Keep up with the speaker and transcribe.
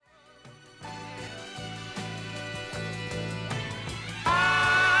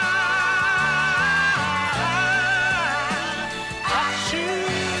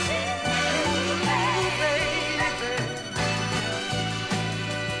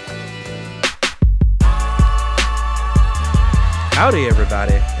Howdy,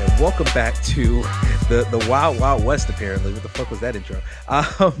 everybody, and welcome back to the Wild Wild West. Apparently, what the fuck was that intro?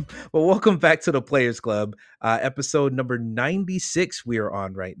 Well, welcome back to the Players Club, episode number 96. We are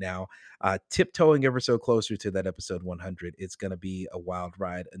on right now, tiptoeing ever so closer to that episode 100. It's gonna be a wild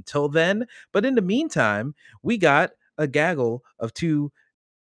ride until then. But in the meantime, we got a gaggle of two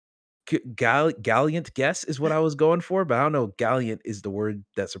gallant guests is what I was going for, but I don't know. Gallant is the word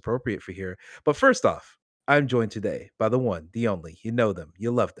that's appropriate for here. But first off, I'm joined today by the one, the only. You know them,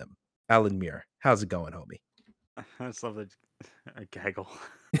 you love them, Alan Muir. How's it going, homie? I just love a gaggle.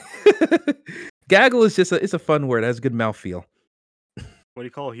 Gaggle is just it's a fun word. It has a good mouthfeel. What do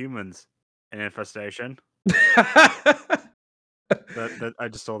you call humans? An infestation? That I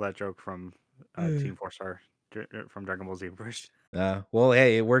just stole that joke from Team 4-Star from Dragon Ball Z Bridge. Well,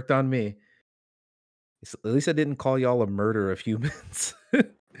 hey, it worked on me. At least I didn't call y'all a murder of humans.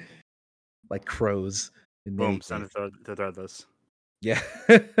 Like crows. Boom, send to thread this. Yeah.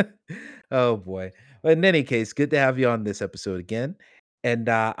 Oh boy. Well, in any case, good to have you on this episode again. And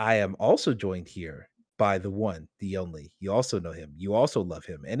I am also joined here by the one, the only. You also know him. You also love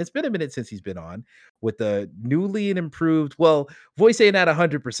him. And it's been a minute since he's been on with the newly and improved, well, voice ain't at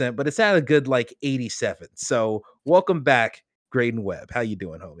 100%, but it's at a good like 87. So welcome back, Graydon Webb. How you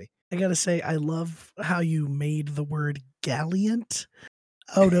doing, homie? I gotta say, I love how you made the word gallant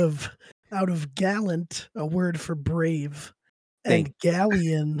out of gallant, a word for brave, and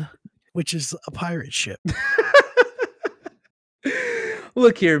galleon, which is a pirate ship.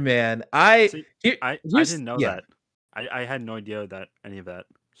 Look here, man. I didn't know that. I had no idea that any of that.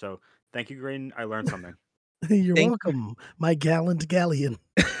 So thank you, Graydon. I learned something. You're welcome, my gallant galleon.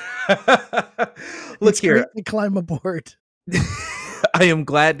 Look here. Great to climb aboard. I am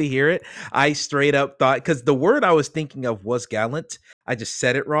glad to hear it. I straight up thought, because the word I was thinking of was gallant. I just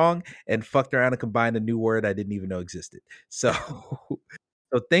said it wrong and fucked around and combined a new word I didn't even know existed. So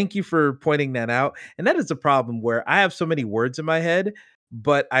thank you for pointing that out. And that is a problem where I have so many words in my head,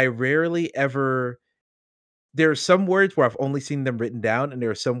 but I rarely ever. There are some words where I've only seen them written down, and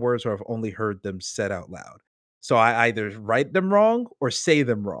there are some words where I've only heard them said out loud. So I either write them wrong or say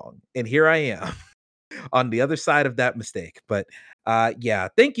them wrong. And here I am on the other side of that mistake. But yeah,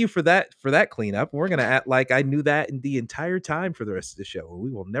 thank you for that cleanup. We're gonna act like I knew that in the entire time for the rest of the show. We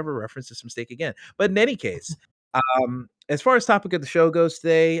will never reference this mistake again. But in any case, as far as topic of the show goes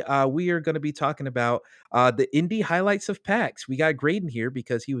today, we are going to be talking about the indie highlights of PAX. We got Graydon here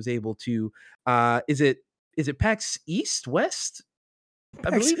because he was able to. Is it PAX East, West?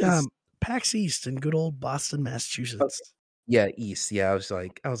 I believe it's PAX East in good old Boston, Massachusetts. Okay. Yeah, East. Yeah, I was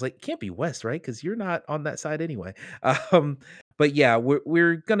like, it can't be West, right? Because you're not on that side anyway. But yeah,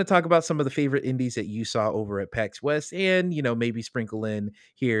 we're gonna talk about some of the favorite indies that you saw over at PAX West, and maybe sprinkle in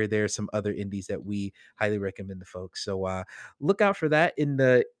here there's some other indies that we highly recommend to folks. So look out for that in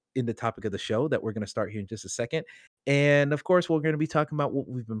the topic of the show that we're gonna start here in just a second. And of course, we're going to be talking about what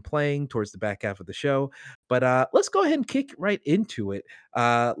we've been playing towards the back half of the show. But let's go ahead and kick right into it,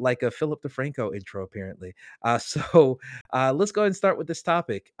 like a Philip DeFranco intro, apparently. So let's go ahead and start with this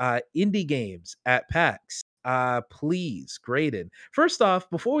topic. Indie games at PAX. Please, Graydon. First off,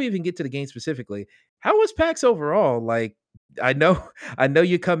 before we even get to the game specifically, how was PAX overall? Like, I know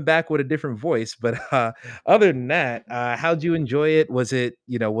you come back with a different voice, but other than that, how'd you enjoy it? Was it,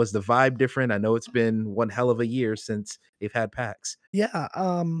 was the vibe different? I know it's been one hell of a year since they've had PAX. Yeah.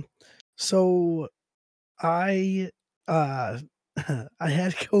 So I I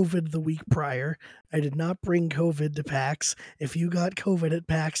had COVID the week prior. I did not bring COVID to PAX. If you got COVID at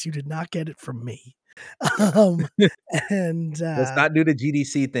PAX, you did not get it from me. And let's not do the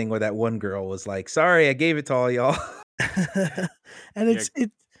GDC thing where that one girl was like, "Sorry, I gave it to all y'all." And it's go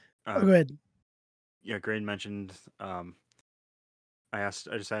ahead. Yeah, Graydon mentioned. I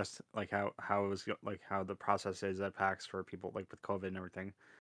just asked like how it was like how the process is at PAX for people like with COVID and everything,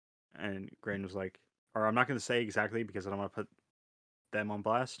 and Graydon was like, or I'm not going to say exactly because I don't want to put them on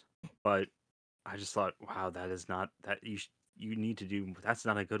blast, but I just thought, wow, that is not that you need to do. That's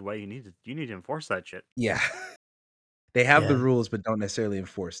not a good way. You need to enforce that shit. Yeah. They have the rules, but don't necessarily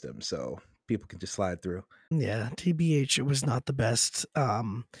enforce them, so people can just slide through. Yeah, TBH, it was not the best.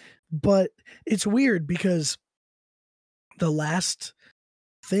 But it's weird because the last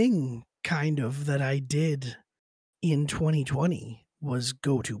thing kind of that I did in 2020 was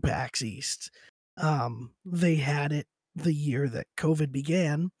go to PAX East. They had it the year that COVID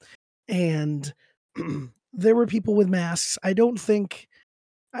began, and there were people with masks. I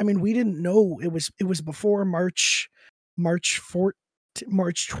mean, we didn't know it was before March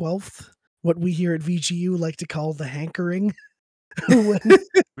 12th, what we here at VGU like to call the hankering.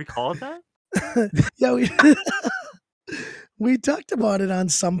 We call it that? Yeah, We talked about it on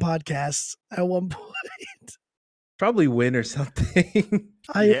some podcasts at one point. Probably win or something.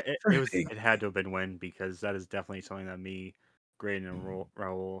 I Yeah, it was. Dang. It had to have been Win because that is definitely something that me, Graydon, and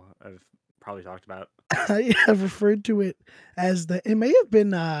Raul have probably talked about. I have referred to it as it may have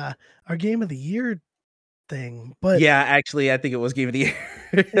been our game of the year thing, but Yeah, actually, I think it was game of the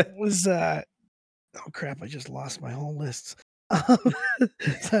it year. was oh crap, I just lost my whole list. Um,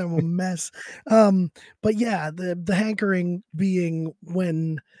 so I'm a mess. But yeah, the hankering being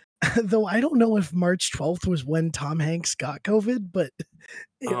when though I don't know if March 12th was when Tom Hanks got COVID, but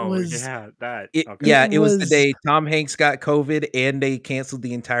it Oh was yeah, that okay. it Yeah, it was the was day Tom Hanks got COVID and they canceled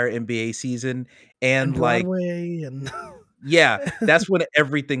the entire NBA season, and and, like Broadway and yeah, that's when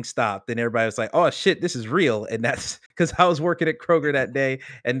everything stopped, and everybody was like, "Oh, shit, this is real," and that's because I was working at Kroger that day,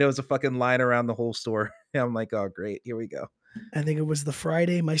 and there was a fucking line around the whole store, and I'm like, "Oh, great, here we go." I think it was the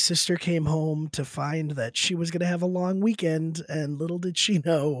Friday my sister came home to find that she was going to have a long weekend, and little did she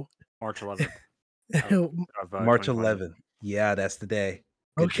know. March 11th of March 2020. 11th. Yeah, that's the day.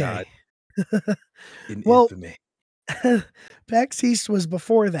 Good God, Okay. in Well, infamy. PAX East was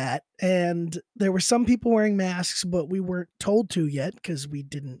before that, and there were some people wearing masks, but we weren't told to yet because we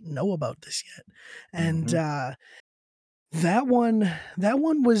didn't know about this yet. And Mhm. that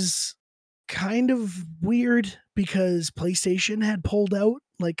one was kind of weird because PlayStation had pulled out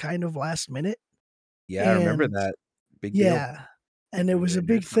like kind of last minute, Yeah, I remember and that. Big deal. yeah, and it It was was a a news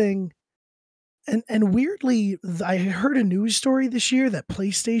big one. thing. And weirdly, I heard a news story this year that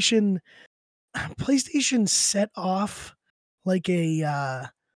PlayStation set off like a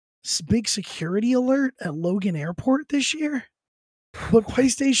big security alert at Logan Airport this year, but What?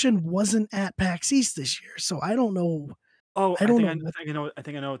 PlayStation wasn't at PAX East this year, so I don't know. Oh, I don't know I what. think I know. I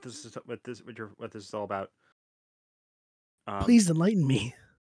think I know what this is. What this is all about. Um, Please enlighten me.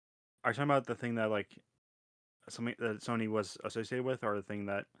 are you talking about the thing that like something that Sony was associated with, or the thing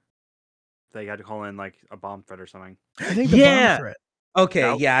that they had to call in like a bomb threat or something? I think the bomb Yeah. threat. Okay,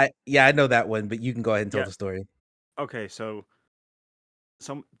 That yeah, I know that one, but you can go ahead and tell yeah. the story. Okay, so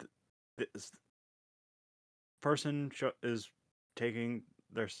some this person is taking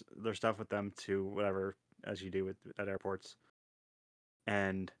their stuff with them to whatever as you do at airports,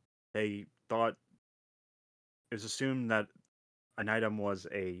 and they thought it was assumed that an item was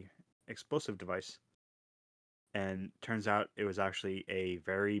a explosive device, and turns out it was actually a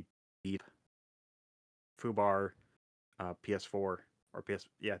very deep FUBAR PS4 or PS.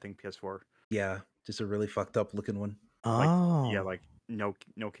 Yeah, I think PS4. Yeah, just a really fucked up looking one. Like yeah, Oh, like no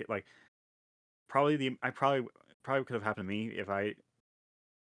kid. Like probably I probably could have happened to me if I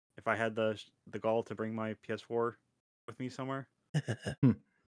had the gall to bring my PS4 with me somewhere. Hmm.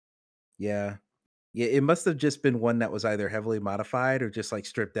 Yeah. Yeah, it must have just been one that was either heavily modified or just, like,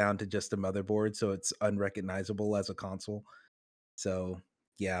 stripped down to just a motherboard, so it's unrecognizable as a console. So,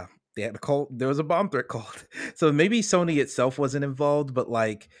 yeah, they had to call there was a bomb threat called. So maybe Sony itself wasn't involved, but,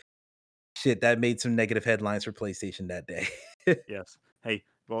 like, shit, that made some negative headlines for PlayStation that day. Yes. Hey,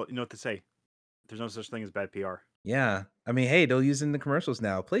 well, you know what to say. There's no such thing as bad PR. Yeah. I mean, hey, they'll use it in the commercials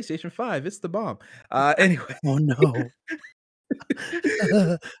now. PlayStation 5, it's the bomb. Anyway. oh no.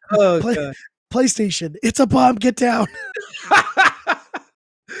 Oh, Play, god. PlayStation, it's a bomb. Get down.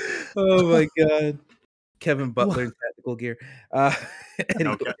 Oh my god. Kevin Wha- Butler in tactical gear. Uh,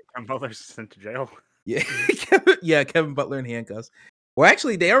 No, anyway. Ken Butler's sent to jail. Yeah, Kevin Butler in handcuffs. Well,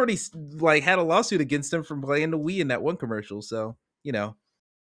 actually, they already like had a lawsuit against him from playing the Wii in that one commercial. So How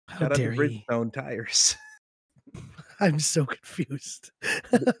shout out to dare he? Bridgestone tires. I'm so confused.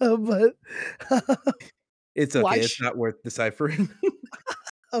 But It's why? okay. It's not worth deciphering.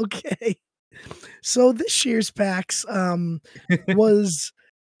 Okay. So this year's PAX was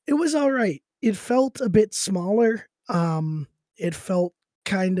it was all right. It felt a bit smaller. It felt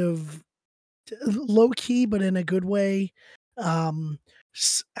kind of low key, but in a good way. Um,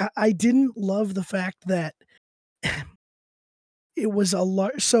 I didn't love the fact that it was a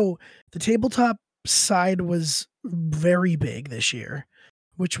lot. So the tabletop side was very big this year,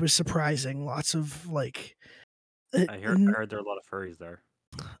 which was surprising. Lots of like, uh, I n- heard there are a lot of furries there.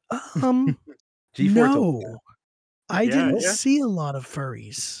 um, G4 told me that. no, I Yeah, didn't Oh, yeah. see a lot of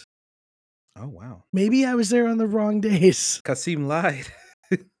furries. oh wow. Maybe I was there on the wrong days. Kasim lied.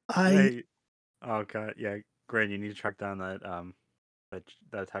 I Hey, oh god, yeah. Gran, you need to track down that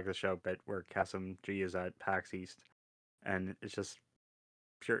Attack of the Show bit where Kasim G is at PAX East, and it's just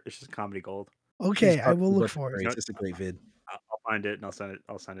pure. It's just comedy gold. He's okay. I talking will to a look bunch of for it. You know, furries. It's a great vid. I'll find it and I'll send it.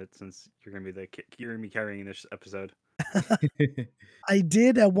 I'll send it since you're gonna be you're gonna be carrying this episode. I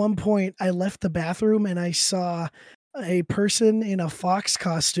did at one point. I left the bathroom and I saw a person in a fox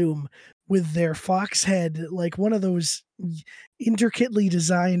costume with their fox head, like one of those intricately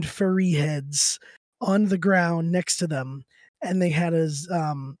designed furry heads on the ground next to them, and they had a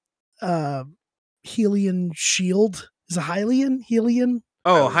uh Helion shield. Is a Hylian? Helion?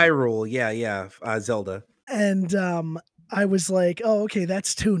 Oh, Hylian. Hyrule. Yeah. Zelda. And I was like, oh, okay,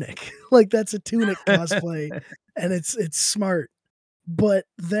 that's Tunic. Like that's a Tunic cosplay, and it's smart. But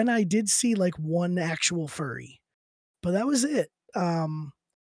then I did see like one actual furry, but that was it.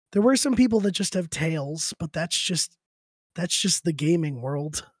 There were some people that just have tails, but that's just the gaming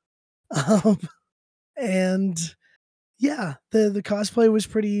world. Um, and yeah, the cosplay was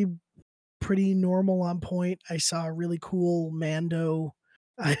pretty normal on point. I saw a really cool Mando.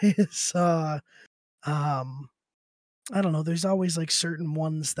 I saw um I don't know, there's always like certain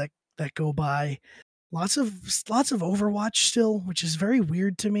ones that go by. Lots of Overwatch still, which is very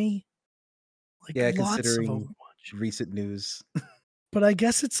weird to me. Like Yeah, lots of considering Overwatch. recent news. But I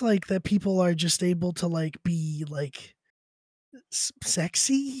guess it's like that people are just able to like be like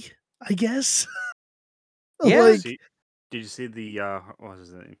sexy, I guess. Did you Yeah, Like see? Did you see the what was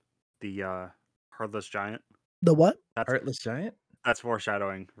his name? The heartless giant. the what? That's Heartless Giant. that's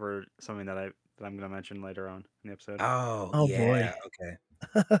foreshadowing for something that I'm gonna mention later on in the episode. Oh, Oh yeah, boy.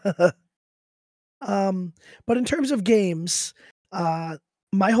 okay. Um, but in terms of games, uh,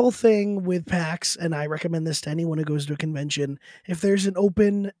 my whole thing with PAX, and I recommend this to anyone who goes to a convention, if there's an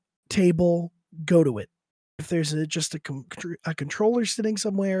open table, go to it. If there's just a controller sitting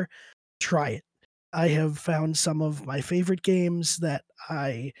somewhere, try it. I have found some of my favorite games that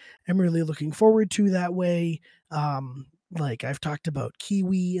I am really looking forward to that way. Like I've talked about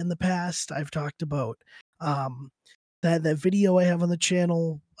Kiwi in the past. I've talked about um, that video I have on the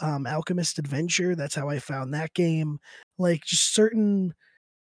channel, Alchemist Adventure. That's how I found that game. Like just certain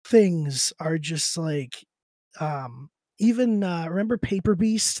things are just like um even remember Paper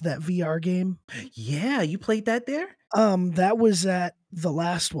Beast, that VR game? Yeah, you played that there? That was at the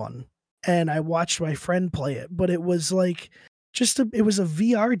last one, and I watched my friend play it, but it was like it was a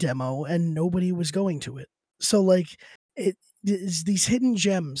VR demo and nobody was going to it. So like these hidden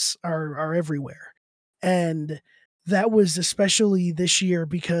gems are everywhere. And that was especially this year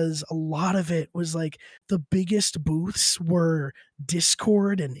because a lot of it was like the biggest booths were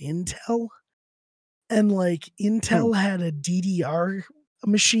Discord and Intel. And like Hmm, Intel had a DDR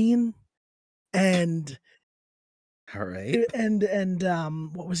machine, and alright.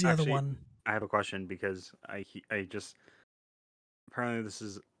 what was the other Actually, one? I have a question because I just apparently this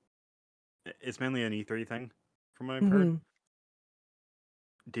is it's mainly an E3 thing from what I've heard. Mhm.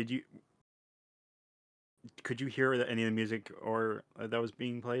 Did you could you hear any of the music or that was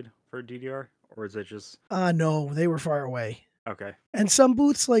being played for DDR, or is it just No, they were far away. okay? And some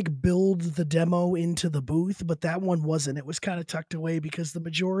booths like build the demo into the booth, but that one wasn't. It was kind of tucked away because the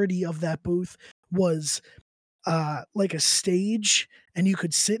majority of that booth was like a stage, and you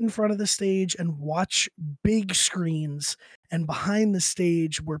could sit in front of the stage and watch big screens, and behind the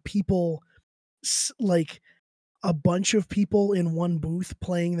stage were people like a bunch of people in one booth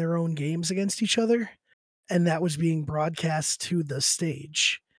playing their own games against each other, and that was being broadcast to the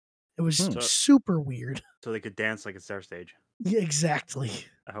stage. It was Hmm, So super weird. so they could dance like it's their stage. Yeah, exactly.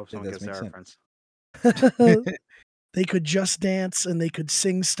 I hope that someone does gets that make sense. reference. They could just dance and they could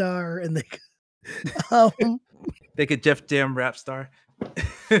sing star and they could, um, They could Jeff Jam rap star.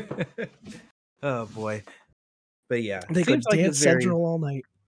 Oh, boy. But yeah, they seems could like it's dance very central all night.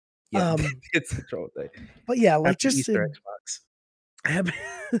 yeah, Um, it's a troll thing. but yeah, like Happy just Easter, Xbox. happy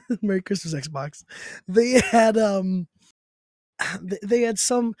Merry Christmas Xbox. They had they had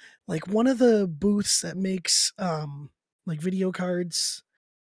some like one of the booths that makes like video cards.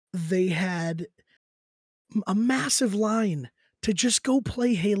 They had a massive line to just go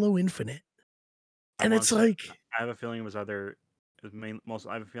play Halo Infinite. I And want it's to say like, I have a feeling it was either it was most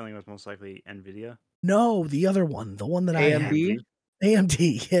I have a feeling it was most likely Nvidia. no, the other one, the one that I have. AMD? AMD.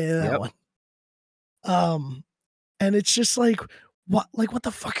 AMD, yeah, that Yep. one. Um, and it's just like what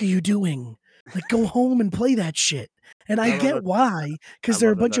the fuck are you doing? Like go home and play that shit. And I I love get that. why, I because there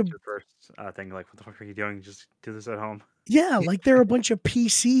are a love that. bunch of That's your first thing. Like, what the fuck are you doing? Just do this at home. yeah, like there are a bunch of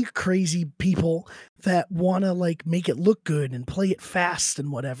PC crazy people that want to like make it look good and play it fast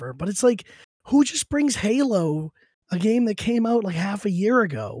and whatever. But it's like, who just brings Halo, a game that came out like half a year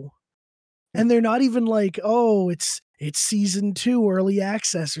ago, and they're not even like, oh, it's season 2 early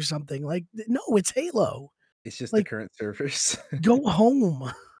access or something. Like, no, it's Halo. It's just the Like, current servers. go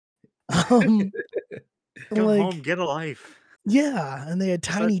home. Um, Go home, like, get a life. yeah, and they had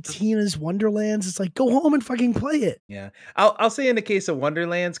Just, Tiny just Tina's Wonderlands. It's like, go home and fucking play it. Yeah. I'll say in the case of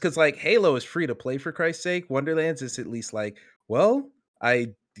Wonderlands, because like, Halo is free to play for Christ's sake, Wonderlands is at least like, well,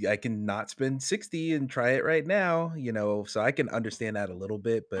 I I can not spend 60 and try it right now, so I can understand that a little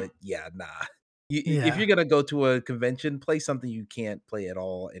bit, but yeah, nah. If Yeah, you're gonna go to a convention, play something you can't play at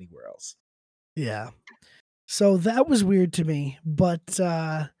all anywhere else. yeah. So that was weird to me, but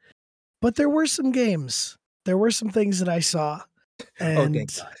there were some games. There were some things that I saw, Oh, thank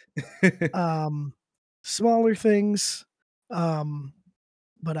and God. um, smaller things. Um,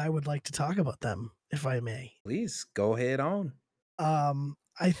 but I would like to talk about them if I may. Please go ahead on.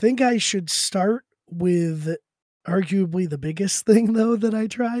 I think I should start with arguably the biggest thing though that I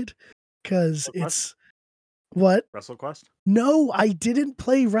tried because WrestleQuest? it's what? WrestleQuest? No, I didn't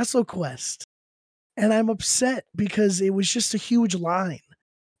play WrestleQuest, and I'm upset because it was just a huge line,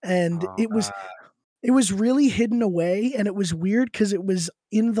 and Oh, it was really hidden away, and it was weird because it was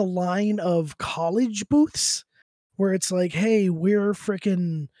in the line of college booths where it's like, "Hey, we're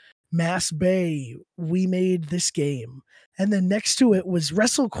frickin' Mass Bay. We made this game." And then next to it was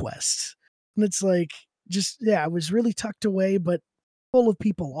WrestleQuest. And it's like, just, yeah, it was really tucked away, but full of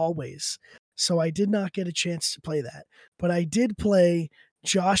people always. So I did not get a chance to play that. But I did play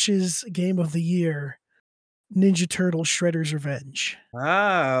Josh's game of the year, Ninja Turtle Shredder's Revenge.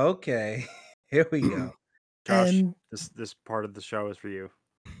 Okay. Here we go. Josh, And this part of the show is for you.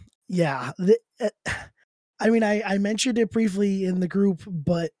 yeah, I mean, I mentioned it briefly in the group,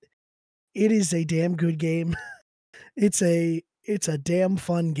 but it is a damn good game. It's a damn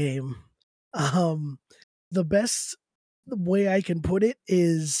fun game. Um, the best way I can put it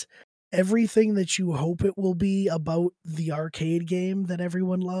is everything that you hope it will be about the arcade game that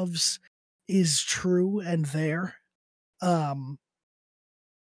everyone loves is true and there. Um,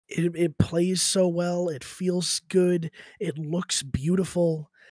 it plays so well, it feels good, it looks beautiful.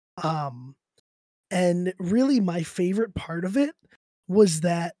 Um, and really my favorite part of it was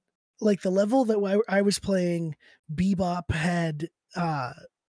that like the level that I was playing, Bebop had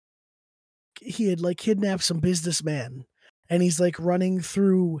he had like kidnapped some businessman and he's like running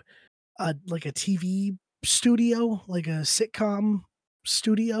through like a TV studio, like a sitcom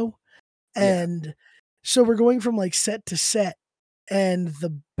studio. Yeah. And so we're going from like set to set, and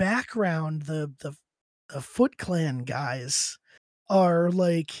the background, the Foot Clan guys are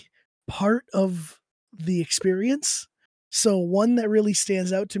like part of the experience. So one that really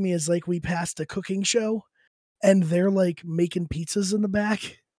stands out to me is like we passed a cooking show and they're like making pizzas in the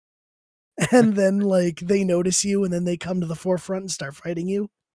back and then like they notice you and then they come to the forefront and start fighting you.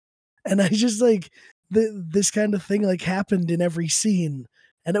 And I just like this kind of thing like happened in every scene,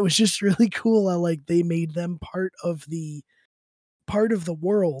 and it was just really cool how like they made them part of the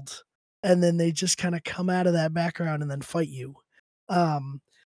world, and then they just kind of come out of that background and then fight you. Um,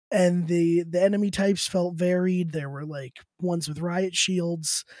 and the enemy types felt varied. There were like ones with riot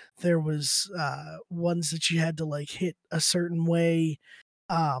shields. There was ones that you had to like hit a certain way.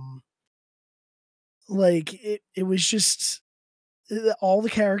 Um, like it was just all the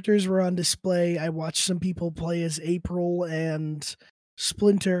characters were on display. I watched some people play as April and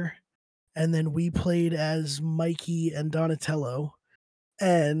Splinter, and then we played as Mikey and Donatello.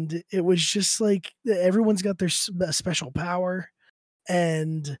 And it was just like everyone's got their special power.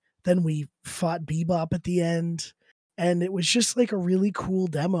 And then we fought Bebop at the end. And it was just like a really cool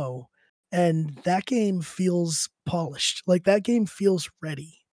demo. And that game feels polished. Like that game feels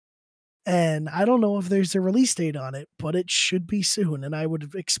ready. And I don't know if there's a release date on it, but it should be soon, and I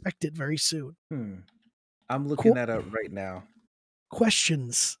would expect it very soon. Hmm. I'm looking Qu- that up right now.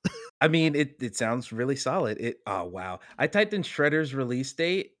 questions. I mean, it sounds really solid. Oh wow. I typed in Shredder's release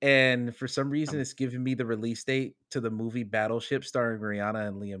date, and for some reason Um, it's giving me the release date to the movie Battleship starring Rihanna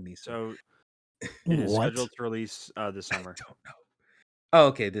and Liam Neeson. so it is What? scheduled to release this summer. Don't know. Oh,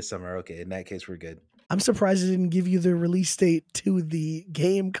 okay, this summer. Okay, in that case, we're good. I'm surprised it didn't give you the release date to the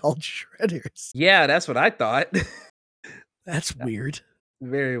game called Shredders. Yeah, that's what I thought. That's weird.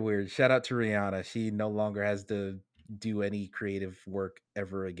 Very weird. Shout out to Rihanna. She no longer has to do any creative work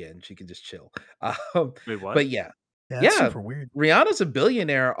ever again. She can just chill. Um, Wait, what? but yeah, Yeah, that's yeah. super weird. Rihanna's a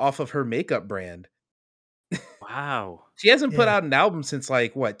billionaire off of her makeup brand. Wow, She hasn't put Yeah, out an album since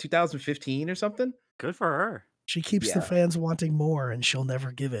like what 2015 or something. good for her. she keeps the Yeah. fans wanting more, and she'll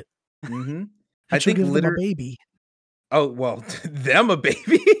never give it. Hmm. I And she'll think give them a literally. baby. Oh well, them a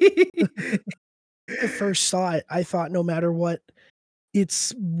baby. I first saw it, I thought no matter what,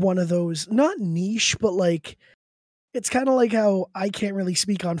 it's one of those not niche, but like it's kind of like how I can't really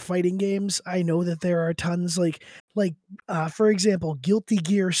speak on fighting games. I know that there are tons for example, Guilty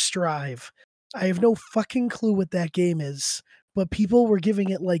Gear Strive. I have no fucking clue what that game is, but people were giving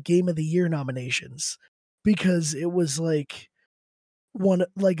it like game of the year nominations because it was like one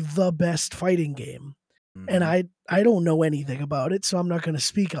like the best fighting game. and Mhm. I don't know anything about it, so I'm not gonna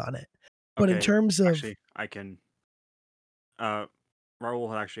speak on it. But in Okay, terms of actually, I can. Uh, Raul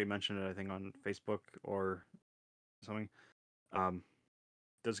had actually mentioned it, I think, on Facebook or something. Um,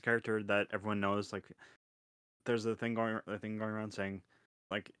 there's a character that everyone knows. Like, there's a thing going around saying,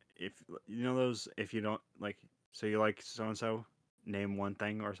 like, if you know those, if you don't like, so you like so and so, name one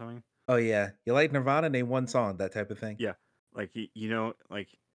thing or something. Oh, yeah. You like Nirvana? Name one song, that type of thing. Yeah, like you know, like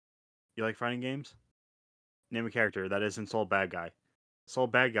you like fighting games. Name a character that isn't Soul Bad Guy. Soul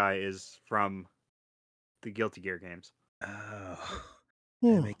Bad Guy is from the Guilty Gear games, Oh, that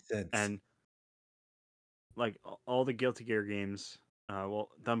hmm, makes sense. and like all the Guilty Gear games, well,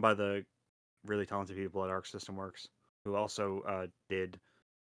 done by the really talented people at Arc System Works, who also did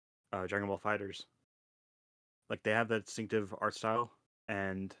Dragon Ball Fighters. Like they have that distinctive art style,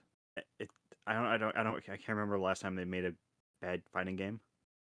 and it. I can't remember the last time they made a bad fighting game.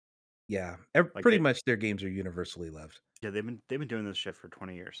 Yeah, Like pretty they, much their games are universally loved. yeah, they've been doing this shit for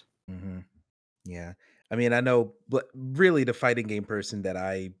 20 years. Mhm. Yeah. I mean, I know really the fighting game person that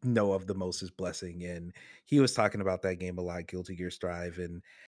I know of the most is Blessing, and he was talking about that game a lot, Guilty Gear Strive, and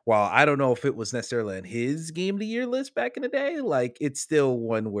while I don't know if it was necessarily on his game of the year list back in the day, like, it's still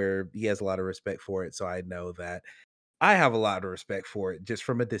one where he has a lot of respect for it, so I know that I have a lot of respect for it just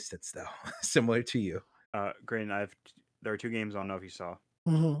from a distance, though, similar to you. Granted, there are two games I don't know if you saw: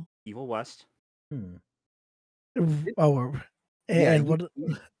 mhm. Evil West Hmm. Oh, Yeah, and what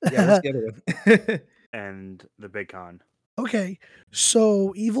yeah, what's the other one? and The Big Con. Okay,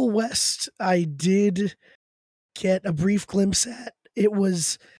 so Evil West, I did get a brief glimpse at.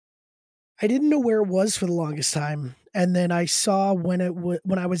 I didn't know where it was for the longest time, and then I saw when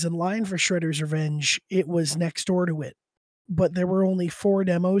I was in line for Shredder's Revenge, it was next door to it. But there were only 4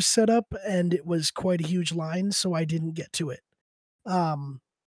 demos set up, and it was quite a huge line, so I didn't get to it. Um,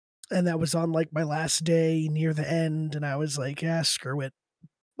 and that was on, like, my last day near the end, and I was like, "Yeah, screw it."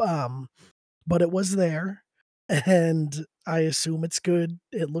 Um, but it was there, and I assume it's good.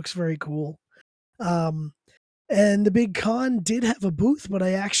 It looks very cool. Um, and the Big Con did have a booth, but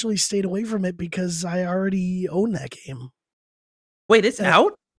I actually stayed away from it because I already own that game. Wait, it's Uh,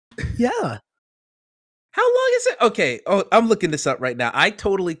 out? yeah, How long is it? Okay. Oh, I'm looking this up right now. I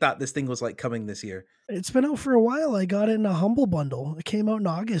totally thought this thing was like coming this year. it's been out for a while. I got it in a Humble Bundle. It came out in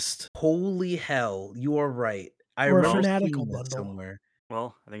August, Holy hell. You are right. I or a remember Well, Fanatical seeing that bundle. somewhere. I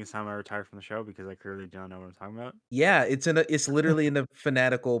think it's time I retire from the show because I clearly don't know what I'm talking about. Yeah, it's literally in the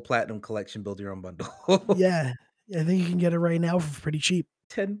Fanatical Platinum Collection build your own bundle. Yeah, I think you can get it right now for pretty cheap.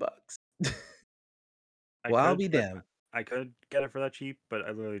 $10. I Well, I'll could, be but damned. I could get it for that cheap. But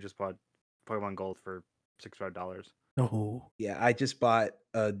I literally just bought Pokemon Gold for $65. Oh, Yeah, I just bought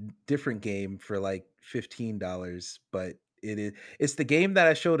a different game for like $15, but it's the game that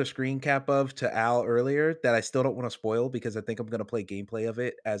I showed a screen cap of to Al earlier that I still don't want to spoil because I think I'm gonna play gameplay of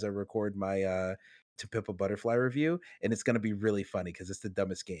it as I record my to Pimp a Butterfly review, and it's gonna be really funny because it's the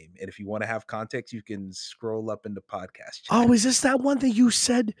dumbest game. And if you want to have context, you can scroll up into podcast chat. oh, is this that one that you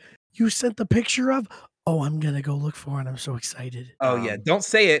said you sent the picture of? Oh, I'm gonna go look for it. I'm so excited. Oh yeah, Um, don't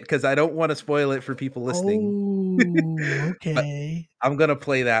say it because I don't want to spoil it for people listening. Oh, But okay. I'm gonna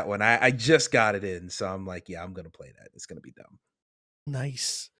play that one. I just got it in, so I'm like, yeah, I'm gonna play that. It's gonna be dumb.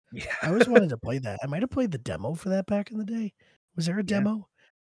 Nice. Yeah. I always wanted to play that. I might have played the demo for that back in the day. Was there a Yeah. demo?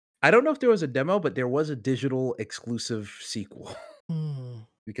 I don't know if there was a demo, but there was a digital exclusive sequel Hmm.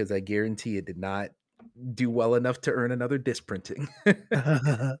 because I guarantee it did not do well enough to earn another disc printing.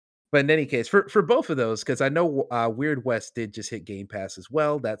 But in any case, for both of those, because I know Weird West did just hit Game Pass as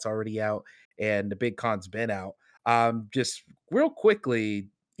well. That's already out, and the Big Con's been out. Just real quickly,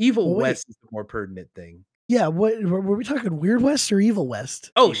 Evil Well, wait. West is the more pertinent thing. Yeah, what were we talking Weird West or Evil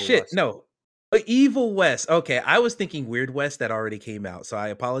West? Oh Evil shit, West. no. Evil West. Okay, I was thinking Weird West that already came out, so I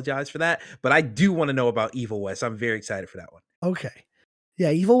apologize for that. But I do want to know about Evil West. I'm very excited for that one. Okay.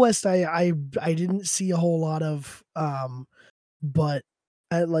 Yeah, Evil West I didn't see a whole lot of but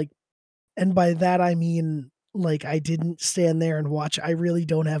I like and by that I mean like I didn't stand there and watch. I really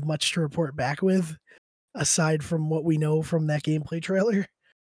don't have much to report back with aside from what we know from that gameplay trailer.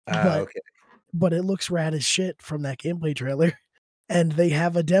 But Okay. but it looks rad as shit from that gameplay trailer. And they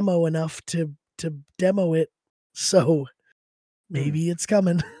have a demo enough to demo it, so Hmm. maybe it's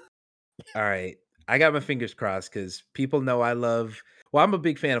coming. All right. I got my fingers crossed because people know I love. Well, I'm a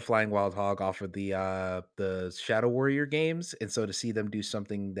big fan of Flying Wild Hog off of the Shadow Warrior games, and so to see them do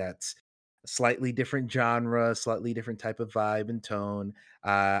something that's a slightly different genre, slightly different type of vibe and tone,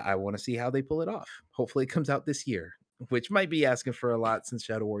 I want to see how they pull it off. Hopefully, it comes out this year, which might be asking for a lot since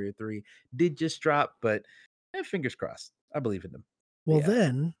Shadow Warrior 3 did just drop, but fingers crossed. I believe in them. But Well yeah.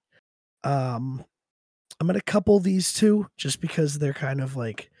 then, um, I'm gonna couple these two just because they're kind of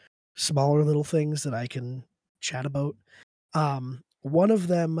like smaller little things that I can chat about. One of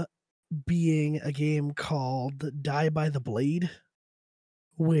them being a game called Die by the Blade,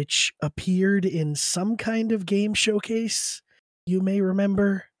 which appeared in some kind of game showcase you may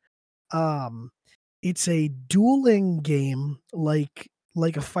remember. Um, it's a dueling game like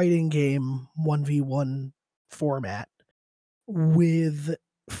a fighting game 1v1 format with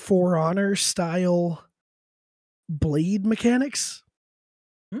For Honor style blade mechanics.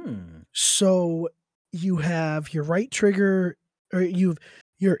 Hmm. So you have your right trigger, or you've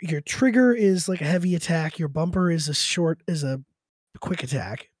your trigger is like a heavy attack, your bumper is a quick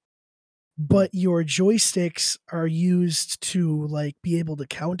attack, Hmm. but your joysticks are used to like be able to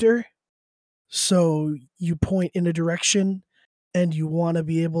counter. So you point in a direction and you want to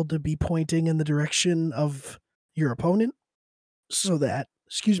be able to be pointing in the direction of your opponent so that,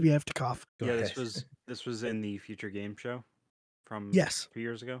 excuse me, I have to cough. Go Yeah, ahead. this was in the Future Game Show from Yes. 2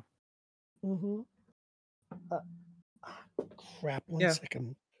 years ago. Mm-hmm. Uh, Crap, one Yeah.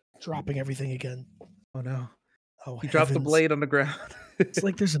 second. Dropping everything again. Oh no. Oh You dropped the heavens. blade on the ground. It's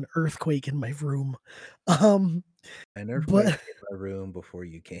like there's an earthquake in my room. Um, An earthquake but hit my room before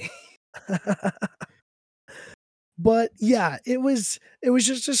you came. but yeah, it was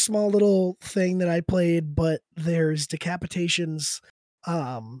just a small little thing that I played, but there's decapitations,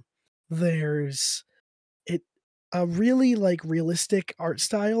 um, there's it a really like realistic art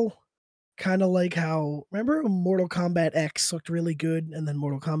style, kind of like how remember when Mortal Kombat X looked really good and then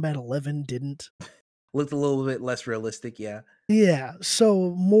Mortal Kombat 11 didn't? Looked a little bit less realistic, yeah. Yeah,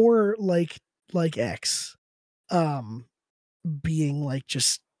 so more like X, um, being like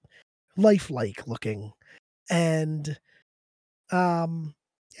just lifelike looking. And yeah,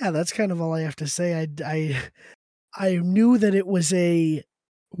 that's kind of all I have to say. I knew that it was a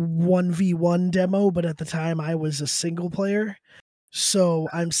 1v1 demo, but at the time I was a single player. So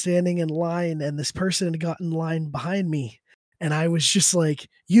I'm standing in line and this person had got in line behind me and I was just like,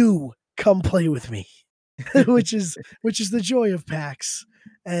 "You come play with me." which is the joy of PAX.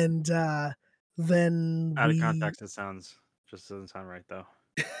 And then Out of we context, it sounds just doesn't sound right though.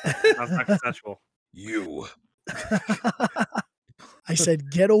 Sounds not consensual. You. I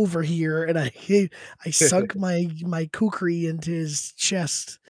said, "Get over here," and I sunk my kukri into his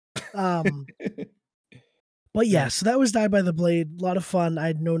chest. Um, but yeah, Nice. so that was Die by the Blade. A lot of fun.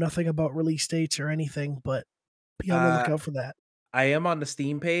 I know nothing about release dates or anything, but be on the Uh, lookout for that. I am on the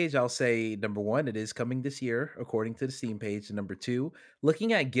Steam page. I'll say number 1, it is coming this year, according to the Steam page. And number 2,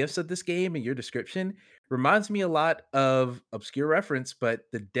 looking at gifs of this game and your description reminds me a lot of obscure reference, but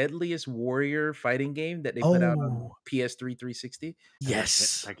the Deadliest Warrior fighting game that they put out on Oh, PS3 360.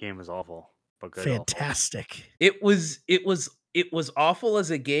 yes, That game was awful, but good awful. fantastic. It was awful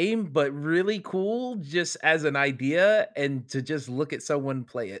as a game, but really cool just as an idea and to just look at someone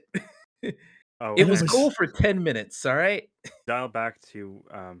play it. Oh, It And it was and cool was for 10 minutes, all right? dial back to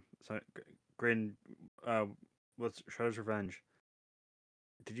Graydon. Uh, what's Shredder's Revenge?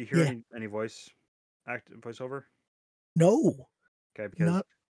 Did you hear yeah, any voiceover? no, Okay, because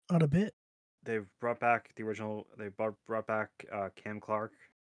not a bit. they've brought back the original. They brought back Cam Clark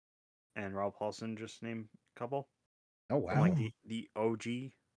and Rob Paulson, just name a couple Oh, from like wow. Oh, the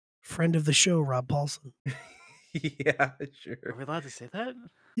OG. friend of the show, Rob Paulson. Yeah, Are sure. we allowed to say that?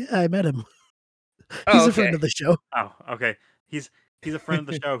 Yeah, I met him. Oh, He's a okay. friend of the show. Oh, okay. He's a friend of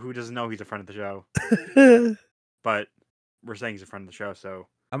the show who doesn't know he's a friend of the show, but we're saying he's a friend of the show. So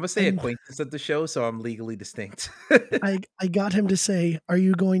Imma say And acquaintance of the show, so I'm legally distinct. I got him to say, "Are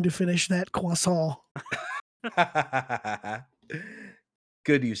you going to finish that croissant?"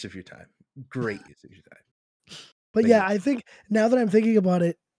 Good use of your time. Great use of your time. But But yeah, yeah. I think now that I'm thinking about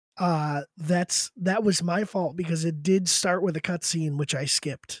it, that was my fault because it did start with a cutscene which I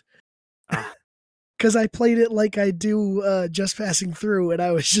skipped ah, because I played it like I do just passing through, and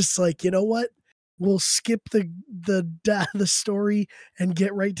I was just like, you know what? We'll skip the story and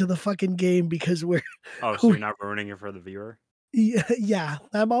get right to the fucking game because we're oh, so you're not ruining it for the viewer? yeah.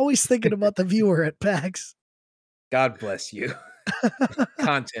 I'm always thinking about the viewer at PAX. God bless you.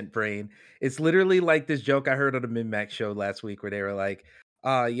 Content brain. It's literally like this joke I heard on the MinMax show last week where they were like,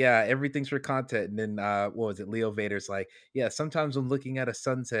 yeah, everything's for content." And then what was it? Leo Vader's like, "Yeah, sometimes I'm looking at a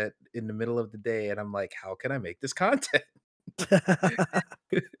sunset in the middle of the day and I'm like, how can I make this content?"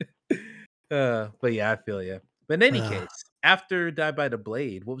 But yeah, I feel you. But in any Uh, case, after Die by the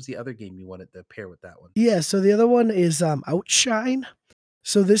Blade, what was the other game you wanted to pair with that one? yeah, so the other one is Outshine.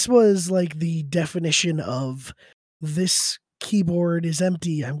 So this was like the definition of this keyboard is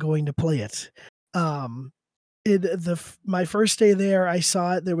empty. I'm going to play it. Um, My first day there, I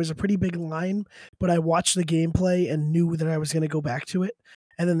saw it. There was a pretty big line, but I watched the gameplay and knew that I was going to go back to it.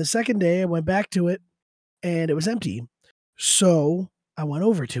 And then the second day, I went back to it, and it was empty. So I went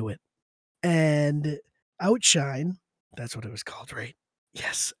over to it, and Outshine, that's what it was called, right?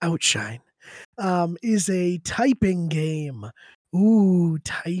 Yes, Outshine, is a typing game. Ooh,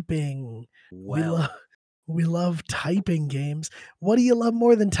 typing. We love Well, we love typing games. What do you love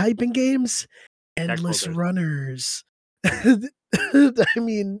more than typing games? Deck Endless builders. runners. I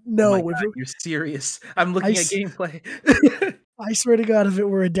mean, oh my no, if god, it, you're serious? I'm I, looking at s- gameplay. I swear to God, if it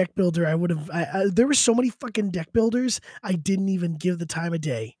were a deck builder, I would have. There were so many fucking deck builders, I didn't even give the time of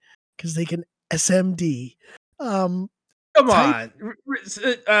day because they can SMD. Um, Come type on. What's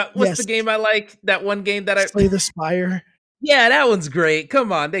the yes, game I like? That one game that I Slay the Spire. Yeah, that one's great.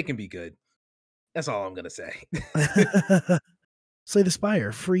 Come on, they can be good. That's all I'm gonna say. Slay the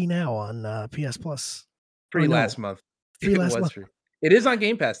Spire, free now on PS Plus. Or Free no, last month. free It last was month. free. It is on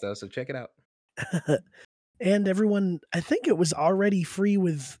Game Pass though, so check it out. And everyone, I think it was already free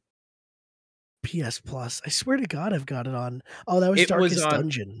with PS Plus. I swear to God, I've got it on. Oh, that was It was Darkest on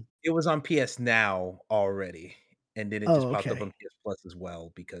Dungeon. it was on PS Now already, and then it Oh, just popped up on okay. PS Plus as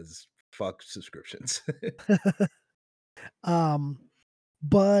well because fuck subscriptions. um,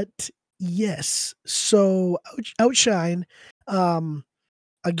 but yes, so Outshine, um,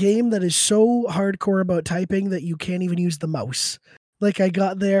 a game that is so hardcore about typing that you can't even use the mouse. Like I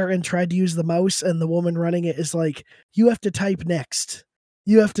got there and tried to use the mouse, and the woman running it is like, "You have to type next.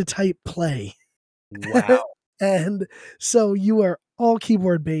 You have to type play." Wow. And so you are all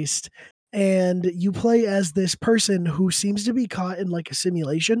keyboard based, and you play as this person who seems to be caught in like a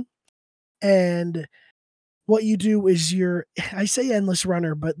simulation. And what you do is I say endless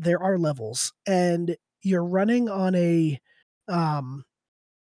runner, but there are levels, and you're running on a um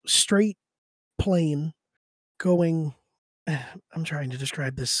straight plane going. I'm trying to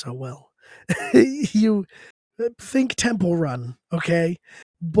describe this so well. You think Temple Run, okay?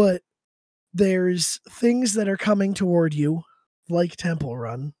 But there's things that are coming toward you, like Temple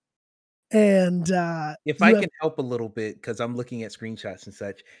Run, and If I you have can help a little bit, because I'm looking at screenshots and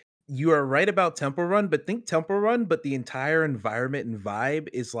such, you are right about Temple Run, but think Temple Run, but the entire environment and vibe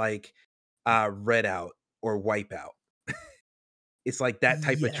is like Red Out or Wipeout. It's like that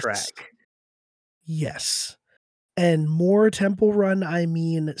type of yes, track. yes, and more Temple Run. I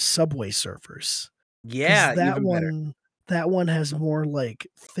mean Subway Surfers, because Yeah, even better. that one has more like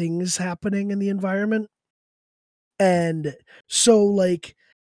things happening in the environment, and so like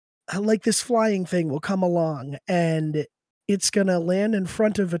this flying thing will come along and it's going to land in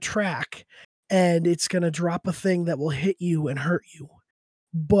front of a track and it's going to drop a thing that will hit you and hurt you.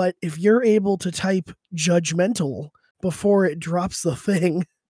 But if you're able to type judgmental before it drops the thing,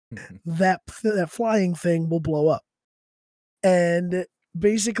 that flying thing will blow up. And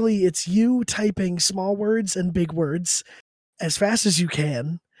basically it's you typing small words and big words as fast as you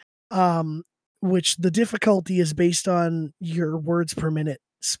can. Um which the difficulty is based on your words per minute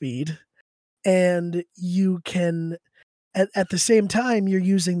speed, and you can at the same time you're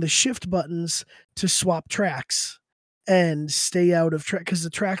using the shift buttons to swap tracks and stay out of track, because the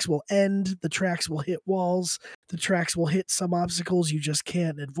tracks will end, the tracks will hit walls, the tracks will hit some obstacles you just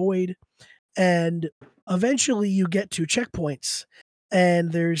can't avoid, and eventually you get to checkpoints,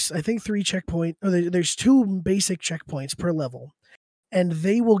 and there's I think there's two basic checkpoints per level, and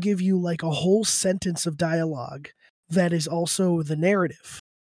they will give you like a whole sentence of dialogue that is also the narrative.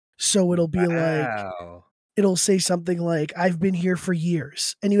 So it'll be like, Wow. it'll say something like, "I've been here for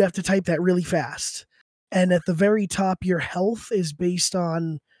years," and you have to type that really fast. And at the very top, your health is based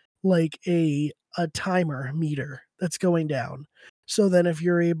on like a timer meter that's going down. So then if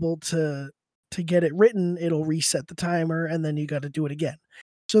you're able to get it written, it'll reset the timer and then you got to do it again.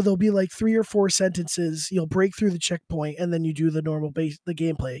 So there'll be like 3 or 4 sentences, you'll break through the checkpoint and then you do the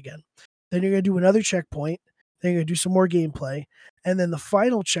gameplay again. Then you're going to do another checkpoint, then you're going to do some more gameplay, and then the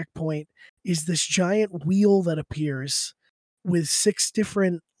final checkpoint is this giant wheel that appears with 6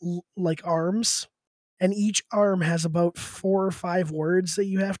 different like arms, and each arm has about 4 or 5 words that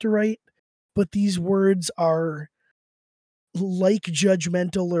you have to write, but these words are like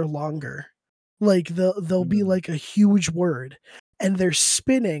judgmental or longer. Like they'll be Mm. like a huge word, and they're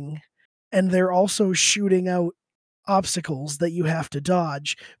spinning, and they're also shooting out obstacles that you have to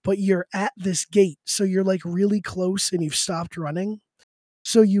dodge, but you're at this gate, so you're like really close and you've stopped running.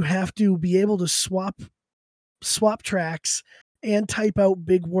 So you have to be able to swap tracks and type out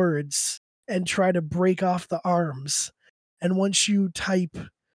big words and try to break off the arms. And once you type,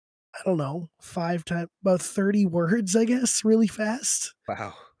 I don't know, 5 times, about 30 words, I guess, really fast,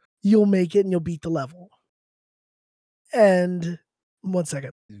 Wow. you'll make it and you'll beat the level. And 1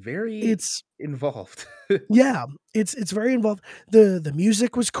 second. Very It's involved. yeah, it's very involved. The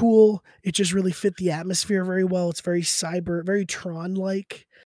music was cool. It just really fit the atmosphere very well. It's very cyber, very Tron-like.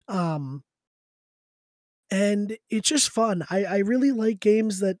 Um, and it's just fun. I really like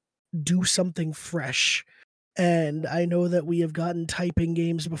games that do something fresh. And I know that we have gotten typing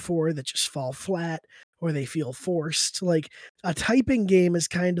games before that just fall flat or they feel forced. Like a typing game is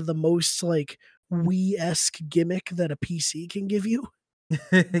kind of the most like Wii-esque gimmick that a PC can give you.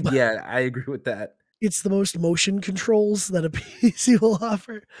 But Yeah, I agree with that. it's the most motion controls that a PC will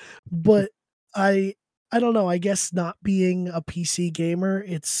offer. But I I don't know, I guess not being a PC gamer,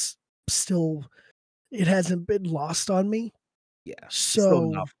 it's still it hasn't been lost on me. Yeah, it's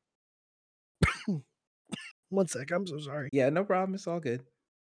still So novel. 1 sec, I'm so sorry. Yeah, no problem, it's all good.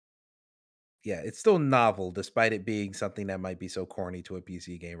 Yeah, it's still novel despite it being something that might be so corny to a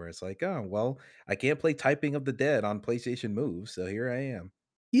PC gamer. It's like, "Oh, well, I can't play Typing of the Dead on PlayStation Move, so here I am."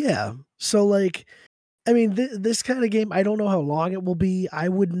 Yeah. So, like, I mean, this kinda game, I don't know how long it will be. I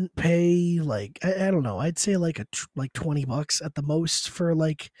wouldn't pay, like I don't know, I'd say, like, like, 20 bucks at the most for,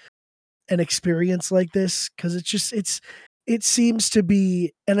 like, an experience like this because it's just it seems to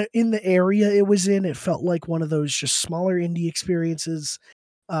be and in the area it was in, it felt like one of those just smaller indie experiences.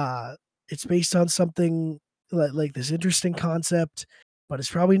 Uh, it's based on something like this interesting concept, but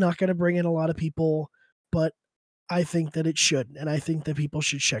it's probably not gonna bring in a lot of people, but I think that it should, and I think that people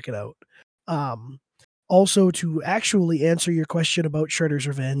should check it out. Um, also to actually answer your question about Shredder's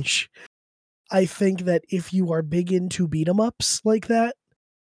Revenge, I think that if you are big into beat 'em ups like that,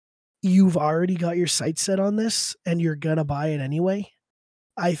 you've already got your sights set on this and you're gonna buy it anyway.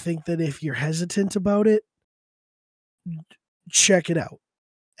 I think that if you're hesitant about it, check it out.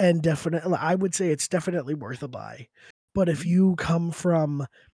 And definitely, I would say it's definitely worth a buy. But if Mm, you come from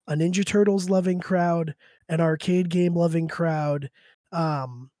a Ninja Turtles loving crowd, an arcade game loving crowd,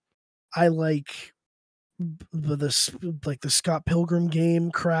 um, I like like the Scott Pilgrim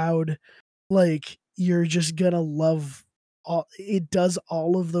game crowd, like you're just gonna love all it does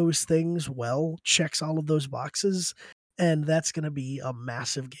all of those things well, checks all of those boxes, and that's gonna be a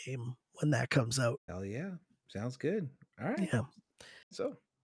massive game when that comes out. hell yeah. Sounds good. Alright. Yeah. So,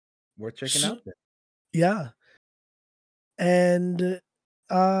 worth checking So out then. yeah. And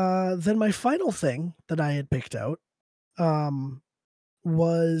then my final thing that I had picked out, um,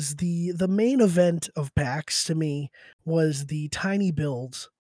 was the main event of PAX to me was the Tiny Build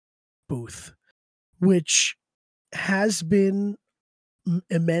booth, which has been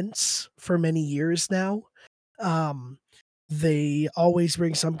immense for many years now. Um, they always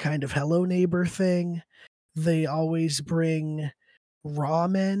bring some kind of Hello Neighbor thing. They always bring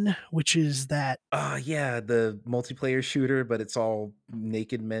ramen, which is that Yeah, the multiplayer shooter, but it's all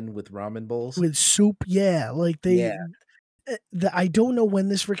naked men with ramen bowls. with soup. Yeah, like Yeah. I don't know when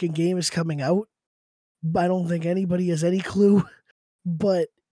this freaking game is coming out. I don't think anybody has any clue, but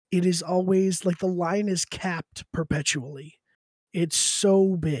it is always like the line is capped perpetually. It's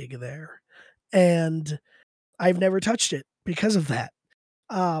so big there. And I've never touched it because of that.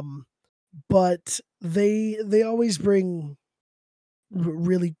 Um, but they always bring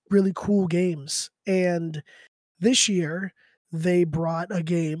really cool games. And this year they brought a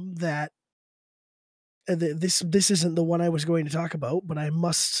game that this isn't the one I was going to talk about, but I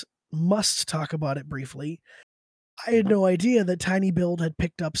must talk about it briefly. I had Mhm. no idea that Tiny Build had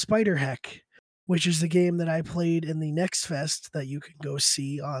picked up Spider Heck, which is the game that I played in the Next Fest that you can go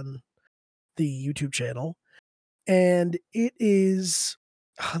see on the YouTube channel. And it is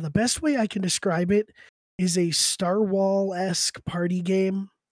the best way I can describe it is a Star Wall-esque party game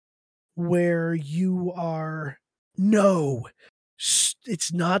where you are no,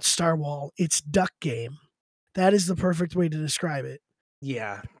 it's not Star Wall, it's Duck Game. That is the perfect way to describe it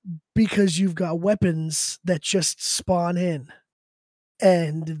Yeah. because you've got weapons that just spawn in,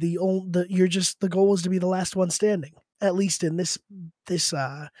 and you're just the goal is to be the last one standing. At least in this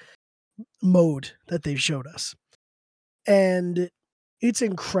mode that they've showed us, and it's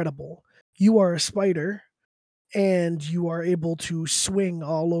incredible. You are a spider, and you are able to swing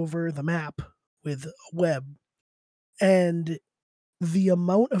all over the map with a web, and the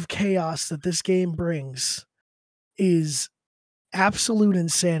amount of chaos that this game brings is absolute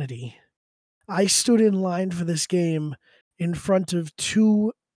insanity. I stood in line for this game in front of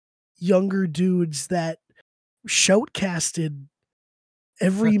two younger dudes that shoutcasted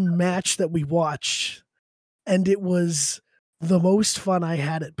every match that we watched, and it was the most fun I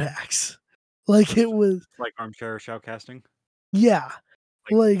had at PAX. Like, It's it was like armchair shoutcasting. yeah,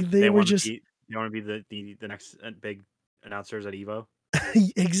 Like like, they were just they want to be the next big announcers at Evo.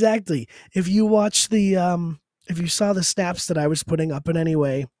 exactly. If you watch the if you saw the snaps that I was putting up in any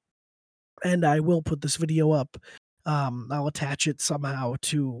way, and I will put this video up. I'll attach it somehow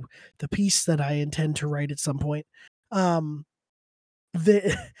to the piece that I intend to write at some point. Um,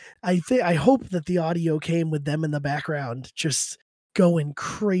 the I hope that the audio came with them in the background, just going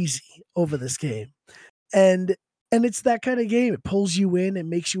crazy over this game, and it's that kind of game. It pulls you in, it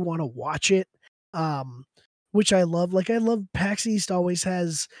makes you want to watch it, um, which I love. Like I love PAX East always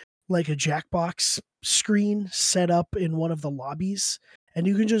has like a Jackbox screen set up in one of the lobbies, and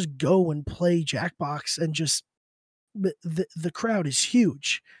you can just go and play Jackbox, and just the crowd is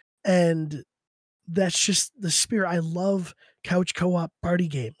huge, and that's just the spirit. I love couch co-op party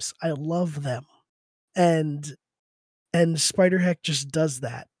games. I love them, and Spider Heck just does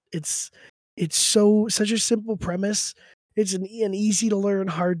that. It's such a simple premise. It's an easy to learn,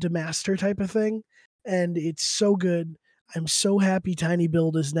 hard to master type of thing, and it's so good. I'm so happy Tiny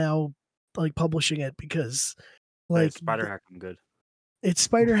Build is now like publishing it, because But like it's Spider Hacking good. it's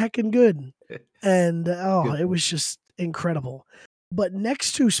Spider Heckin' good, and oh, Good it point. was just incredible. But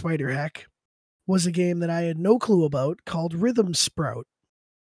next to Spider Heck was a game that I had no clue about called Rhythm Sprout,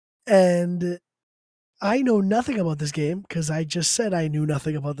 and I know nothing about this game because I just said I knew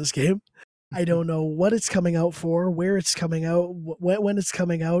nothing about this game. I don't know what it's coming out for, where it's coming out, when it's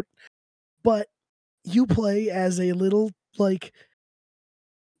coming out, but you play as a little like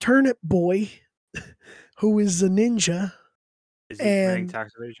turnip boy who is a ninja, Is he committing and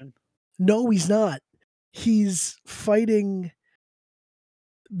tax evasion? no, he's not. He's fighting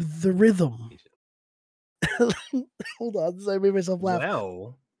the rhythm. Hold on, I made myself laugh.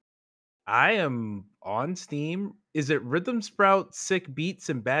 Well, I am on Steam. Is it Rhythm Sprout, Sick Beats,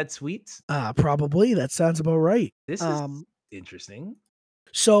 and Bad Sweets? Probably that sounds about right. This is interesting.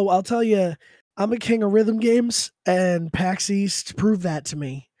 So I'll tell you, I'm a king of rhythm games, and PAX East proved that to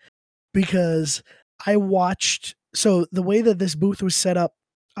me, because I watched. So the way that this booth was set up,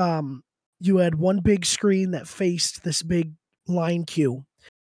 you had one big screen that faced this big line queue,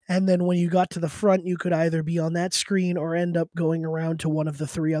 and then when you got to the front, you could either be on that screen or end up going around to one of the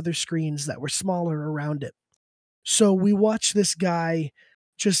three other screens that were smaller around it. So we watched this guy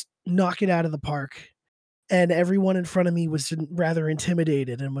just knock it out of the park, and everyone in front of me was rather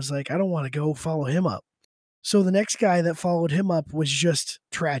intimidated and was like, I don't want to go follow him up. So the next guy that followed him up was just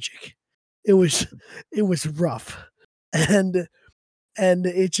tragic. It was it was rough. And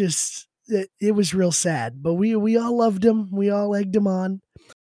it was real sad. But we all loved him. We all egged him on.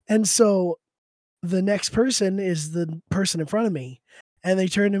 And so the next person is the person in front of me. And they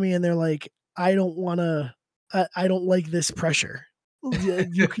turn to me and they're like, I don't wanna I don't like this pressure.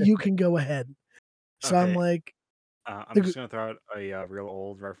 You can go ahead. So I'm Okay, like, I'm just gonna throw out a real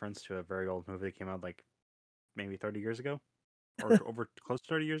old reference to a very old movie that came out like maybe 30 years ago, or over close to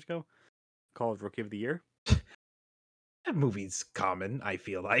 30 years ago, called Rookie of the Year. That movie's common, I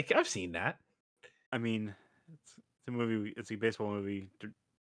feel like. I've seen that. I mean, it's a movie. It's a baseball movie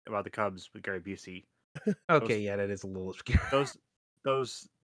about the Cubs with Gary Busey. Okay, Those yeah, that is a little obscure. those those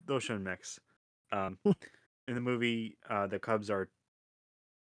those shouldn't mix. Um, in the movie, the Cubs are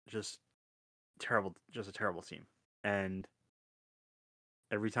just terrible, just a terrible team. And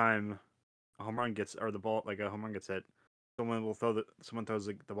every time a home run gets, or the ball, like a home run gets hit, someone throws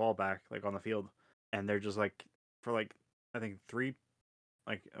the ball back like on the field, and they're just like, for like, I think three,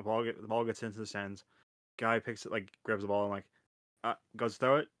 like the ball gets into the stands, guy picks it, like grabs the ball and like goes to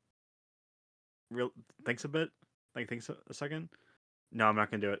throw it, real thinks a bit, like thinks a second. No, I'm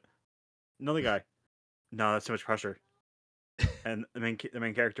not gonna do it. Another guy. No, that's too much pressure. And the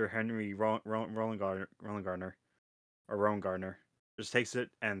main character, Henry Roland Gardner, or Rowan Gardner, just takes it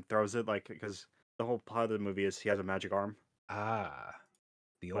and throws it, like, because the whole plot of the movie is he has a magic arm. Ah,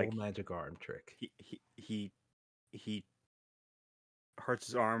 the old Like magic arm trick. he hurts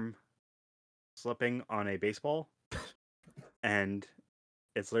his arm slipping on a baseball, and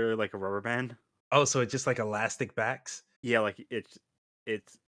it's literally like a rubber band. Oh, so it's just like elastic backs? Yeah, like it's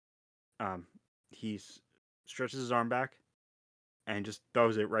um he stretches his arm back and just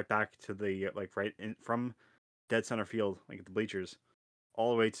throws it right back to the like right in from dead center field, like at the bleachers,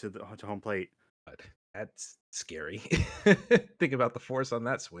 all the way to the to home plate. God, that's scary. Think about the force on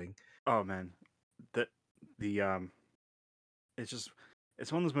that swing. Oh man, the the it's just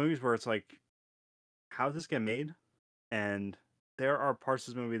it's one of those movies where it's like, how did this get made? And there are parts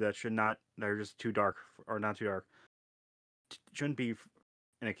of this movie that should not, that are just too dark, or not too dark, shouldn't be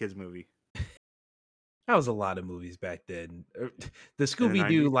in a kids movie. That was a lot of movies back then. The In the Scooby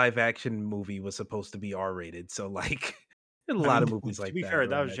Doo 90s. live action movie was supposed to be R rated, so like there's a I lot mean, of movies to like be that fair,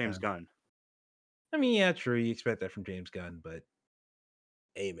 that around was that James time. Gunn. I mean, yeah, true. You expect that from James Gunn, but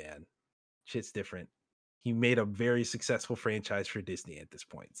hey, man, shit's different. He made a very successful franchise for Disney at this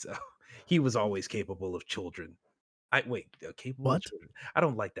point, so he was always capable of children. Capable of What? children. I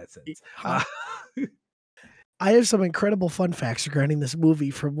don't like that Y- sentence. Huh? I have some incredible fun facts regarding this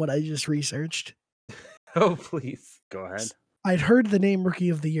movie from what I just researched. Oh, please. Go ahead. I'd heard the name Rookie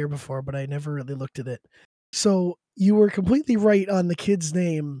of the Year before, but I never really looked at it. So you were completely right on the kid's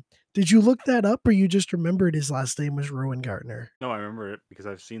name. Did you look that up, or you just remembered his last name was Rowan Gardner? No, I remember it because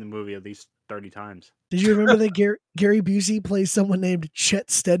I've seen the movie at least 30 times. Did you remember that Gary Busey plays someone named Chet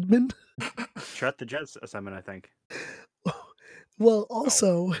Stedman? Chet the Jet assignment, I think, Well, Oh,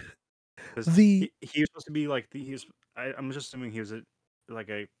 also because the he was supposed to be like I'm just assuming he was like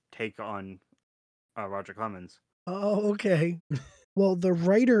a take on Roger Clemens. oh, okay. Well, the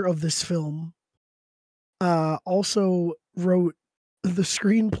writer of this film also wrote the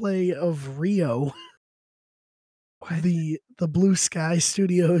screenplay of Rio, what? the Blue Sky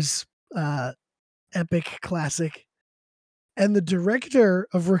Studios uh, epic classic, and the director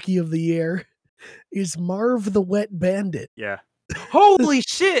of Rookie of the Year is Marv the Wet Bandit. Yeah, Holy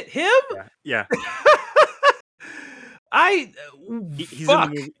shit, him? yeah. I He's in the fuck.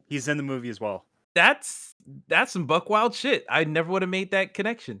 movie. He's in the movie as well. That's some buck wild shit. I never would have made that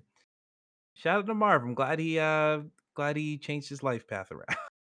connection. Shout out to Marv. I'm glad he changed his life path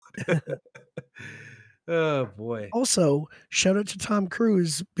around. Oh boy. Also, shout out to Tom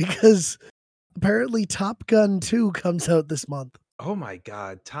Cruise because apparently Top Gun 2 comes out this month. Oh my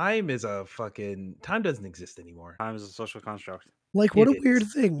god. Time doesn't exist anymore. Time is a social construct. Like, what It a weird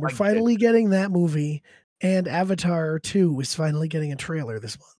is. thing. We're My goodness. finally getting that movie, and Avatar 2 is finally getting a trailer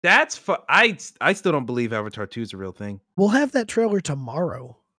this month. I still don't believe Avatar 2 is a real thing. We'll have that trailer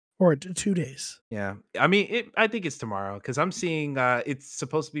tomorrow or 2 days. Yeah. I mean, I think it's tomorrow because I'm seeing it's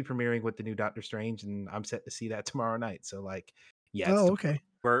supposed to be premiering with the new Doctor Strange, and I'm set to see that tomorrow night. So like, yeah, it's Oh, tomorrow. okay.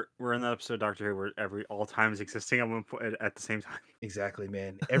 We're in that episode of Doctor Who where all time is existing at one point at the same time. Exactly,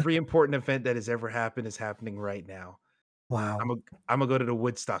 man. Every important event that has ever happened is happening right now. Wow. I'm gonna go to the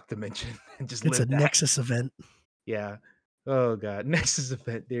Woodstock dimension and just It's a live that. Nexus event. Yeah. Oh god. Nexus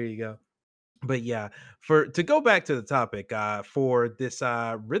event. There you go. But yeah, for to go back to the topic, for this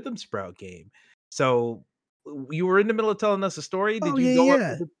Rhythm Sprout game. So you were in the middle of telling us a story. Oh, Did you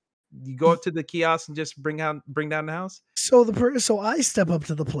yeah, go up to yeah. the kiosk and just bring down the house? So I step up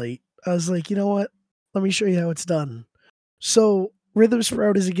to the plate. I was like, you know what? Let me show you how it's done. So Rhythm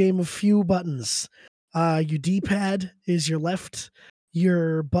Sprout is a game of few buttons. Your D-pad is your left,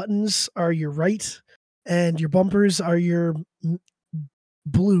 your buttons are your right, and your bumpers are your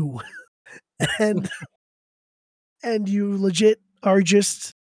blue. and and you legit are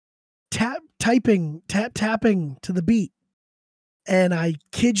just tapping to the beat. And I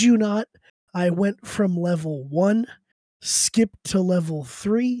kid you not, I went from level 1, skipped to level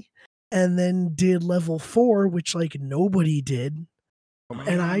 3, and then did level 4, which like nobody did. Oh my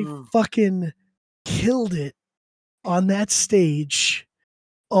And god. I fucking killed it on that stage,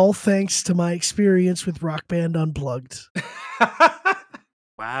 all thanks to my experience with Rock Band Unplugged.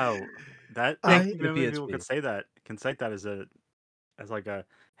 Wow, that I Thanks I don't to think the many people PSP. can cite that as like a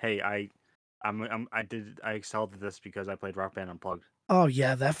hey I excelled at this because I played Rock Band Unplugged. Oh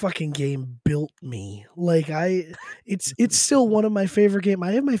yeah, that fucking game built me. Like it's still one of my favorite game.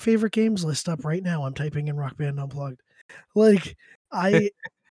 I have my favorite games list up right now. I'm typing in Rock Band Unplugged. Like I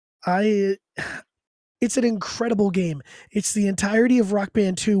I it's an incredible game. It's the entirety of Rock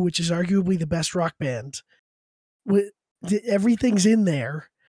Band 2, which is arguably the best Rock Band. Everything's in there.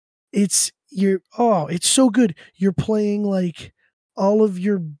 It's so good. You're playing like all of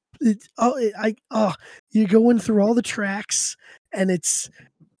your you're going through all the tracks and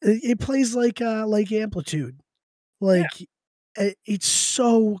it plays like Amplitude. Yeah. Like it's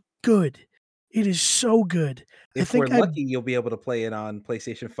so good. It is so good. I If we're think I lucky, you'll be able to play it on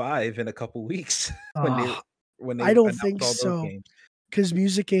PlayStation 5 in a couple weeks when they uh, when they I don't announce think all those so games. because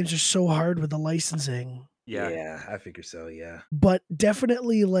music games are so hard with the licensing. Yeah, Yeah, I figure so, yeah. But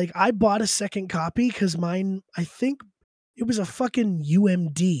definitely, like, I bought a second copy because mine, I think it was a fucking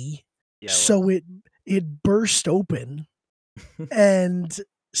UMD, yeah, it so was. it burst open, and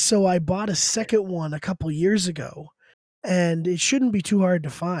so I bought a second one a couple years ago, and it shouldn't be too hard to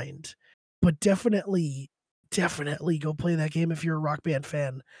find, but definitely go play that game if you're a Rock Band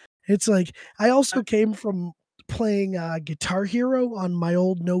fan. It's like I also came from playing Guitar Hero on my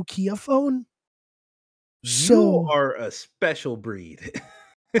old Nokia phone, You so are a special breed.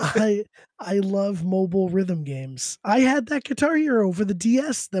 I I love mobile rhythm games. I had that Guitar Hero for the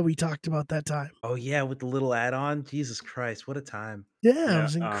DS that we talked about that time. Oh, yeah, with the little add-on? Jesus Christ, what a time. Yeah, it Yeah,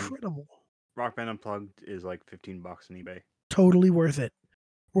 was incredible. Rock Band Unplugged is like $15 on eBay. Totally worth it.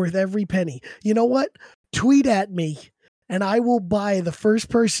 Worth every penny. You know what? Tweet at me, and I will buy the first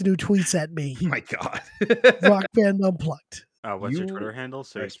person who tweets at me Oh my god. Rock Band Unplugged. What's your You Twitter handle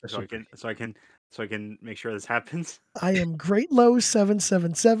are a special breed. so I can make sure this happens? I am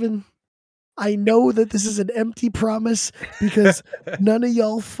GreatLow777. I know that this is an empty promise because none of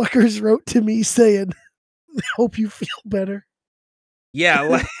y'all fuckers wrote to me saying, "Hope you feel better." Yeah,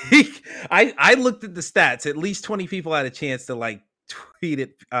 like I looked at the stats. At least 20 people had a chance to like tweet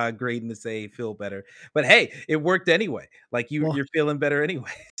it great and to say feel better. But hey, it worked anyway. Like Well, you're feeling better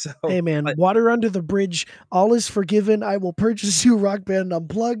anyway. So hey man, but water under the bridge. All is forgiven. I will purchase you Rock Band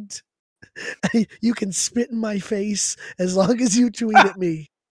Unplugged. You can spit in my face as long as you tweet at me.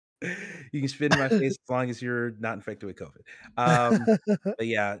 you can spit in my face as long as you're not infected with COVID. But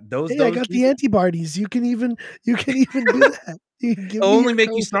yeah, Hey, I those got you the antibodies. You can even do that. You can give it'll me only your make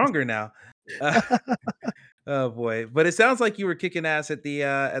you COVID. stronger now. Oh boy. But it sounds like you were kicking ass at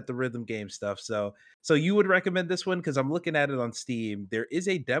the rhythm game stuff. So you would recommend this one because I'm looking at it on Steam. There is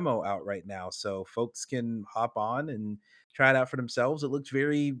a demo out right now, so folks can hop on and try it out for themselves. It looks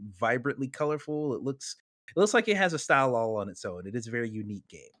very vibrantly colorful. It looks like it has a style all on its own. It is a very unique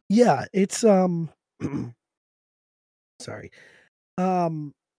game. Yeah, it's sorry.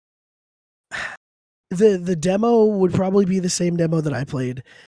 Um the demo would probably be the same demo that I played.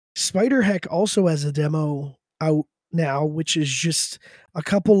 Spider Heck also has a demo out now, which is just a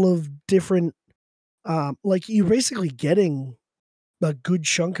couple of different like you're basically getting a good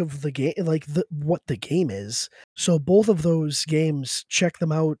chunk of the game, like what the game is. So both of those games, check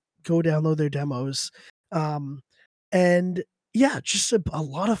them out, go download their demos. Um and yeah, just a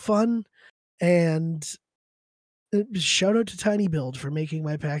lot of fun. And shout out to Tiny Build for making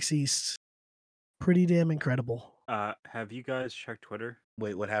my PAX East pretty damn incredible. Have you guys checked Twitter?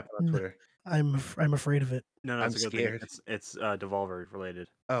 Wait, what happened on N- Twitter? I'm afraid of it. No, I'm it's a good thing. scared. It's Devolver related.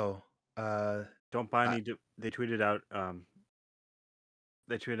 Oh, uh, Don't buy I, any. They tweeted out.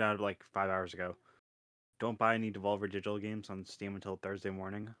 They tweeted out like 5 hours ago. Don't buy any Devolver digital games on Steam until Thursday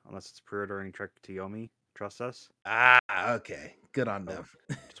morning, unless it's pre-ordering Trick to Yomi. Trust us. okay. Good on So,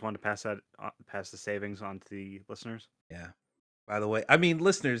 them. just wanted to pass the savings on to the listeners. Yeah. By the way, I mean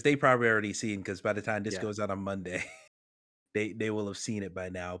listeners, they probably already seen because by the time this Yeah. goes out on Monday, they will have seen it by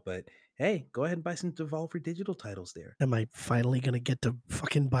now. But hey, go ahead and buy some Devolver digital titles there. Am I finally gonna get to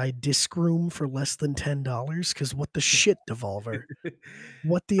fucking buy Disc Room for less than $10? Because what the shit, Devolver?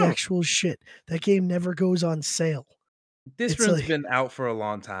 What the Oh, actual shit? That game never goes on sale. this It's room's like been out for a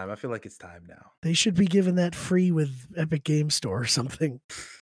long time. I feel like it's time now. they should be giving that free with Epic Game Store or something.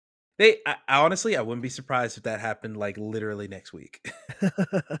 I honestly, I wouldn't be surprised if that happened like literally next week.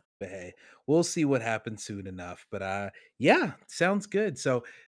 But hey, we'll see what happens soon enough. But yeah, sounds good. So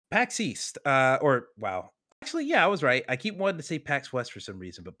PAX East, or wow. Actually, yeah, I was right. I keep wanting to say PAX West for some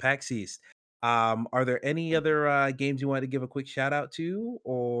reason, but PAX East. Are there any other games you wanted to give a quick shout out to,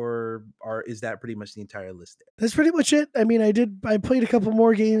 or is that pretty much the entire list That's pretty much it. I mean, I played a couple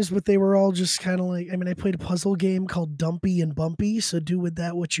more games, but they were all just kind of like, I mean, I played a puzzle game called Dumpy and Bumpy, so do with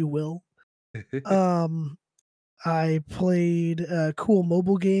that what you will. there? Um, I played a cool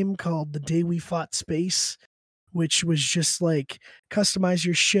mobile game called The Day We Fought Space, which was just like customize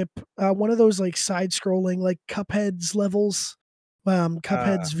your ship. One of those like side scrolling, like Cuphead's levels, uh,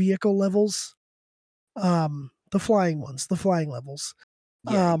 Cuphead's vehicle levels, the flying ones, the flying levels.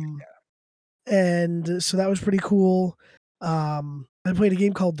 yeah, Um, and so that was pretty cool. I played a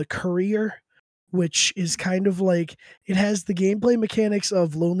game called The Courier, which is kind of like it has the gameplay mechanics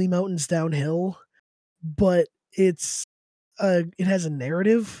of Lonely Mountains Downhill, but it has a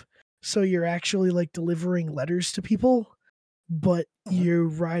narrative. So you're actually like delivering letters to people, but yeah. you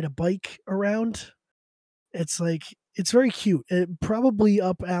ride a bike around. It's like it's very cute. Probably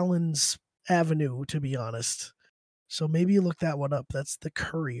up Allen's Avenue, to be honest. So maybe you look that one up. That's The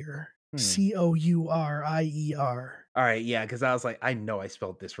Courier. Hmm. Courier. All right, yeah, because I was like, I know I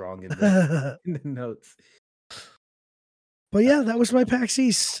spelled this wrong in the But in the notes. yeah, that was my PAX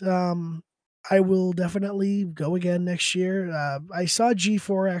East. I will definitely go again next year. I saw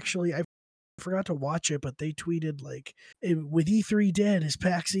G4 actually. I forgot to watch it, but they tweeted like, with E3 dead, is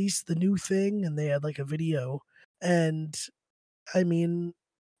PAX East the new thing? And they had like a video. And I mean,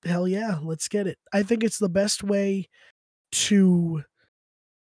 hell yeah, let's get it. I think it's the best way to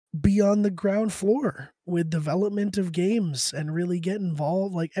be on the ground floor with development of games and really get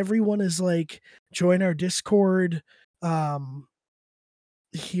involved. Like everyone is like, join our Discord. Um,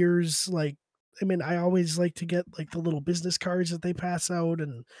 here's like, I mean, I always like to get like the little business cards that they pass out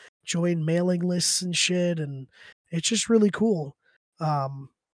and join mailing lists and shit. And it's just really cool.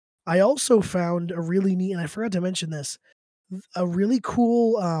 I also found a really neat, and I forgot to mention this, a really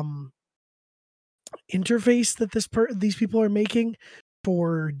cool interface that these people are making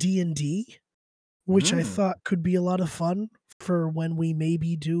for D&D, which I Mm, thought could be a lot of fun for when we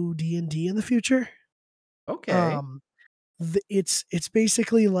maybe do D&D in the future. okay. Um, it's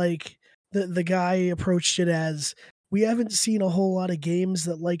basically like the guy approached it as, we haven't seen a whole lot of games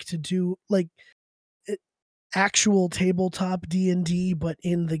that like to do like it, actual tabletop D&D, but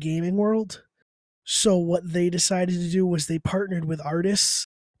in the gaming world. So what they decided to do was they partnered with artists,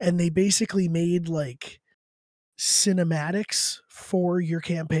 and they basically made like cinematics for your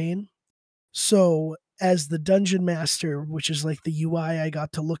campaign. So as the dungeon master, which is like the UI I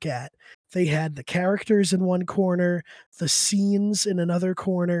got to look at, they had the characters in one corner, the scenes in another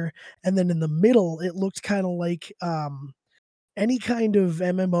corner, and then in the middle it looked kind of like any kind of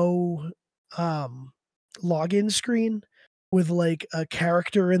MMO um, login screen with like a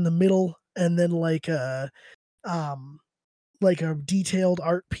character in the middle, and then um, like a detailed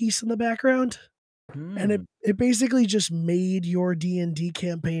art piece in the background. And it Hmm. it basically just made your D&D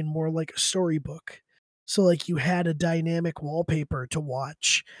campaign more like a storybook. So, like, you had a dynamic wallpaper to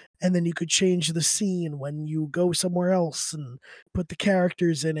watch, and then you could change the scene when you go somewhere else and put the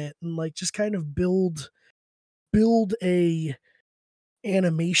characters in it, and, like, just kind of build a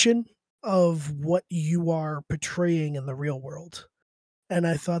animation of what you are portraying in the real world. And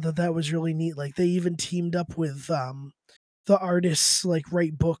I thought that that was really neat. Like, they even teamed up with, the artists, like,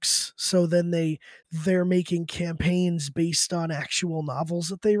 write books, so then they're making campaigns based on actual novels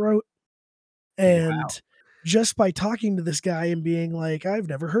that they wrote. Wow. And just by talking to this guy and being like, "I've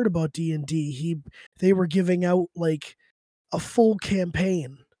never heard about D&D," they were giving out, like, a full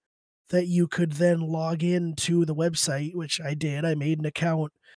campaign that you could then log into the website, which I did. I made an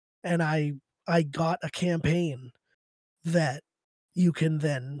account, and I got a campaign that you can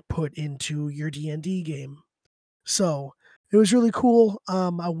then put into your D&D game. So, it was really cool. I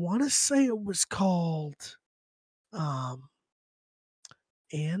wanna say it was called, um,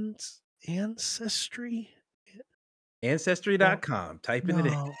 Ancestry? Or Ancestry.com, typing it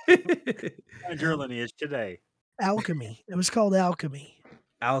no, in. Find your Al lineage today. Alchemy. It was called Alchemy.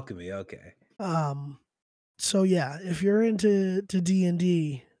 Alchemy, okay. Um, so yeah, if you're into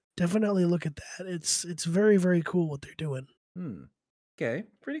D&D, definitely look at that. It's very, very cool what they're doing. Hmm. Okay,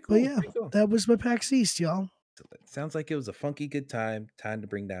 pretty But cool, yeah, pretty cool. that was my PAX East, y'all. So that sounds like it was a funky good time to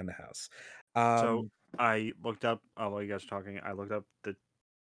bring down the house. So Um, I looked up while you guys were talking. I looked up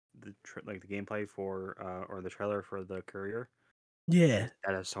like the gameplay for or the trailer for the courier. Yeah,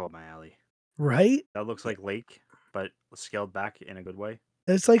 That is so up my alley. right? That looks yeah. like Lake, but scaled back in a good way.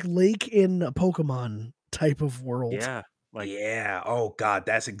 It's like Lake in a Pokemon type of world. Yeah, like Yeah, oh god,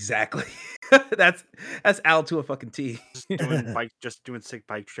 that's exactly that's that's Al to a fucking T. just doing sick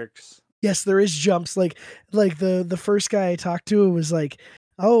bike tricks. Yes, there is jumps, like, the first guy I talked to was like,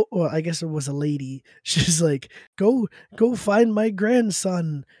 "Oh," well, I guess it was a lady. She's like, Go find my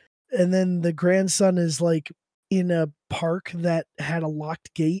grandson." And then the grandson is, like, in a park that had a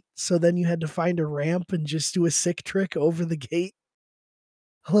locked gate, so then you had to find a ramp and just do a sick trick over the gate.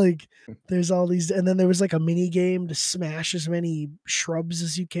 Like, there's all these, and then there was, like, a mini game to smash as many shrubs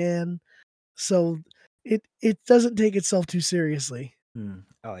as you can. So, it doesn't take itself too seriously.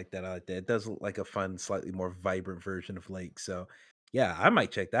 I like that, I like that. It does look like a fun, slightly more vibrant version of Lake, so, yeah, I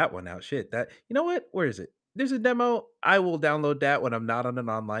might check that one out. Shit, that you know what? Where is it? There's a demo. I will download that when I'm not on an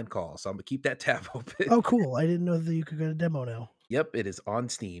online call, so Imma keep that tab open. Oh, cool. I didn't know that you could get a demo now. Yep, it is on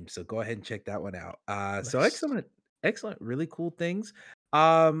Steam, so go ahead and check that one out. So Nice. excellent, excellent, really cool things.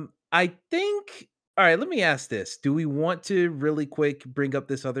 I think all right, let me ask this. Do we want to really quick bring up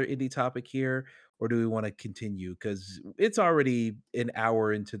this other indie topic here, or do we want to continue? Because it's already an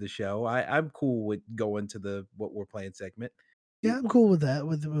hour into the show. I'm cool with going to the what we're playing segment. Yeah, I'm cool with that,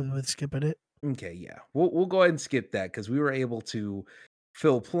 with skipping it. Okay, yeah. We'll go ahead and skip that because we were able to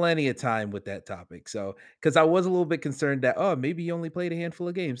fill plenty of time with that topic. So, because I was a little bit concerned that, oh, maybe you only played a handful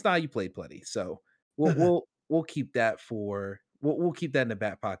of games. Nah, you played plenty. So we'll keep that for we'll keep that in the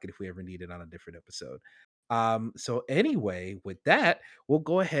back pocket if we ever need it on a different episode. So anyway, with that, we'll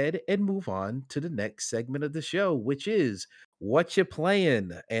go ahead and move on to the next segment of the show, which is what you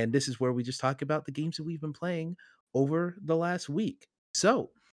playing. And this is where we just talk about the games that we've been playing over the last week.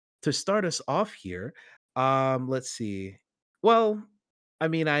 So to start us off here, let's see. Well, I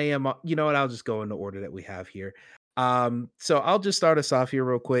mean, I am, you know what? I'll just go in the order that we have here. So I'll just start us off here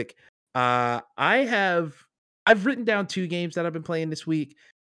real quick. I've written down two games that I've been playing this week.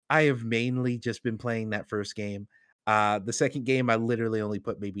 I have mainly just been playing that first game. The second game I literally only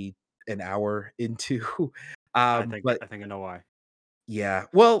put maybe an hour into. But I think I know why. Yeah.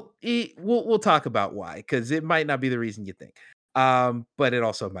 Well, we'll talk about why, because it might not be the reason you think. But it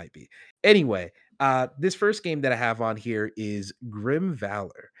also might be. Anyway, this first game that I have on here is Grim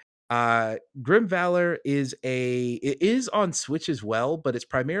Valor. Grim Valor it is on Switch as well, but it's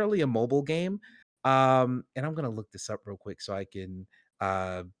primarily a mobile game. And I'm gonna look this up real quick so I can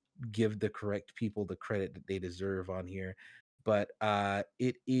uh give the correct people the credit that they deserve on here. But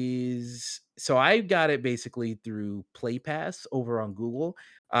it is so I got it basically through Play Pass over on Google.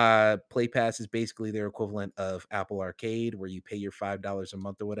 Play Pass is basically their equivalent of Apple Arcade, where you pay your $5 a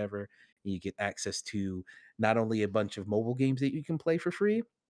month or whatever, and you get access to not only a bunch of mobile games that you can play for free,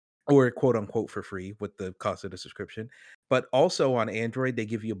 or quote unquote for free with the cost of the subscription. But also on Android, they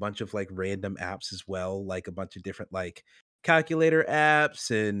give you a bunch of like random apps as well, like a bunch of different like calculator apps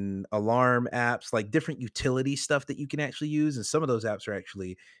and alarm apps, like different utility stuff that you can actually use. And some of those apps are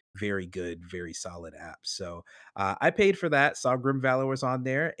actually very good, very solid apps. So I paid for that. Saw Grim Valor was on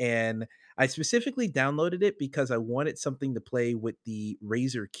there, and I specifically downloaded it because I wanted something to play with the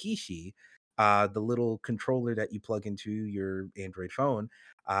Razer Kishi, the little controller that you plug into your Android phone.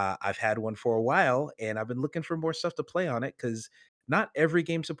 I've had one for a while, and I've been looking for more stuff to play on it because not every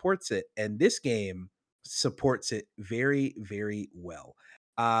game supports it, and this game supports it very, very well.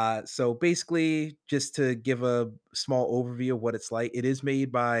 So basically, just to give a small overview of what it's like, it is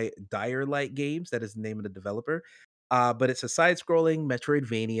made by Dire Light Games. That is the name of the developer. But it's a side-scrolling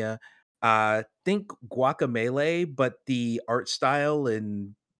Metroidvania. Think Guacamelee, but the art style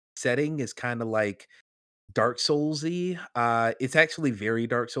and setting is kind of like Dark Soulsy. It's actually very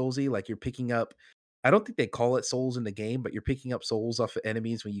Dark Soulsy. Like you're picking up, I don't think they call it souls in the game, but you're picking up souls off of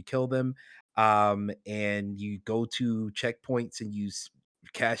enemies when you kill them. And you go to checkpoints and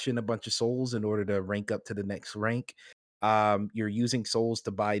cash in a bunch of souls in order to rank up to the next rank. You're using souls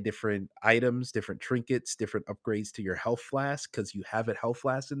to buy different items, different trinkets, different upgrades to your health flask because you have a health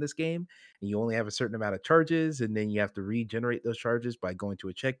flask in this game and you only have a certain amount of charges, and then you have to regenerate those charges by going to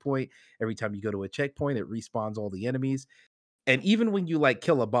a checkpoint. Every time you go to a checkpoint, it respawns all the enemies. And even when you like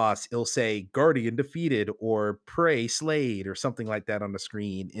kill a boss, it'll say Guardian defeated or Prey slayed or something like that on the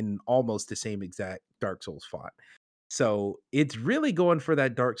screen in almost the same exact Dark Souls font. So it's really going for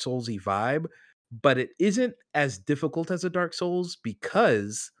that Dark Soulsy vibe, but it isn't as difficult as a Dark Souls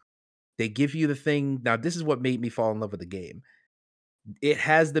because they give you the thing. Now, this is what made me fall in love with the game. It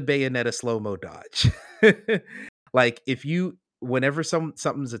has the Bayonetta slow-mo dodge. Like, if you whenever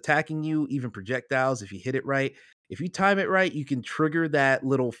something's attacking you, even projectiles, if you hit it right, if you time it right, you can trigger that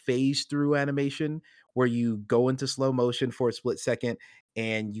little phase through animation where you go into slow motion for a split second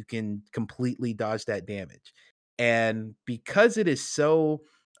and you can completely dodge that damage. And because it is so,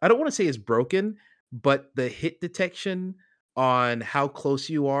 I don't wanna say it's broken, but the hit detection on how close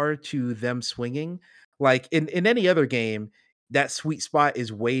you are to them swinging, like in any other game, that sweet spot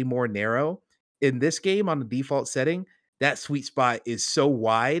is way more narrow. In this game, on the default setting, that sweet spot is so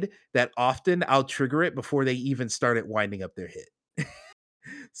wide that often I'll trigger it before they even started winding up their hit.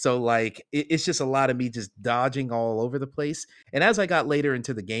 So like it's just a lot of me just dodging all over the place. And as I got later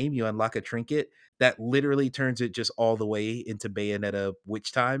into the game, you unlock a trinket that literally turns it just all the way into Bayonetta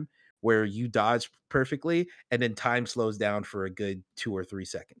witch time, where you dodge perfectly and then time slows down for a good 2 or 3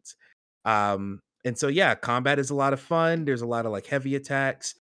 seconds. And so yeah, combat is a lot of fun. There's a lot of like heavy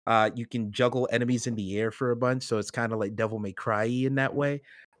attacks. You can juggle enemies in the air for a bunch, so it's kind of like Devil May Cry in that way.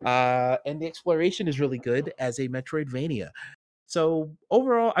 And the exploration is really good as a Metroidvania. So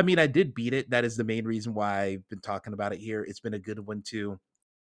overall, I mean, I did beat it. That is the main reason why I've been talking about it here. It's been a good one too,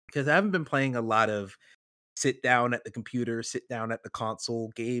 because I haven't been playing a lot of sit down at the computer, sit down at the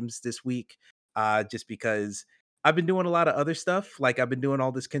console games this week, just because I've been doing a lot of other stuff. Like I've been doing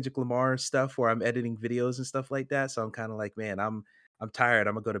all this Kendrick Lamar stuff where I'm editing videos and stuff like that. So I'm kind of like, man, I'm tired.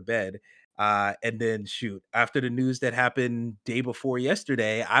 I'm gonna go to bed. And then shoot, after the news that happened day before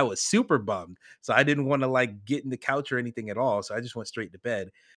yesterday, I was super bummed. So I didn't want to like get in the couch or anything at all. So I just went straight to bed.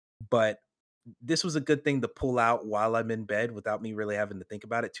 But this was a good thing to pull out while I'm in bed without me really having to think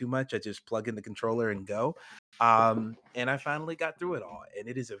about it too much. I just plug in the controller and go. And I finally got through it all. And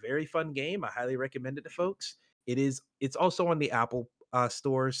it is a very fun game. I highly recommend it to folks. It's also on the Apple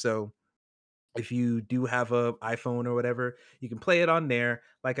store. So if you do have a iPhone or whatever, you can play it on there.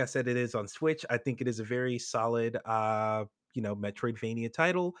 Like I said, it is on Switch. I think it is a very solid Metroidvania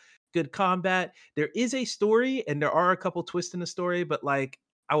title. Good combat. There is a story and there are a couple twists in the story, but like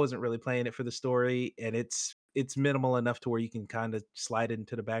I wasn't really playing it for the story, and it's minimal enough to where you can kind of slide it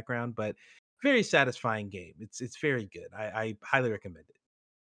into the background, but very satisfying game. It's very good. I highly recommend it.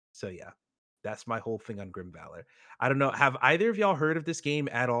 So yeah, that's my whole thing on Grim Valor. I don't know. Have either of y'all heard of this game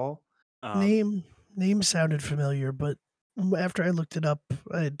at all? Um, Name name sounded familiar, but After I looked it up,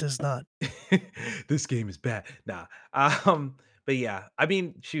 it does not. This game is bad. Nah. But yeah, I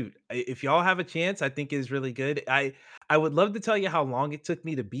mean, shoot, if y'all have a chance, I think is really good. I would love to tell you how long it took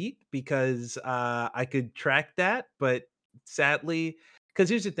me to beat because I could track that, but sadly, because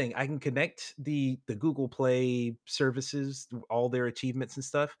here's the thing, I can connect the Google Play services, all their achievements and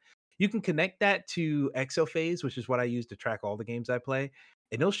stuff. You can connect that to Exophase, which is what I use to track all the games I play,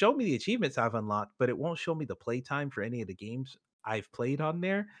 and it'll show me the achievements I've unlocked, but it won't show me the playtime for any of the games I've played on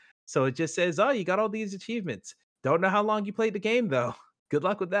there. So it just says, "Oh, you got all these achievements. Don't know how long you played the game though. Good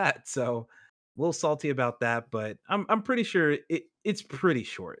luck with that." So a little salty about that, but I'm pretty sure it's pretty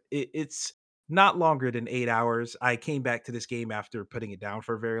short. It's not longer than 8 hours. I came back to this game after putting it down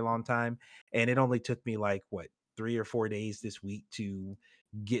for a very long time, and it only took me like what 3 or 4 days this week to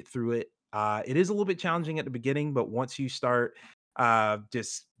get through it. It is a little bit challenging at the beginning, but once you start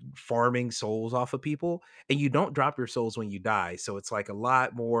just farming souls off of people, and you don't drop your souls when you die, so it's like a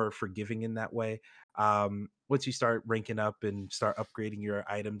lot more forgiving in that way. Once you start ranking up and start upgrading your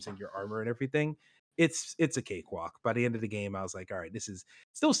items and your armor and everything, it's a cakewalk. By the end of the game, I was like, all right, this is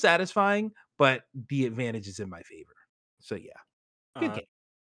still satisfying, but the advantage is in my favor. So yeah, good Uh, game.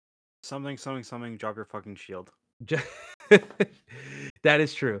 something, something, something. Drop your fucking shield. Ju- that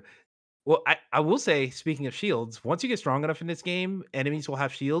is true. Well, I will say, speaking of shields, once you get strong enough in this game, enemies will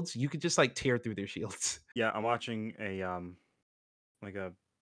have shields. You could just like tear through their shields. Yeah, I'm watching a like a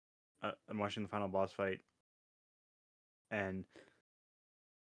I'm watching the final boss fight, and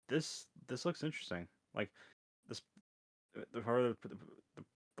this looks interesting. Like this, the part of the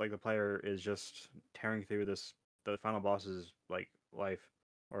like the player is just tearing through the final boss's like life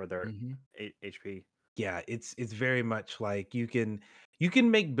or their HP. Yeah, it's very much like you can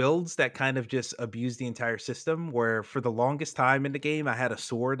make builds that kind of just abuse the entire system, where for the longest time in the game, I had a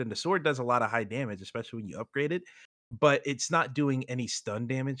sword, and the sword does a lot of high damage, especially when you upgrade it, but it's not doing any stun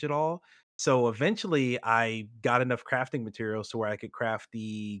damage at all. So eventually I got enough crafting materials to where I could craft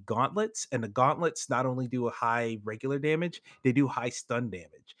the gauntlets, and the gauntlets not only do a high regular damage, they do high stun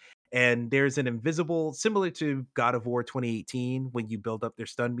damage. And there's an invisible, similar to God of War 2018, when you build up their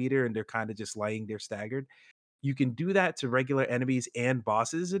stun meter and they're kind of just laying there staggered. You can do that to regular enemies and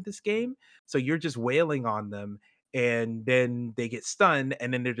bosses in this game. So you're just wailing on them, and then they get stunned,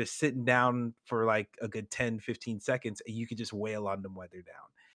 and then they're just sitting down for like a good 10, 15 seconds, and you can just wail on them while they're down.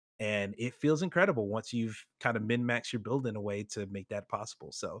 And it feels incredible once you've kind of min max your build in a way to make that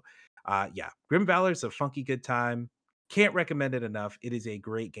possible. So, yeah, Grim Valor is a funky good time. Can't recommend it enough. It is a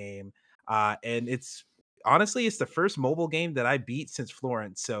great game. And it's honestly, it's the first mobile game that I beat since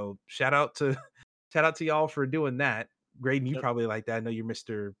Florence. So shout out to y'all for doing that. Graydon, you There, probably like that. I know you're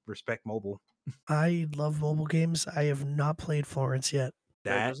Mr. Respect Mobile. I love mobile games. I have not played Florence yet.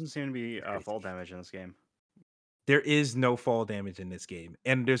 there That doesn't seem to be crazy. fall damage in this game. There is no fall damage in this game.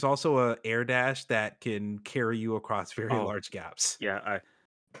 And there's also a air dash that can carry you across very Oh large gaps. yeah, I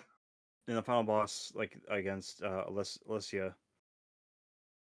in the final boss like against Alicia,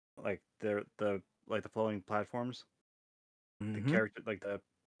 like the floating platforms, the Hmm. character like the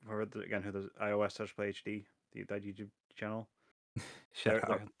for the, again who the iOS Touch Play HD that YouTube channel, Shout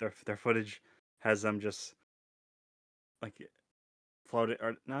out. their footage has them just like floating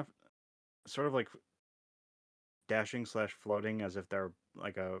or not sort of like dashing slash floating as if they're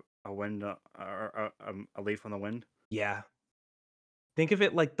like a wind or a leaf on the wind. Yeah. Think of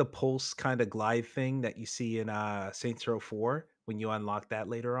it like the pulse kind of glide thing that you see in Saints Row 4 when you unlock that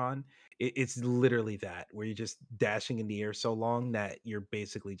later on. It's literally that, where you're just dashing in the air so long that you're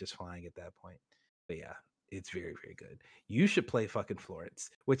basically just flying at that point. But yeah, it's very, very good. You should play fucking Florence,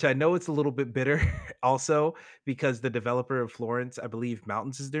 which I know it's a little bit bitter also because the developer of Florence, I believe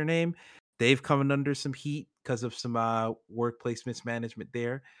Mountains is their name, they've come under some heat because of some workplace mismanagement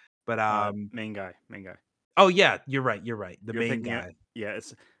there. But Main guy. oh yeah, you're right, you're right. The You're main thinking it. guy. Yeah,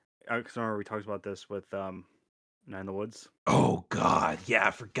 it's. I remember we talked about this with Nine in the Woods. Oh god, yeah,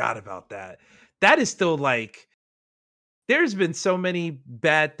 I forgot about that. That is still like there's been so many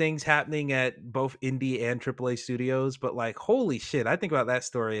bad things happening at both indie and AAA studios, but like holy shit, I think about that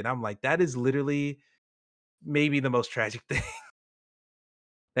story and I'm like, that is literally maybe the most tragic thing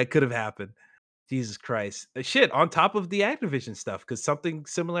that could have happened. Jesus Christ. Shit, on top of the Activision stuff, because something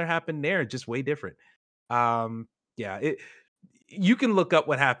similar happened there, just way different. Yeah, you can look up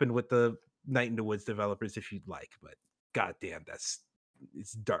what happened with the Night in the Woods developers if you'd like, but goddamn,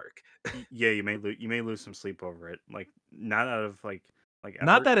 it's dark. Yeah, you may lose some sleep over it. Like not out of like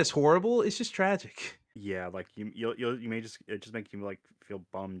Not effort. that it's horrible, it's just tragic. Yeah, like you may just it just make you like feel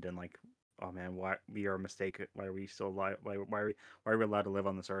bummed and like oh man, why we are a mistake? Why are we still alive? Why are we allowed to live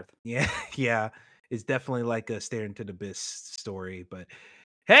on this earth? Yeah, yeah. is definitely like a stare into the abyss story. But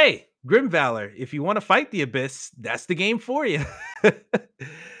hey, Grim Valor, if you want to fight the abyss, that's the game for you.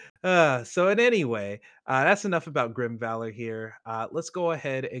 So in any way, that's enough about Grim Valor here. Let's go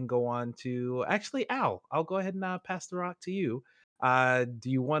ahead and go on to actually Al. I'll go ahead and pass the rock to you. Do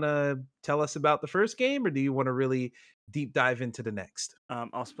you want to tell us about the first game, or do you want to really deep dive into the next?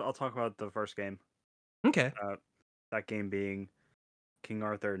 I'll talk about the first game. Okay. Uh, that game being King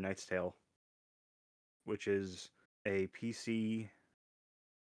Arthur Knight's Tale, which is a PC.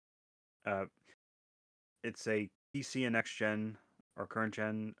 Uh, it's a PC and next gen or current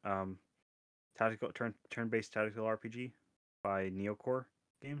gen tactical turn based tactical RPG by Neocore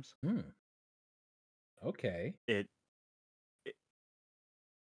Games. Hmm. Okay. It, it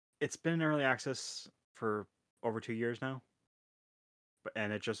it's been in early access for over 2 years now,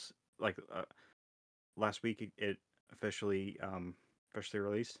 and it just like last week it officially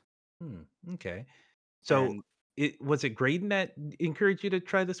released. Hmm. Okay. So And it was it Graydon that encouraged you to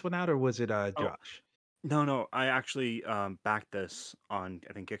try this one out, or was it oh Josh? no, I actually backed this on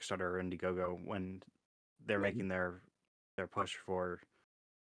I think Kickstarter or Indiegogo when they're Okay. making their push for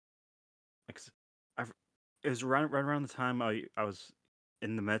like I it was right around the time I was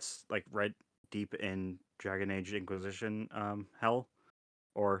in the midst like right deep in Dragon Age Inquisition hell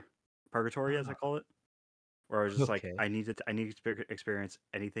or purgatory as I Ah, call it, where I was just like okay. I needed to experience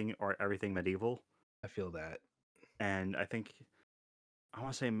anything or everything medieval. I feel that. And I think I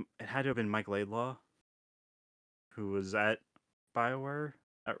want to say it had to have been Mike Laidlaw who was at BioWare,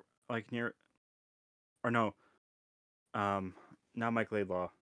 at, like near or no, um, not Mike Laidlaw.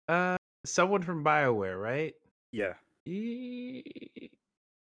 Uh, Someone from BioWare, right? Yeah. Ye-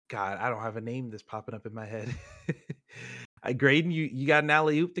 God, I don't have a name that's popping up in my head. Graydon, you got an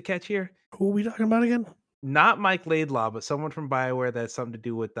alley oop to catch here? Who are we talking about again? Not Mike Laidlaw, but someone from BioWare that has something to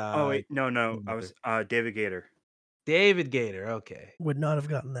do with Oh wait, no, King I Arthur. was David Gator. David Gator. Okay, Would not have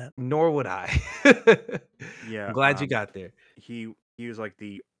gotten that. nor would I. I'm Yeah, glad you got there. he was like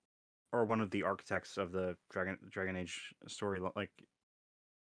the or one of the architects of the Dragon Age story like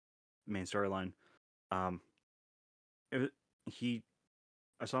main storyline. Um, it was, he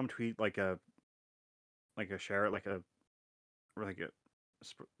I saw him tweet like a share like a or like a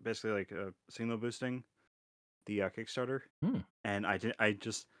basically like a signal boosting the Kickstarter, Hmm. and I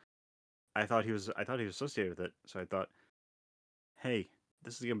thought he was associated with it, so I thought, hey,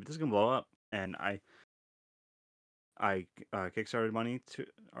 this is gonna blow up, and I kickstarted money to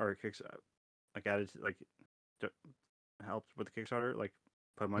or kicks like added like to, helped with the Kickstarter, like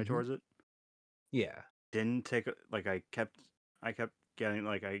put money Mhm. towards it. Yeah. Didn't take like I kept getting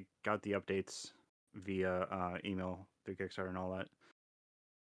like I got the updates via email through Kickstarter and all that.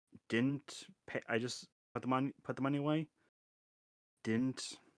 Didn't pay. I just put the money away.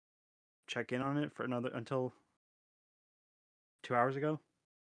 Didn't check in on it for another until 2 hours ago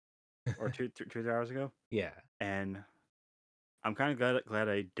or 2 hours ago, Yeah. and I'm kind of glad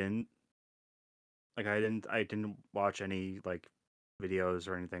I didn't I didn't watch any like videos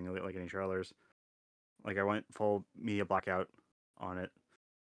or anything like any trailers. Like I went full media blackout on it,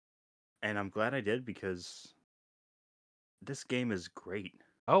 and I'm glad I did because this game is great.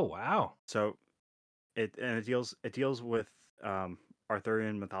 Oh, wow. So it deals with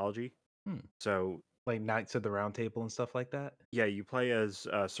Arthurian mythology. Hmm. So Like Knights of the Round Table and stuff like that? yeah, you play as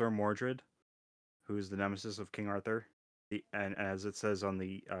Sir Mordred, who's the nemesis of King Arthur, and as it says on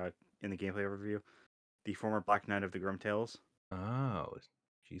the in the gameplay overview, the former Black Knight of the Grim Tales. Oh,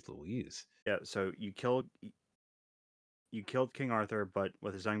 jeez Louise. Yeah, so you killed King Arthur, but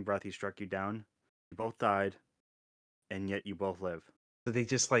with his dying breath, he struck you down. You both died, and yet you both live. So they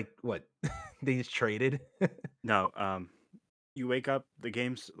just like what? They just traded? No, you wake up. The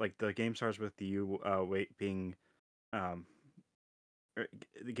game starts with you wait being um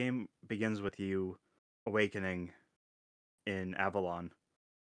the game begins with you awakening in Avalon,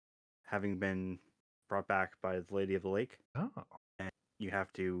 having been brought back by the Lady of the Lake. Oh, You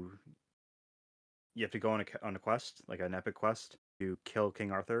have to go on a quest, like an epic quest, to kill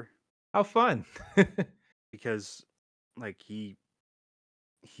King Arthur how fun. because like he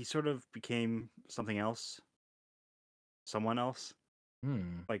sort of became something else, someone else.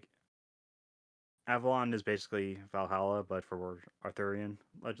 Hmm. Like Avalon is basically Valhalla, but for Arthurian,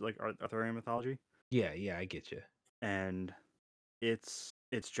 Arthurian mythology, Yeah, yeah, I get you. and it's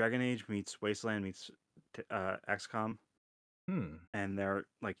Dragon Age meets Wasteland meets XCOM, Hmm. and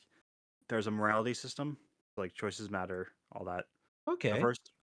there's a morality system, like choices matter, all that. The Okay.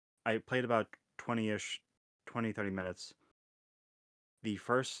 first I played about 20ish, 20-30 minutes. The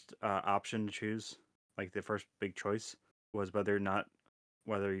first option to choose, like the first big choice, was whether or not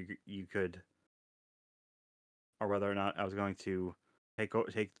whether you could or whether or not I was going to take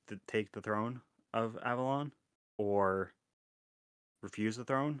the throne of Avalon, or refuse the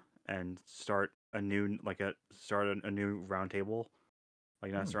throne and start a new a new round table,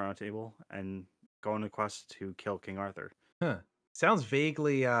 like Hmm. not round table, and go on a quest to kill King Arthur. Huh. Sounds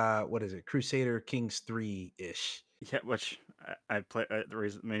vaguely, what is it? Crusader Kings 3-ish. Yeah, which I play.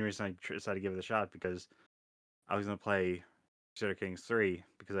 Main reason I decided to give it a shot because I was gonna play Crusader Kings 3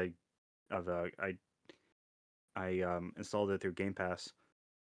 because of I installed it through Game Pass,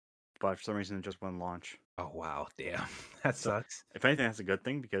 but for some reason it just wouldn't launch. Oh, wow. Damn. That So sucks. if anything, that's a good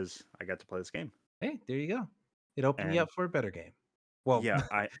thing because I got to play this game. Hey, there you go. It opened you And up for a better game. Well, yeah,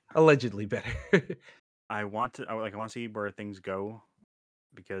 allegedly better. I want to see where things go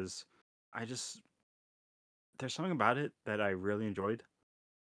because I just there's something about it that I really enjoyed.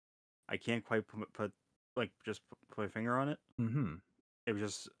 I can't quite put my finger on it. Mhm. It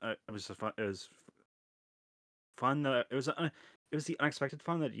was a fun. It was fun. That it was the unexpected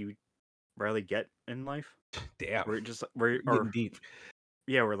fun that you rarely get in life. Damn. Where it just where We're or getting deep.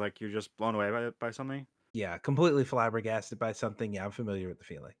 yeah, where like you're just blown away by something. Yeah, completely flabbergasted by something. Yeah, I'm familiar with the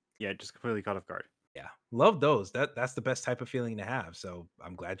feeling. Yeah, just completely caught off guard. Yeah. Love those. That's the best type of feeling to have. So,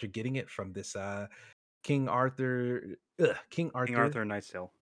 I'm glad you're getting it from this, King King Arthur. Arthur and Knight's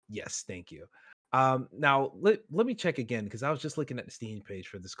Tale. Yes, thank you. Now let me check again because I was just looking at the Steam page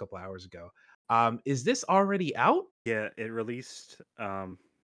for this a couple hours ago. Is this already out? Yeah, it released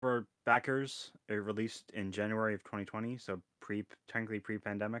for backers. It released in January of 2020, so technically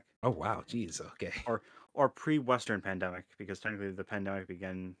pre-pandemic, Oh wow, geez, okay. or pre-Western pandemic because technically the pandemic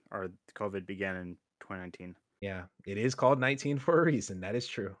began or COVID began in 2019. Yeah, it is called 19 for a reason. That is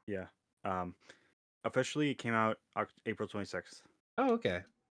true. Yeah. Um, Officially it came out April 26th. Oh, okay.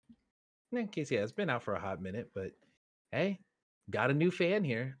 In case, yeah, it's been out for a hot minute, but hey, got a new fan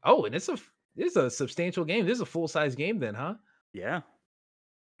here. Oh, and it's a substantial game. This is a full size game, then, huh? Yeah.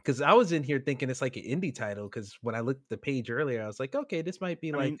 Because I was in here thinking it's like an indie title. Because when I looked at the page earlier, I was like, okay, this might be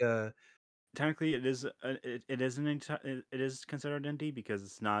I mean, like a technically it is it is considered indie because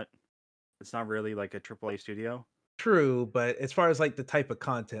it's not really like a AAA studio. true, but as far as like the type of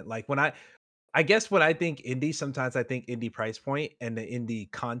content, like I guess when I think indie, sometimes I think indie price point and the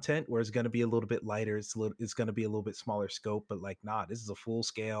indie content, where it's going to be a little bit lighter. It's going to be a little bit smaller scope, but like, nah, this is a full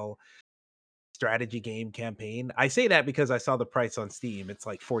scale strategy game campaign. I say that because I saw the price on Steam. It's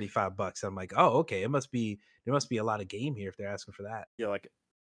like $45. I'm like, oh, okay. There must be a lot of game here if they're asking for that. Yeah, like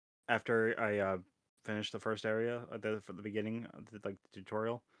after I finished the first area for the beginning of the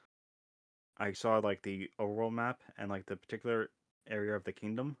tutorial, I saw like the overworld map and like the particular area of the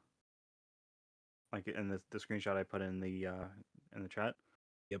kingdom, like in the screenshot I put in the chat,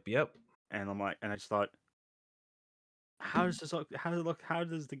 Yep, yep. and I'm like, and I just thought, how does this look? How does it look? How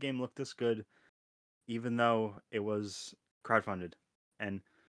does the game look this good, even though it was crowdfunded? And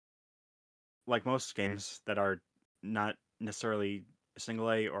like most games that are not necessarily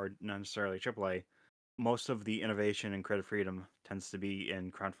single A or not necessarily triple A, most of the innovation and creative freedom tends to be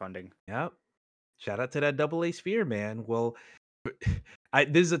in crowdfunding. Yep. Shout out to that double A sphere, man. Well,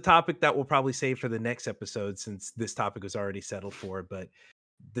 this is a topic that we'll probably save for the next episode since this topic was already settled for. But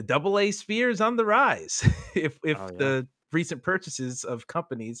the double A sphere is on the rise. If Oh yeah. the recent purchases of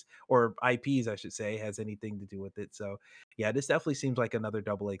companies or IPs, I should say, has anything to do with it. So yeah, this definitely seems like another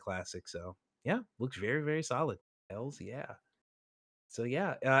double A classic. So yeah, looks very, very solid. Hells yeah. So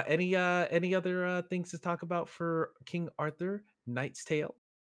yeah, any other things to talk about for King Arthur Knight's Tale?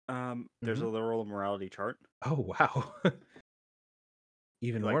 There's a Mhm. literal morality chart. Oh wow.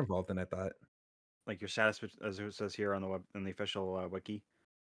 Even more Like involved than I thought. your status, as it says here on the official wiki.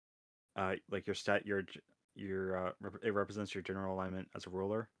 Like your stat, it represents your general alignment as a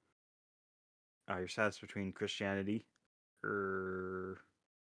ruler. Your status between Christianity, er,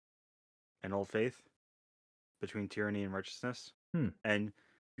 and old faith, between tyranny and righteousness, Hmm. and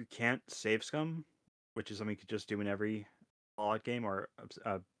you can't save scum, which is something you could just do in every Fallout game or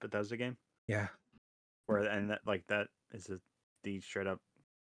Bethesda game. Yeah. Where and that like that is the straight up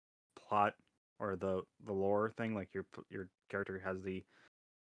plot or the lore thing. Like your character has the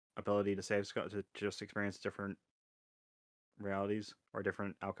ability to save scum to just experience different realities or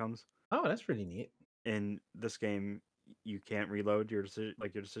different outcomes. Oh, that's pretty neat. In this game, you can't reload your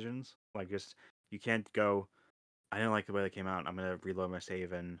decisions. Like just you can't go. I didn't like the way they came out. I'm gonna reload my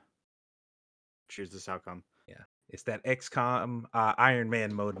save and choose this outcome. Yeah. It's that XCOM Iron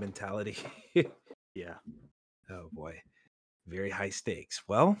Man mode mentality. Yeah. Oh boy. Very high stakes.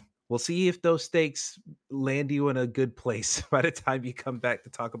 Well, we'll see if those stakes land you in a good place by the time you come back to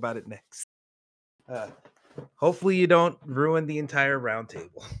talk about it next. Uh, hopefully you don't ruin the entire round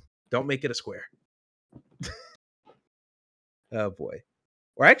table. Don't make it a square. Oh boy.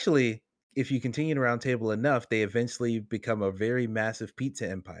 Or actually, if you continue to round table enough, they eventually become a very massive pizza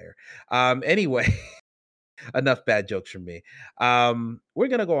empire. Anyway, enough bad jokes from me. We're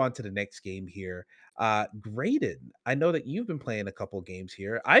gonna go on to the next game here. Graydon, I know that you've been playing a couple games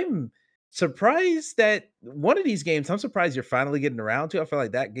here. I'm surprised that one of these games, I'm surprised you're finally getting around to. I feel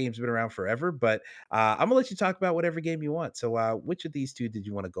like that game's been around forever, but I'm gonna let you talk about whatever game you want. So, which of these two did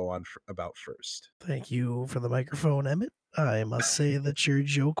you want to go on about first? Thank you for the microphone, Emmett. I must say that your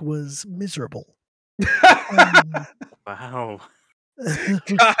joke was miserable. Um, Wow.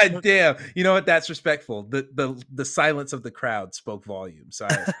 God damn. You know what? That's respectful. The silence of the crowd spoke volumes. So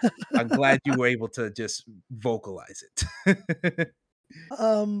I'm glad you were able to just vocalize it.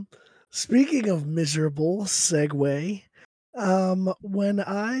 um, speaking of miserable, segue. When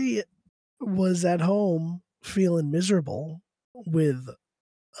I was at home feeling miserable with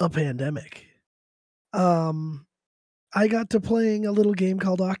a pandemic, um, I got to playing a little game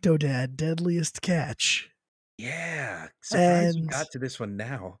called Octodad: Deadliest Catch. Yeah. Surprised you And got to this one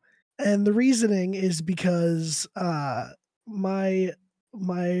now. the reasoning is because my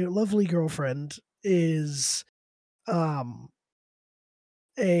my lovely girlfriend is um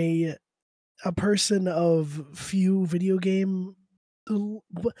a a person of few video game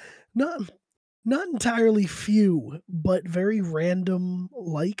but not not entirely few, but very random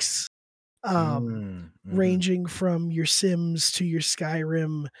likes. Um Mm, mhm. Ranging from your Sims to your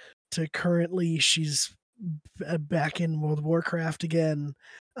Skyrim to currently she's back in World of Warcraft again.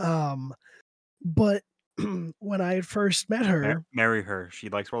 Um But when I had first met her, Marry her. She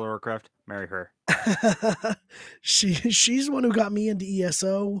likes World of Warcraft. Marry her. she's the one who got me into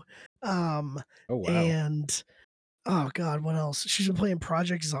ESO. Um, Oh, wow. and oh god, what else? She's been playing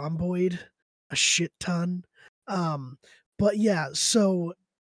Project Zomboid a shit ton. Um, but yeah, so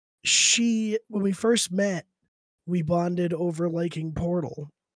she when we first met, we bonded over liking Portal,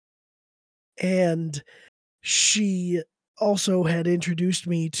 and she also had introduced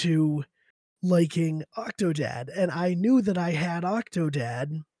me to liking Octodad, and I knew that I had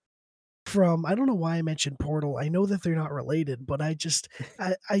Octodad from I don't know why I mentioned Portal. I know that they're not related, but I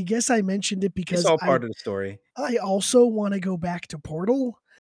guess I mentioned it It's because all I part of the story. I also wanna go back to Portal,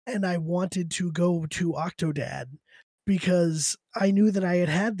 and I wanted to go to Octodad because I knew that I had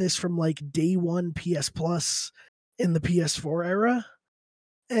had this from, like, day 1 PS Plus in the PS4 era,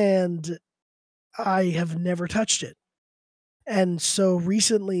 and I have never touched it. And so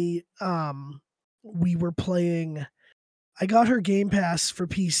recently, we were playing I got her Game Pass for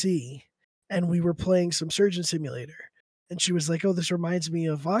PC, and we were playing some Surgeon Simulator, and she was like, "Oh, this reminds me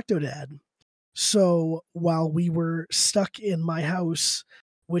of Octodad." So while we were stuck in my house,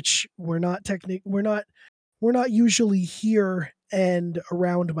 which we're not usually here and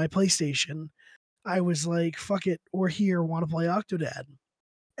around my PlayStation, I was like, "Fuck it, we're here, want to play Octodad."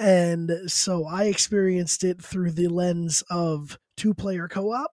 And so I experienced it through the lens of two-player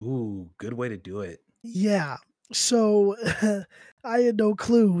co-op. Ooh, good way to do it. Yeah. So I had no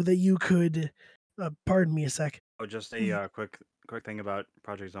clue that you could pardon me a sec. Oh, just a quick thing about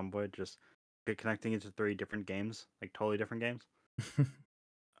Project Zomboid. Just connecting it to three different games, like totally different games.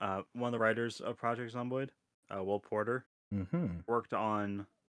 One of the writers of Project Zomboid, Will Porter, Mhm. worked on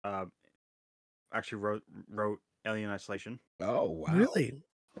uh, actually wrote Alien Isolation. Oh, wow. Really?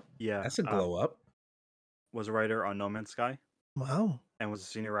 Yeah, That's a glow up. was a writer on No Man's Sky Wow. and was a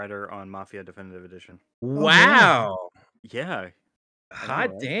senior writer on Mafia Definitive Edition. Oh man. Wow. Yeah, I know, Hot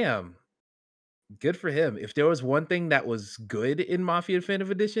right? damn. Good for him. If there was one thing that was good in Mafia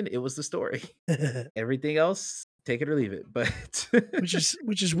Definitive Edition, it was the story. Everything else, take it or leave it. But which is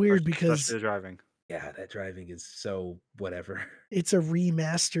weird Especially because the driving. yeah, that driving is so whatever. it's a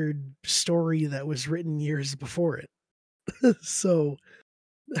remastered story that was written years before it. So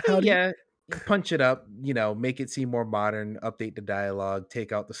how do you Yeah, punch it up, make it seem more modern, update the dialogue,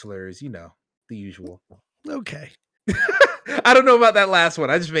 take out the slurs, the usual. okay. I don't know about that last one.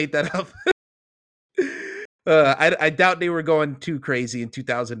 I just made that up. I doubt they were going too crazy in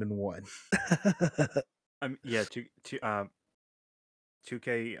 2001. Yeah,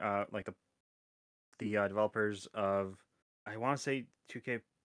 2K, like the developers of, I want to say 2K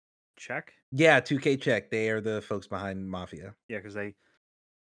Czech. Yeah, 2K Check. They are the folks behind Mafia. Yeah, because they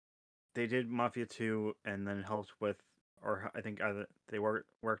did Mafia 2 and then helped with, or I think either they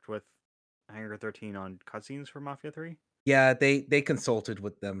worked with Hangar 13 on cutscenes for Mafia 3. Yeah, they consulted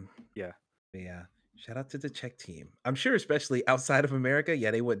with them. Yeah. Yeah. Shout out to the Czech team. I'm sure, especially outside of America,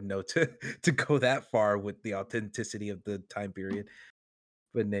 yeah, they wouldn't know to to go that far with the authenticity of the time period.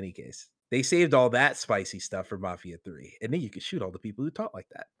 But in any case, they saved all that spicy stuff for Mafia 3, and then you could shoot all the people who talk like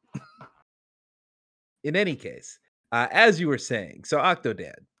that. In any case, As you were saying, so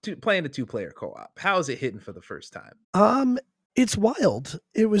Octodad, playing a two-player co-op. How is it hitting for the first time? Um, it's wild.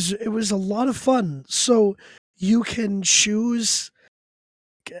 It was a lot of fun. So you can choose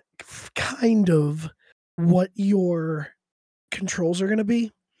kind of what your controls are going to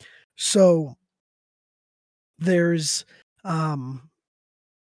be. So there's um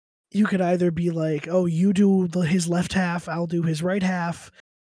you could either be like, "Oh, you do his left half, I'll do his right half."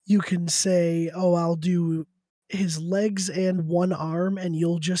 You can say, "Oh, I'll do his legs and one arm and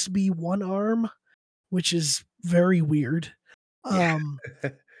you'll just be one arm," which is very weird. Yeah. Um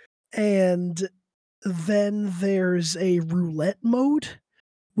and then there's a roulette mode,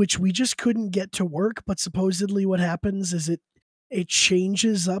 which we just couldn't get to work, but supposedly what happens is it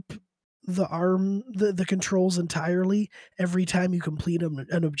changes up the controls entirely every time you complete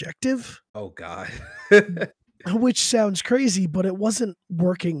an objective, Oh god. which sounds crazy, but it wasn't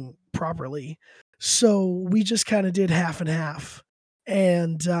working properly. So we just kind of did half and half.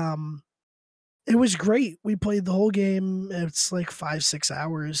 And it was great. We played the whole game. It's like 5-6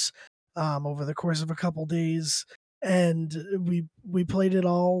 hours over the course of a couple days, and we played it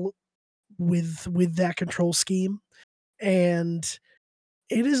all with that control scheme, and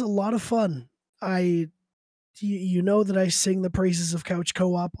it is a lot of fun. I you know that I sing the praises of couch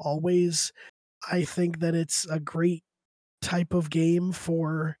co-op always. I think that it's a great type of game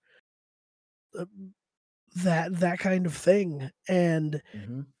for uh, that kind of thing, and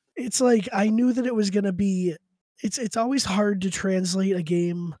Mhm. it's like I knew that it was gonna be. It's always hard to translate a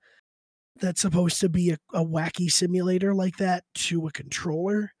game that's supposed to be a wacky simulator like that to a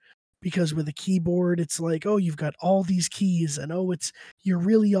controller, because with a keyboard it's like, oh, you've got all these keys and oh, it's you're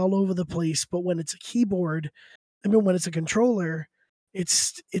really all over the place. But when it's a keyboard, I mean, when it's a controller,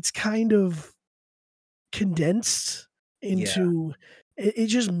 it's kind of condensed Yeah, into it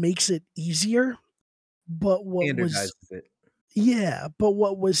just makes it easier. But what was standardizes it. Yeah, but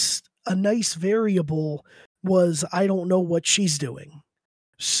what was a nice variable was I don't know what she's doing.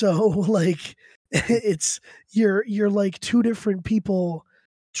 So, like, it's you're like 2 different people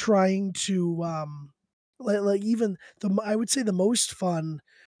trying to, like even I would say the most fun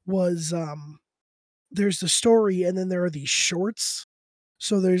was, there's the story and then there are these shorts.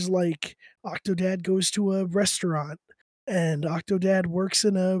 So there's like Octodad goes to a restaurant and Octodad works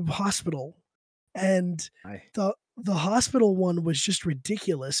in a hospital, and I the hospital one was just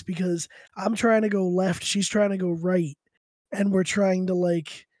ridiculous because I'm trying to go left, she's trying to go right, and we're trying to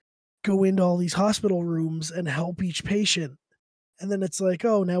like go into all these hospital rooms and help each patient. And then it's like,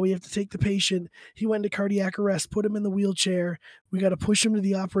 oh, now we have to take the patient. He went into cardiac arrest, put him in the wheelchair. We got to push him to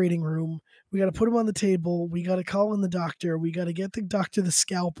the operating room. We got to put him on the table. We got to call in the doctor. We got to get the doctor the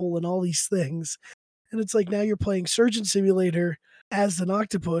scalpel and all these things. And it's like now you're playing Surgeon Simulator as an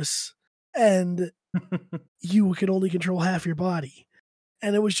octopus and you can only control half your body.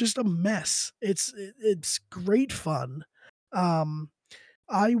 And it was just a mess. It's great fun. Um,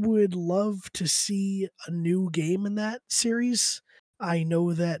 I would love to see a new game in that series. I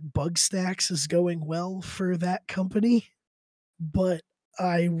know that Bugstacks is going well for that company, but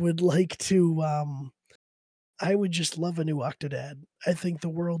I would like to I would just love a new Octodad. I think the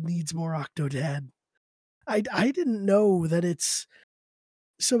world needs more Octodad. I didn't know that it's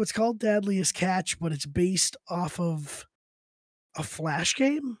called Dadliest Catch, but it's based off of a Flash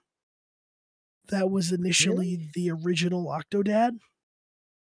game that was initially Really? the original Octodad.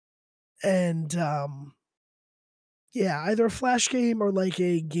 And yeah, either a Flash game or like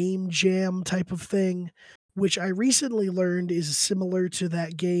a game jam type of thing, which I recently learned is similar to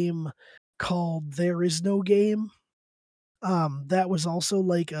that game called There Is No Game. That was also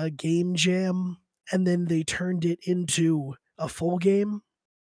like a game jam, and then they turned it into a full game.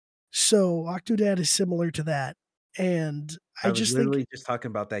 So Octodad is similar to that. And I I was just think literally just talking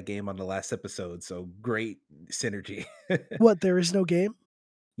about that game on the last episode, so great synergy. what, There Is No Game?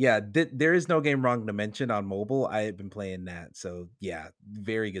 Yeah, there is no game wrong to mention on mobile. I have been playing that, so yeah,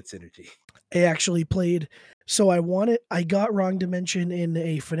 very good synergy. I actually played so I got Wrong Dimension in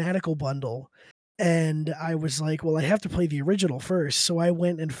a Fanatical bundle, and I was like, "Well, I have to play the original first." So I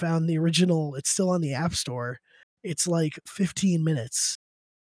went and found the original. It's still on the App Store. It's like 15 minutes.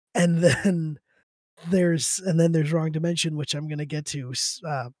 And then there's Wrong Dimension, which I'm gonna get to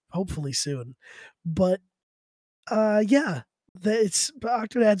hopefully soon. But yeah,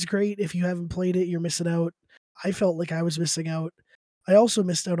 Octodad's great. If you haven't played it, you're missing out. I felt like I was missing out. I also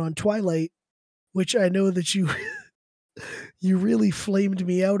missed out on Twilight, which I know that you you really flamed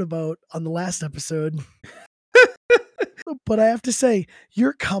me out about on the last episode. But I have to say,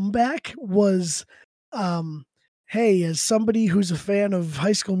 your comeback was, um, hey, as somebody who's a fan of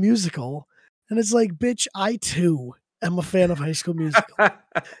High School Musical, and it's like, bitch, I too. am a fan of High School Musical.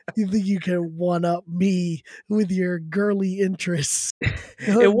 You think you can one up me with your girly interests?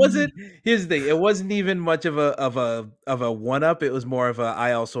 It wasn't here's the thing, it wasn't even much of a one up, it was more of a,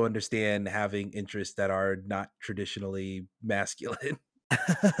 I also understand having interests that are not traditionally masculine.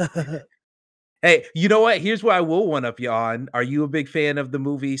 Hey, you know what? Here's what I will one up you on. Are you a big fan of the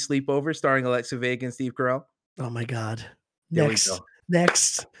movie Sleepover starring Alexa Vega and Steve Carell? Oh my god. There we Next. go.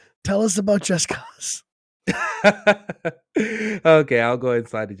 Next. Tell us about Just Cause. Okay, I'll go ahead and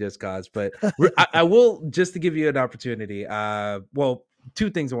slide to Just Cause, but I will just to give you an opportunity. Well, two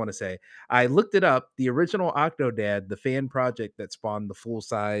things I want to say. I looked it up. The original Octodad, the fan project that spawned the full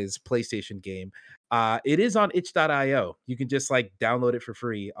size PlayStation game, it is on itch.io. You can just like download it for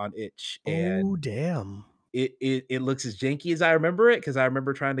free on itch, Oh, and damn. it looks as janky as I remember it because I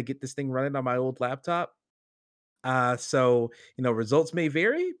remember trying to get this thing running on my old laptop. So results may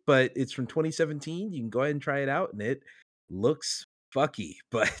vary, but it's from 2017. You can go ahead and try it out, and it looks fucky.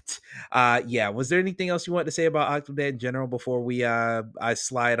 But yeah, was there anything else you want to say about Octodad in general before we I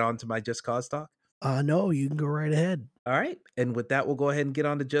slide on to my Just Cause talk? No, you can go right ahead. All right. And with that, we'll go ahead and get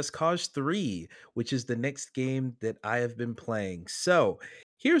on to Just Cause 3, which is the next game that I have been playing. So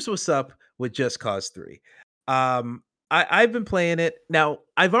here's what's up with Just Cause 3. I've been playing it. Now,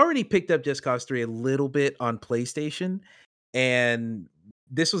 I've already picked up Just Cause 3 a little bit on PlayStation. And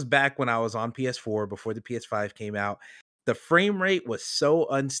this was back when I was on PS4 before the PS5 came out. The frame rate was so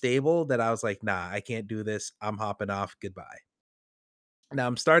unstable that I was like, nah, I can't do this. I'm hopping off. Goodbye. Now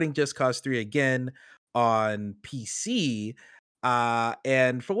I'm starting Just Cause 3 again on PC.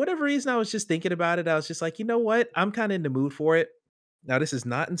 And for whatever reason, I was just thinking about it. I was just like, you know what? I'm kind of in the mood for it. Now, this is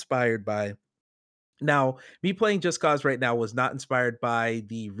not inspired by now, me playing Just Cause right now was not inspired by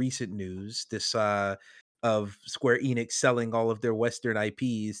the recent news, this of Square Enix selling all of their Western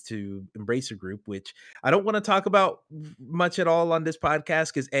IPs to Embracer Group, which I don't want to talk about much at all on this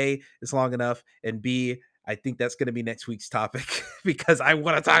podcast because A, it's long enough, and B, I think that's going to be next week's topic because I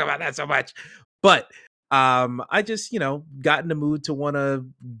want to talk about that so much. But I just, got in the mood to want to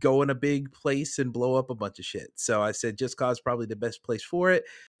go in a big place and blow up a bunch of shit. So I said Just Cause probably the best place for it.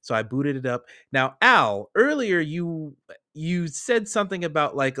 So I booted it up. Now, Al, earlier you said something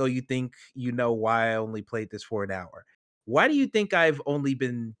about like, oh, you think you know why I only played this for an hour. Why do you think I've only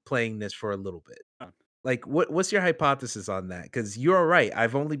been playing this for a little bit? Oh, Like, what's your hypothesis on that? Because you're right.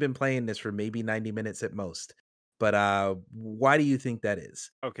 I've only been playing this for maybe 90 minutes at most. But why do you think that is?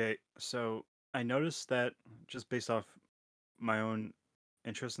 okay, so I noticed that just based off my own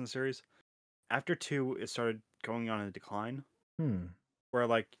interest in the series, after two, it started going on a decline. Hmm. Where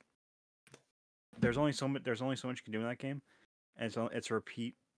like there's only so much you can do in that game, and it's a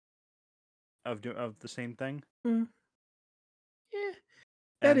repeat of the same thing. Hmm. Yeah,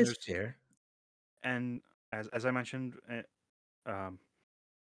 that And is there's fair. and as I mentioned, um,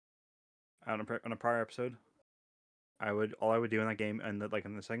 on a prior episode, I would do in that game and like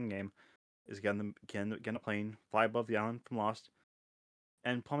in the second game is get in a plane, fly above the island from Lost,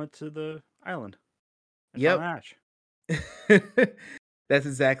 and plummet to the island and find Yep. the hatch. That's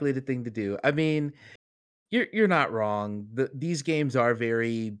exactly the thing to do. I mean, you're not wrong. These games are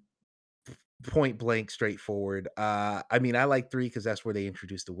very point blank straightforward. I mean, I like 3 because that's where they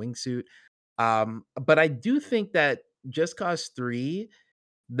introduced the wingsuit. But I do think that Just Cause 3,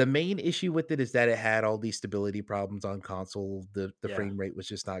 the main issue with it is that it had all these stability problems on console. The Yeah. frame rate was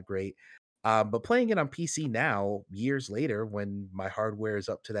just not great. But playing it on PC now, years later, when my hardware is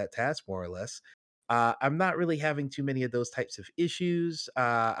up to that task more or less, I'm not really having too many of those types of issues.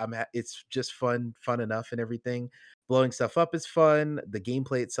 It's just fun enough, and everything. Blowing stuff up is fun. The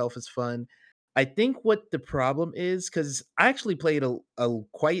gameplay itself is fun. I think what the problem is because I actually played a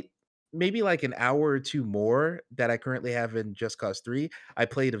quite maybe like an hour or two more that I currently have in Just Cause 3. I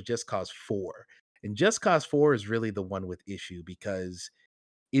played of Just Cause 4. And Just Cause 4 is really the one with issue because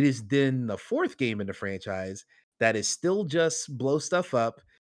it is then the fourth game in the franchise that is still just blow stuff up,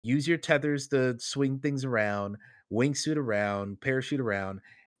 use your tethers to swing things around, wingsuit around, parachute around,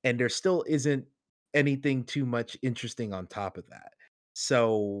 and there still isn't anything too much interesting on top of that.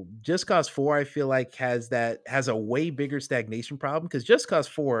 So Just Cause 4, I feel like has a way bigger stagnation problem because Just Cause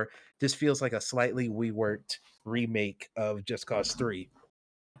 4 just feels like a slightly reworked remake of Just Cause 3.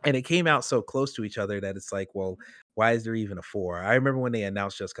 And it came out so close to each other that it's like, well, why is there even a 4? I remember when they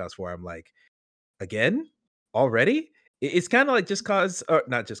announced Just Cause 4, I'm like, again? Already? It's kind of like Just Cause, or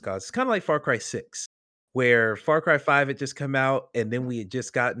not Just Cause, it's kind of like Far Cry 6, where Far Cry 5 had just come out, and then we had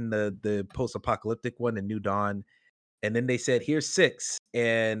just gotten the post-apocalyptic one, the New Dawn, and then they said, here's 6.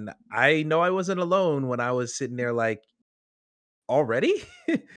 And I know I wasn't alone when I was sitting there like, already?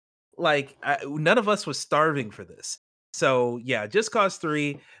 Like, none of us was starving for this. So yeah, Just Cause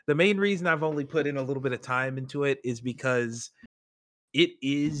 3. The main reason I've only put in a little bit of time into it is because it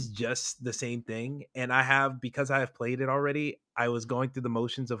is just the same thing, and because I have played it already, I was going through the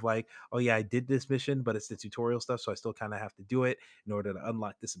motions of like, "Oh, yeah, I did this mission, but it's the tutorial stuff, so I still kinda have to do it in order to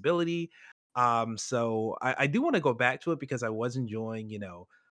unlock this ability." So I do wanna go back to it because I was enjoying,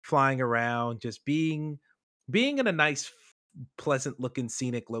 flying around, just being in a nice, pleasant looking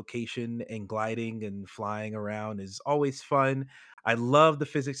scenic location and gliding and flying around is always fun. I love the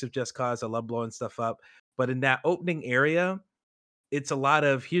physics of Just Cause, I love blowing stuff up, but in that opening area it's a lot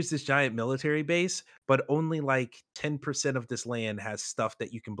of here's this giant military base, but only like 10% of this land has stuff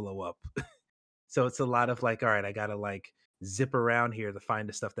that you can blow up. So it's a lot of like, all right, I gotta like zip around here to find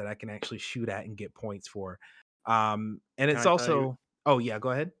the stuff that I can actually shoot at and get points for. And Can it's I tell you? also oh yeah,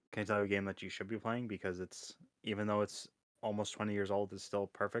 go ahead. Can I tell you a game that you should be playing because it's even though it's almost 20 years old, it's still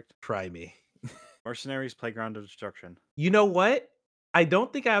perfect. Try me. Mercenaries: Playground of Destruction. You know what? I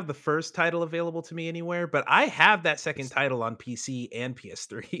don't think I have the first title available to me anywhere, but I have that second It's title on PC and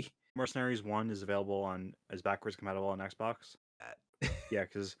PS3. Mercenaries 1 is available on is backwards compatible on Xbox. Yeah,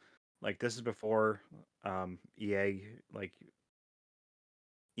 because like this is before EA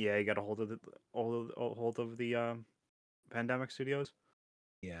EA got a hold of the Pandemic Studios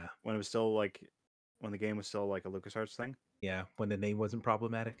Yeah. when it was still like when the game was still like a LucasArts thing. Yeah. When the name wasn't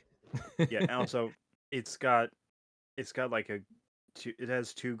problematic. Yeah, and also it's got it's got like it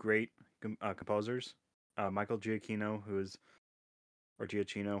has two great composers, Michael Giacchino, who is or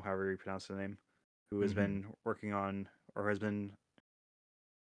Giacchino, however you pronounce the name, who has Mhm. been working on or has been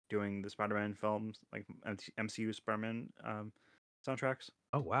doing the Spider-Man films, like MCU Spider-Man soundtracks,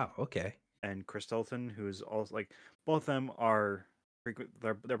 Oh wow, okay. and Chris Tilton, who's also like both of them are frequent.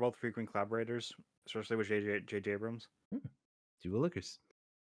 They're both frequent collaborators, especially with J.J. Abrams. Hmm. Dual Lickers.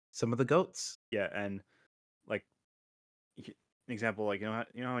 Some of the goats. Yeah, and like an example, like you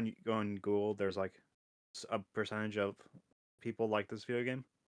know when you go on Google, there's like a percentage of people like this video game.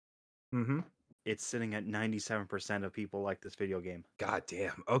 Mhm. It's sitting at 97% of people like this video game, God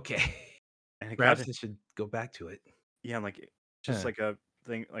damn, okay. and it got Perhaps I should go back to it. yeah, like just Huh. like a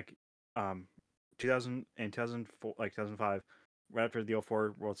thing like um 2000 and 2004 like 2005 right after the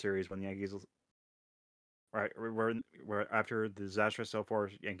 '04 World Series when the Yankees right were after the disastrous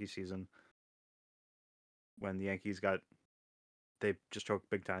 '04 Yankee season when the Yankees got they just choked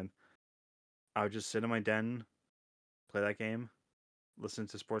big time. I would just sit in my den, play that game, listen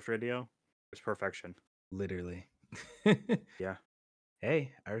to sports radio. It's perfection. Literally. Yeah.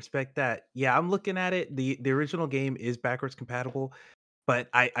 Hey, I respect that. Yeah, I'm looking at it. The original game is backwards compatible, but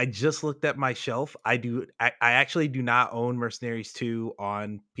I just looked at my shelf. I actually do not own Mercenaries 2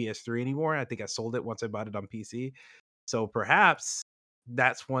 on PS3 anymore. I think I sold it once I bought it on PC. So perhaps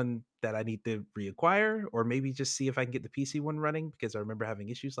that's one that I need to reacquire or maybe just see if I can get the PC one running because I remember having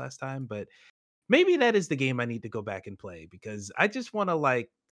issues last time, but maybe that is the game I need to go back and play because I just want to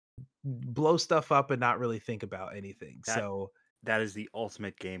like blow stuff up and not really think about anything. That So, that is the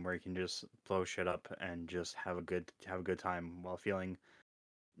ultimate game where you can just blow shit up and just have a good time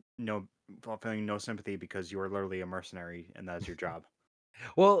no while feeling no sympathy because you are literally a mercenary and that's your job.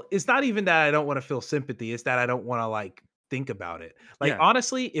 well, it's not even that I don't want to feel sympathy, it's that I don't want to like think about it. Like Yeah.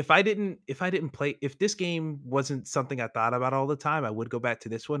 honestly, if I didn't play if this game wasn't something I thought about all the time, I would go back to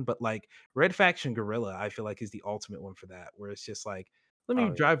this one, but like Red Faction Gorilla, I feel like is the ultimate one for that, where it's just like let me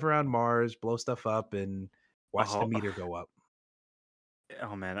Oh yeah. drive around Mars, blow stuff up and watch the Oh, meter go up.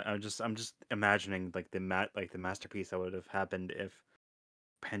 oh man, I'm just imagining like the masterpiece that would have happened if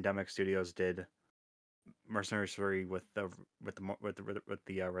Pandemic Studios did Mercenaries 3 with the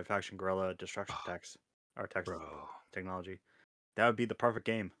Red Faction Gorilla destruction text or text Bro. technology. That would be the perfect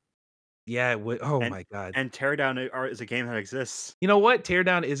game. Yeah, it would oh And my god. Teardown is a game that exists. You know what?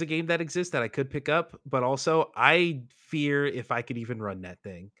 Teardown is a game that exists that I could pick up, but also I fear if I could even run that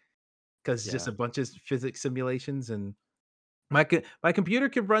thing because just Yeah. a bunch of physics simulations and my computer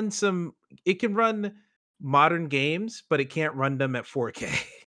can run some it can run modern games, but it can't run them at 4K,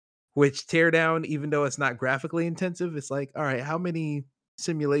 which Teardown, even though it's not graphically intensive, it's like, all right, how many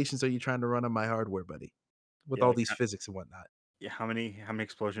simulations are you trying to run on my hardware, buddy? With Yeah, all like these physics and whatnot. yeah, how many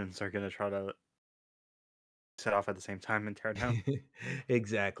explosions are gonna try to set off at the same time and tear down?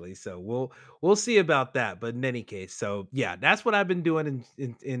 Exactly. So we'll see about that. But in any case, so yeah, that's what I've been doing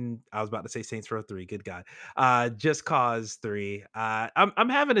in I was about to say Saints Row 3, good God. Just Cause 3. I'm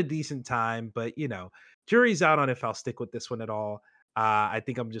having a decent time, but jury's out on if I'll stick with this one at all. I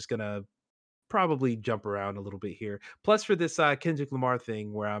think I'm just gonna probably jump around a little bit here. Plus, for this Kendrick Lamar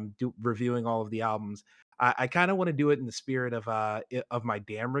thing where I'm reviewing all of the albums, I kind of want to do it in the spirit of my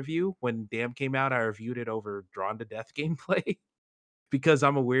Damn review. When Damn came out, I reviewed it over Drawn to Death gameplay because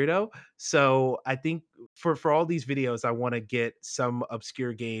I'm a weirdo. So I think for all these videos, I want to get some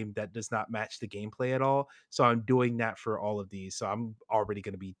obscure game that does not match the gameplay at all. So I'm doing that for all of these. So I'm already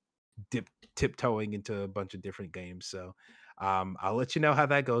going to be dip tiptoeing into a bunch of different games. So I'll let you know how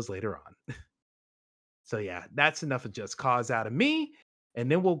that goes later on. So yeah, that's enough of Just Cause out of me. And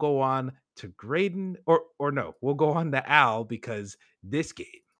then we'll go on to Graydon, or no, we'll go on to Al because this game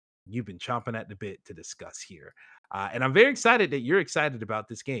you've been chomping at the bit to discuss here. And I'm very excited that you're excited about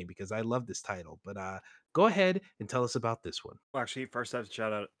this game because I love this title. But go ahead and tell us about this one. Well, actually, first I have to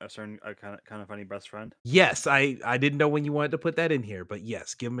shout out a certain kind of funny best friend. Yes, I didn't know when you wanted to put that in here, but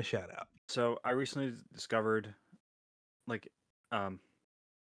yes, give him a shout out. So I recently discovered, like, um,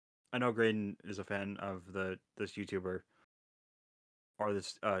 I know Graydon is a fan of this YouTuber or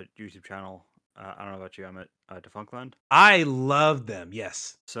this YouTube channel. I don't know about you. I'm at Defunctland. I love them.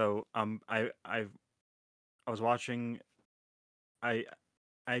 Yes. So I was watching. I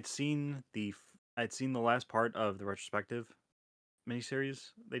I'd seen the last part of the retrospective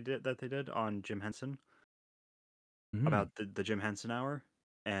miniseries they did on Jim Henson Mm, about the Jim Henson Hour,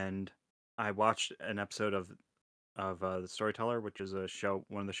 and I watched an episode of the Storyteller, which is a show,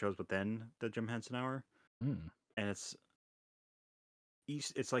 one of the shows within the Jim Henson Hour, mm, and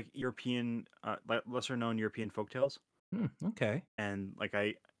it's like European, lesser known European folktales, okay. and like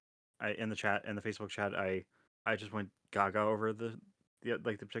I in the chat in the Facebook chat I just went gaga over the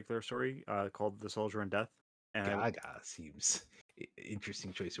particular story called The Soldier in Death, and Gaga seems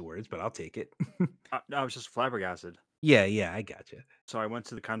interesting choice of words, but I'll take it. I was just flabbergasted. Yeah, yeah, I gotcha. So I went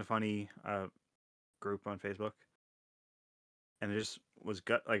to the kind of funny group on Facebook, and it just was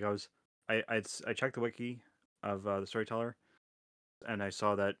gut like I checked the wiki of the Storyteller, and I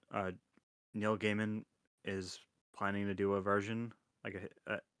saw that Neil Gaiman is planning to do a version like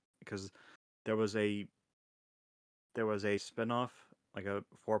because there was a spinoff, like a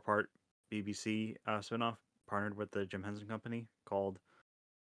 4-part BBC spinoff partnered with the Jim Henson Company called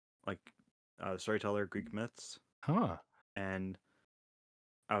like Storyteller Greek Myths, Huh. and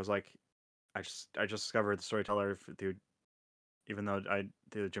I was like, I just discovered the Storyteller through, even though I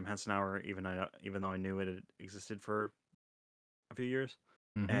through the Jim Henson Hour, even though I knew it had existed for a few years,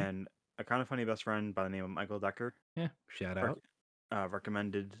 Mhm. and a kind of funny best friend by the name of Michael Decker Yeah, shout rec- out.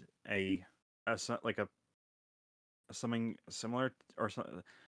 recommended like something similar or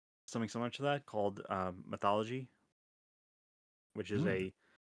something similar to that called Mythology, which is Mm.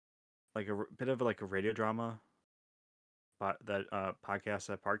 bit of like a radio drama that podcast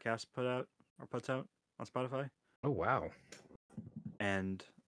that Podcast puts out on Spotify, Oh, wow. and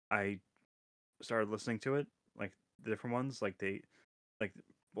I started listening to it, like the different ones, like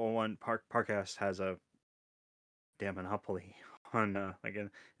one Podcast has a damn monopoly on like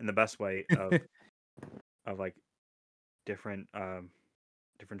in the best way of like different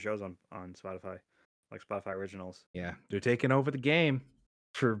different shows on Spotify, like Spotify originals, Yeah, they're taking over the game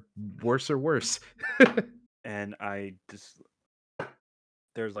for worse or worse. and I just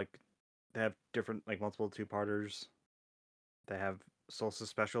there's like they have different like multiple two-parters. They have solstice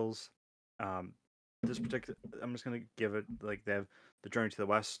specials. Um, this particular, I'm just gonna give it like they have the Journey to the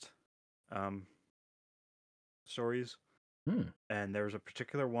West um, stories, Hmm, and there was a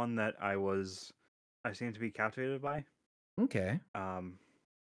particular one that I seemed to be captivated by. okay. Um,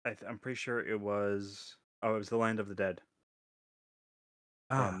 I'm pretty sure it was the Land of the Dead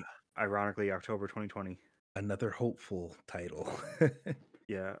Ah, from ironically October 2020. another hopeful title.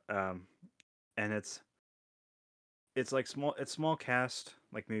 Yeah, and it's like small cast,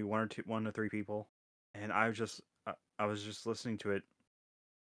 like maybe one to three people, and I was just listening to it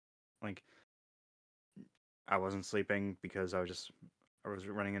like I wasn't sleeping because I was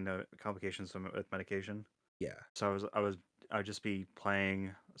running into complications with medication. Yeah. So I'd just be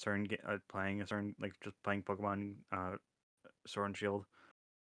playing a certain like just playing Pokemon Sword and Shield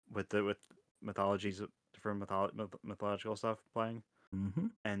with mythologies different mythological stuff playing.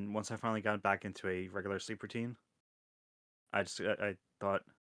 Mhm. And once I finally got back into a regular sleep routine, I thought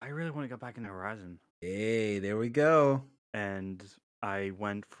I really want to go back into Horizon, Hey, there we go. and I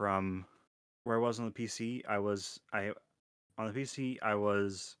went from where I was on the PC. I on the PC I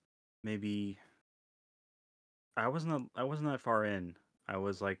was maybe I wasn't that far in. I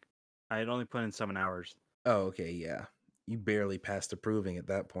was like I had only put in 7 hours. Oh, okay, yeah. You barely passed approving at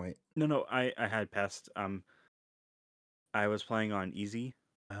that point. No, I had passed. I was playing on easy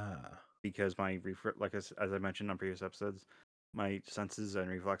Ah, because like as I mentioned on previous episodes, my senses and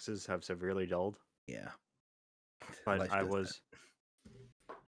reflexes have severely dulled. yeah. But Life does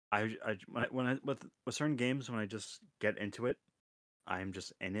that. when I with certain games, when I just get into it, I'm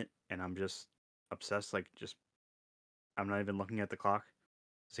just in it and I'm just obsessed. Like, just I'm not even looking at the clock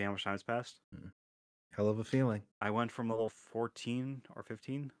to see how much time's passed. Mm. Hell of a feeling. I went from level 14 or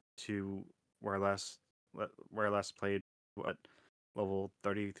 15 to where I last where I last played, what, level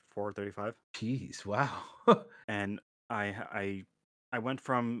 34, 35. Jeez, wow. And I I went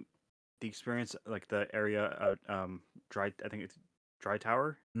from the experience, like the area dry, I think it's Dry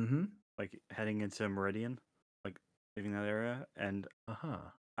Tower, Mm-hmm. like heading into Meridian, like leaving that area, and Uh-huh.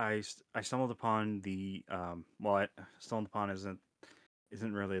 I stumbled upon the well, stumbled upon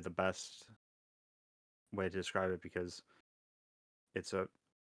isn't really the best way to describe it, because it's a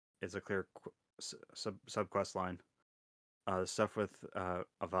it's a clear sub quest line. The stuff with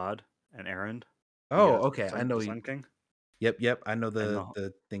Avad and Erend, Oh, okay. I know the you. Sun King, Yep, yep. I know and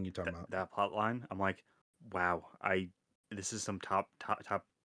the thing you're talking about. that plot line. I'm like, wow, I this is some top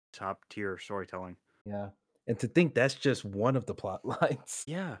tier storytelling. Yeah. And to think that's just one of the plot lines.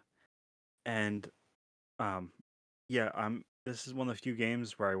 Yeah, and um, yeah, This is one of the few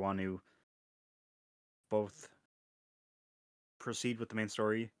games where I want to both proceed with the main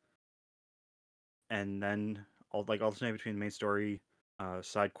story and then alternate between the main story,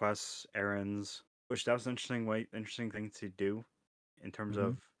 side quests, errands. Which that was an interesting thing to do in terms Mhm.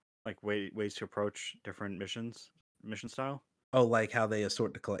 of like ways to approach different mission style. Oh, like how they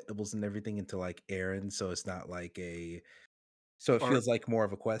assort the collectibles and everything into like errands, so it's not like a so it Or feels like more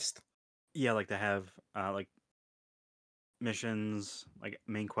of a quest. yeah, like they have like missions, like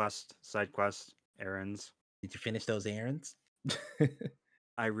main quest, side quest, errands. Did you finish those errands?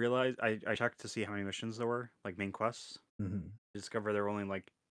 I realized I checked to see how many missions there were, like main quests. Mhm. I discovered there were only like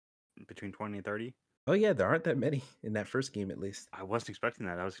between 20 and 30. Oh yeah, there aren't that many in that first game at least. I wasn't expecting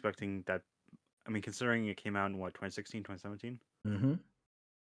that. I was expecting that. I mean, considering it came out in what, 2016, 2017. Mhm.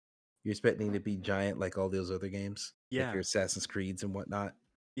 You're expecting to be giant like all those other games, like your Yeah, Assassin's Creeds and whatnot.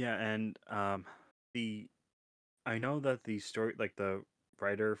 yeah, and the I know that the story, like the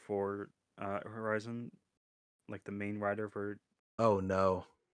writer for Horizon, like the main writer for. Oh no.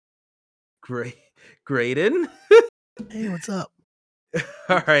 Great Graydon? Hey, what's up? All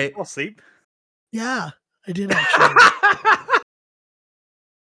Did you right. fall asleep? Yeah, I did actually.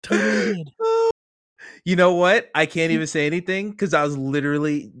 Totally did. You know what? I can't even say anything because I was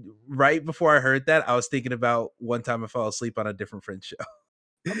literally right before I heard that. I was thinking about one time I fell asleep on a different friend's show.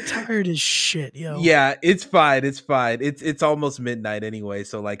 I'm tired as shit, yo. Yeah, it's fine. It's fine. It's almost midnight anyway,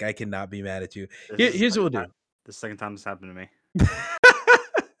 so like I cannot be mad at you. This is the Here's what second we'll time. do. The second time this happened to me.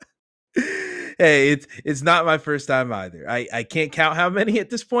 Hey, it's not my first time either. I can't count how many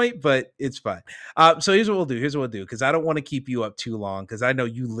at this point, but it's fine. So here's what we'll do. Here's what we'll do because I don't want to keep you up too long because I know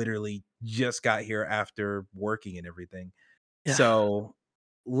you literally just got here after working and everything. Yeah. So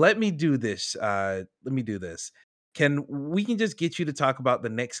let me do this. Let me do this. We can just get you to talk about the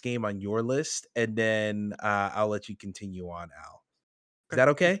next game on your list, and then I'll let you continue on, Al. Is Okay. that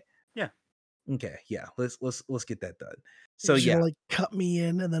okay? Yeah. Okay, yeah. Let's get that done. You're So just gonna yeah, like cut me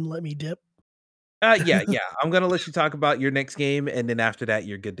in and then let me dip. yeah. I'm gonna let you talk about your next game, and then after that,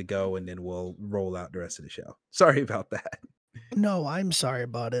 you're good to go, and then we'll roll out the rest of the show. Sorry about that. No, I'm sorry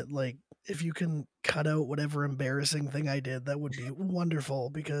about it. Like, if you can cut out whatever embarrassing thing I did, that would be wonderful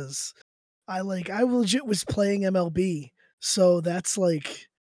because I legit was playing MLB. So that's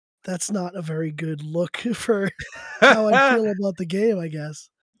not a very good look for how I feel about the game, I guess.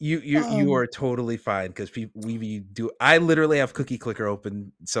 You Um are totally fine because we do. I literally have Cookie Clicker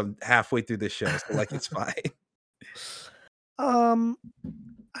open some halfway through this show, so like it's fine. um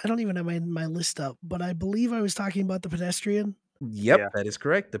I don't even have my list up, but I believe I was talking about the pedestrian. Yep, Yeah. that is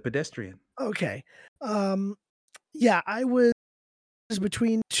correct. The pedestrian. Okay. Um yeah, I was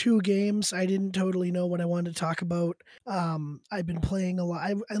between 2 games. I didn't totally know what I wanted to talk about. I've been playing a lot.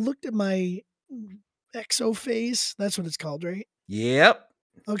 I looked at my EXO phase. That's what it's called, right? Yep.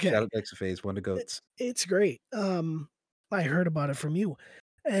 Shout Okay. out to Exophase, one of the It, goats. it's great. I heard about it from you.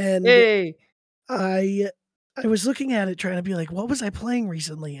 And Hey. I I was looking at it trying to be like, what was I playing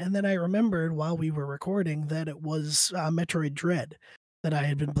recently? And then I remembered while we were recording that it was Metroid Dread that I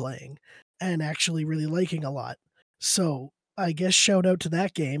had been playing and actually really liking a lot. So I guess shout out to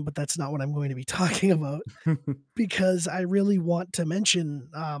that game, but that's not what I'm going to be talking about because I really want to mention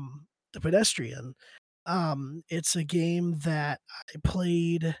the Pedestrian. It's a game that I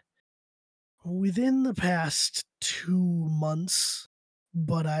played within the past 2 months,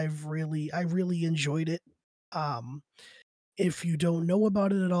 but I really enjoyed it. Um, if you don't know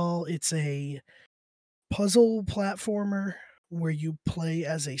about it at all, it's a puzzle platformer where you play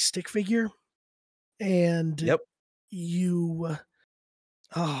as a stick figure and Yep. you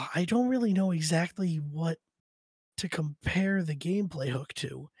Oh, I don't really know exactly what to compare the gameplay hook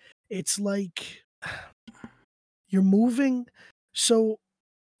to. It's like you're moving, so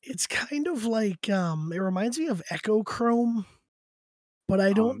it's kind of like, it reminds me of Echo Chrome, but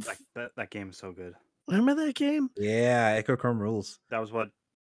I don't That that game is so good. remember that game? Yeah, Echo Chrome rules. That was what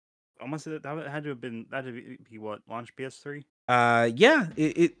almost that had to have been that had to be what launched PS3. Yeah,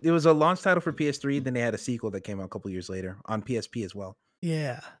 it was a launch title for PS3. Then they had a sequel that came out a couple years later on PSP as well.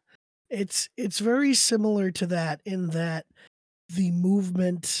 Yeah. It's very similar to that in that the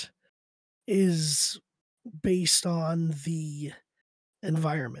movement is based on the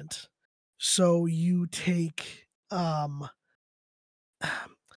environment. So you take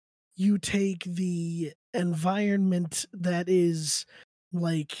the environment that is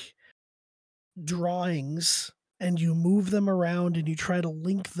like drawings and you move them around and you try to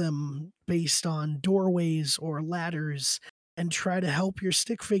link them based on doorways or ladders and try to help your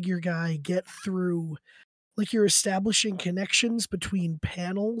stick figure guy get through, like you're establishing connections between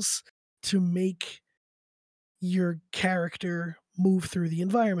panels to make your character move through the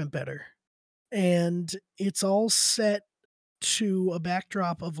environment better. And it's all set to a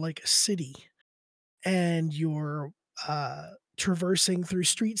backdrop of like a city, and you're traversing through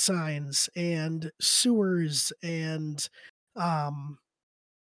street signs and sewers and um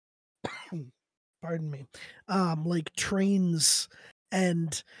pardon me, like trains,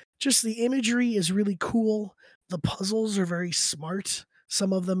 and just the imagery is really cool. The puzzles are very smart.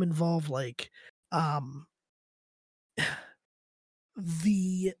 Some of them involve like um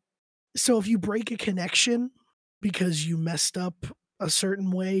the so if you break a connection because you messed up a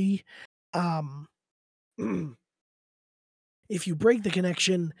certain way, um if you break the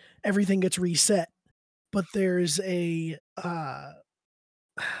connection, everything gets reset. But there's a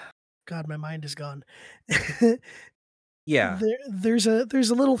God, my mind is gone. Yeah. There's a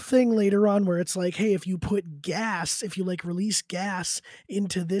little thing later on where it's like, hey, if you put gas, if you like release gas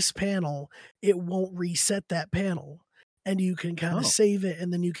into this panel, it won't reset that panel. And you can kind of Oh, save it,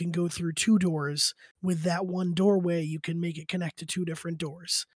 and then you can go through two doors. With that one doorway, you can make it connect to two different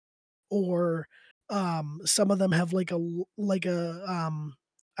doors. Or some of them have like a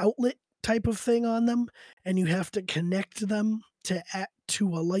outlet type of thing on them, and you have to connect them to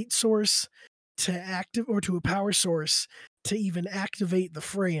a light source to active or to a power source to even activate the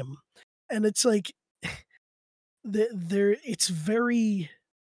frame. And it's like there it's very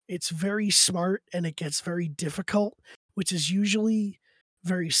smart, and it gets very difficult, which is usually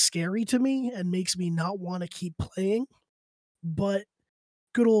very scary to me and makes me not want to keep playing. But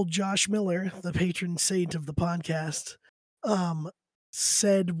good old Josh Miller, the patron saint of the podcast, um,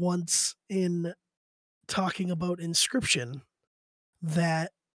 said once in talking about Inscription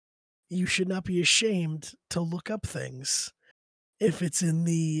that you should not be ashamed to look up things if it's in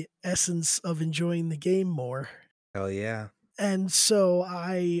the essence of enjoying the game more. hell yeah. And so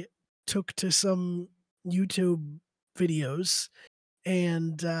I took to some YouTube videos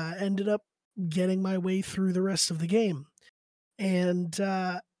and ended up getting my way through the rest of the game. And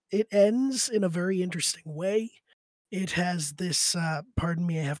it ends in a very interesting way. It has this, pardon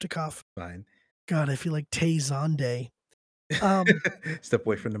me, I have to cough. Fine. God, I feel like Tay Zonde. Um, Step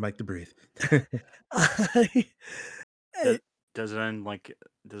away from the mic to breathe. I, That I does it end like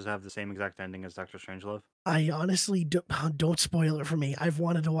does it have the same exact ending as Doctor Strangelove? I honestly don't spoil it for me. I've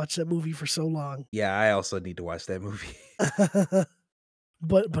wanted to watch that movie for so long. Yeah, I also need to watch that movie.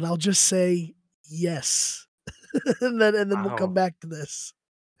 But I'll just say yes. And then we'll come Oh, back to this.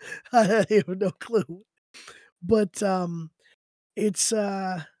 I have no clue. But it's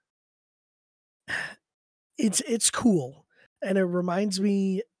it's cool. And it reminds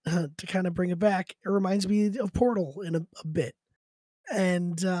me to kind of bring it back, it reminds me of Portal in a bit.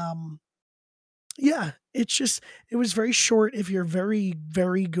 And yeah, it was very short. If you're very,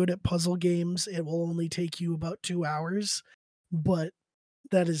 very good at puzzle games, it will only take you about 2 hours. But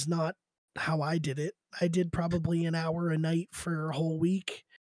that is not how I did it. I did probably an hour a night for a whole week.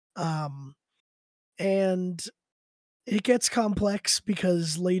 Um, and it gets complex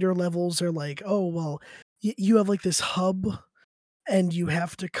because later levels are like, oh, well, you have like this hub and you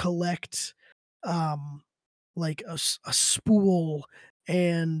have to collect um, like a spool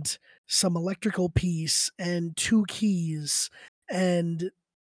and some electrical piece and two keys, and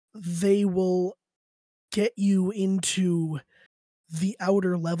they will get you into the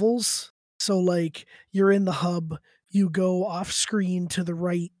outer levels. So, like, you're in the hub, you go off screen to the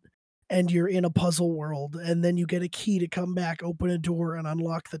right, and you're in a puzzle world, and then you get a key to come back, open a door, and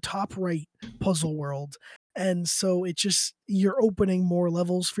unlock the top right puzzle world. And so it just you're opening more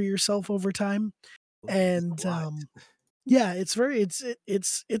levels for yourself over time. Ooh, that is a And lot. Yeah, it's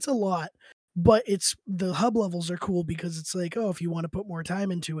a lot, but it's the hub levels are cool because it's like, oh, if you wanna put more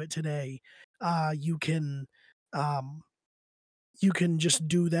time into it today, uh, you can, um, you can just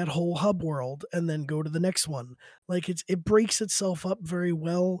do that whole hub world and then go to the next one. Like, it breaks itself up very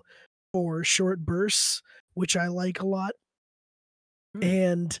well for short bursts, which I like a lot, Hmm.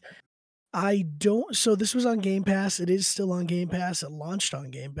 and I don't so this was on Game Pass, it is still on Game Pass, it launched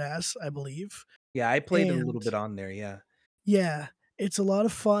on Game Pass, I believe, Yeah, I played it a little and bit on there, yeah. yeah, it's a lot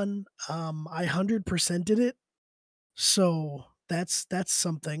of fun. I 100%ed it, so that's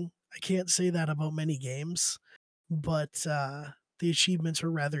something. I can't say that about many games, but, the achievements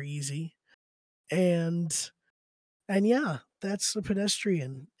were rather easy, and yeah, that's a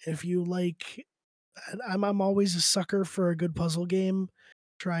Pedestrian. If you like I'm always a sucker for a good puzzle game,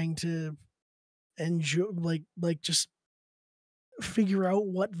 trying to enjoy just figure out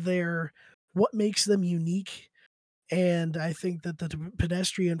what makes them unique. And I think that the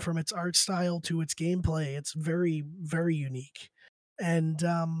Pedestrian, from its art style to its gameplay, it's very, very unique. And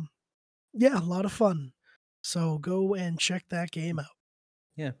yeah, a lot of fun. So go and check that game out.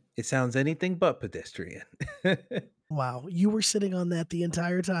 Yeah, it sounds anything but pedestrian. Wow, you were sitting on that the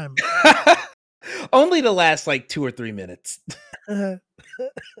entire time. Only to last, like, 2 or 3 minutes.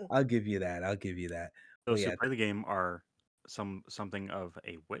 I'll give you that, I'll give you that. Well, Those who yeah. play the game are something of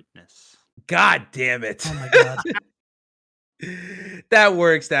a witness. God damn it. Oh my god. That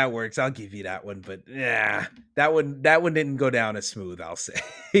works, I'll give you that one, but, yeah, that one didn't go down as smooth, I'll say.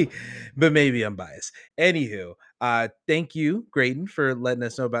 But maybe I'm biased. Anywho, thank you, Graydon, for letting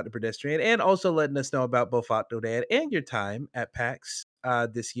us know about the pedestrian and also letting us know about both Octodad and your time at PAX,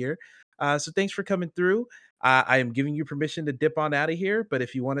 this year. So thanks for coming through. I am giving you permission to dip on out of here, but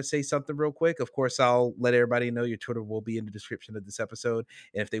if you wanna say something real quick, of course, I'll let everybody know your Twitter will be in the description of this episode,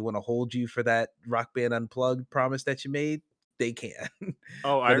 and if they wanna hold you for that Rock Band Unplugged promise that you made, they can.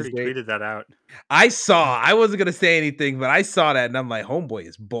 Oh, I But is already there tweeted that out. I wasn't gonna say anything, but I saw that and I'm like, homeboy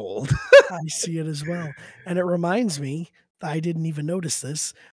is bold. I see it as well. And it reminds me, I didn't even notice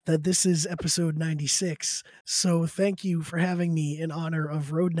this, that this is episode 96. So thank you for having me in honor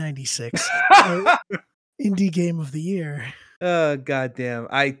of Road 96, our indie game of the year. Oh, goddamn.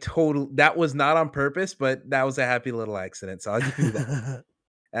 That was not on purpose, but that was a happy little accident, so I'll give you that.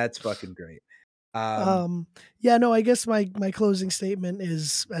 That's fucking great. Um, Um, yeah, no, I guess my closing statement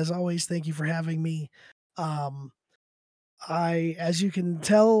is, as always, thank you for having me. Um, as you can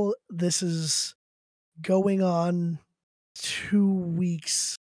tell, this is going on 2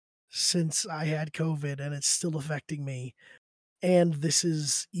 weeks since I had COVID, and it's still affecting me. And this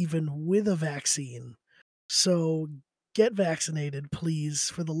is even with a vaccine. So get vaccinated, please,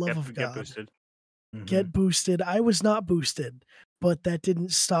 for the love of Get God. boosted. mhm. Get boosted. I was not boosted, but that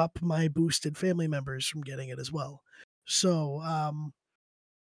didn't stop my boosted family members from getting it as well. So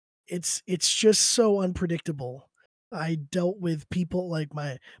it's just so unpredictable. I dealt with people like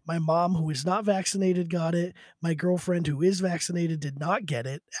my mom who is not vaccinated got it. My girlfriend who is vaccinated did not get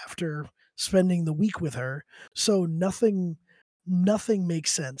it after spending the week with her. So nothing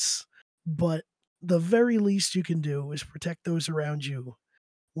makes sense. But the very least you can do is protect those around you.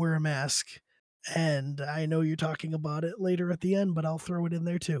 Wear a mask. And I know you're talking about it later at the end, but I'll throw it in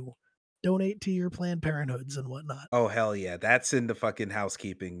there too. Donate to your Planned Parenthoods and whatnot. Oh, hell yeah. That's in the fucking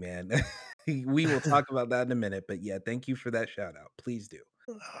housekeeping, man. We will talk about that in a minute, but yeah, thank you for that shout out. Please do.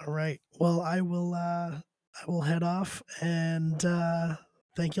 All right. Well, I will head off and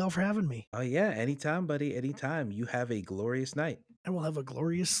thank y'all for having me. Oh, yeah, anytime, buddy, anytime. You have a glorious night. I will have a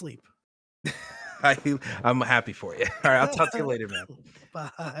glorious sleep. I'm happy for you. All right, I'll talk to you later, man.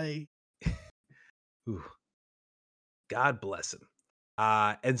 Bye. Ooh, God bless him.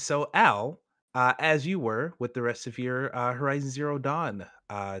 And so Al, as you were with the rest of your Horizon Zero Dawn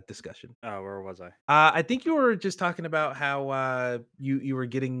discussion, Where was I? I think you were just talking about how you were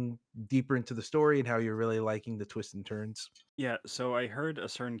getting deeper into the story and how you're really liking the twists and turns. Yeah, so I heard a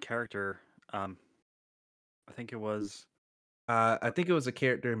certain character. Um, I think it was I think it was a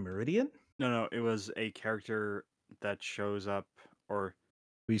character in Meridian. no, it was a character that shows up, or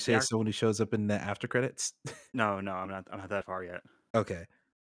Will you the say it's act. someone who shows up in the after credits? No, I'm not. I'm not that far yet. Okay.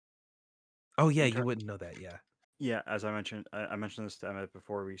 Oh yeah, The you char- wouldn't know that. Yeah. yeah, as I mentioned, I mentioned this to Emmett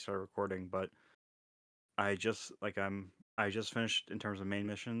before we started recording, but I just finished in terms of main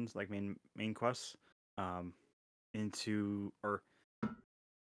missions, like main quests, um, into or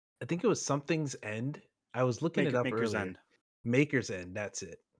I think it was Something's End. I was looking it up Maker's earlier. End. Maker's End. That's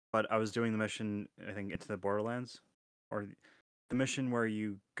it. But I was doing the mission, I think, into the Borderlands, or the mission where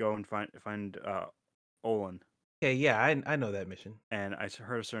you go and find Olin, Okay. Yeah, I know that mission. and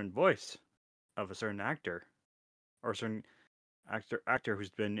heard a certain voice of a certain actor, or a certain actor who's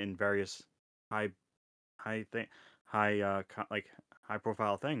been in various high high thing like high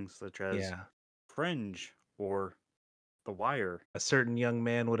profile things such as Yeah. Fringe or The Wire, A certain young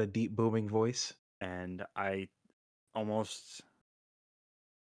man with a deep booming voice. and I almost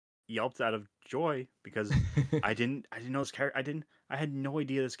yelped out of joy because I didn't know this character. I had no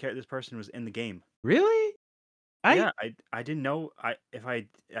idea this person was in the game. Really? I Yeah, I didn't know I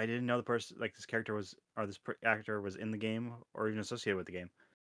didn't know the person, like, this character was, or actor was in the game or even associated with the game.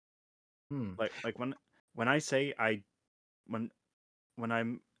 hmm. Like when I say I when when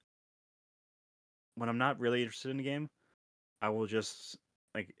I'm when I'm not really interested in the game, I will just,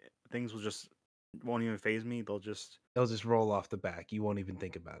 like, things will just won't even phase me. They'll just They'll just roll off the back. You won't even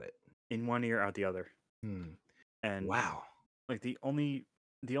think about it. in one ear out the other. Hmm. And Wow. like the only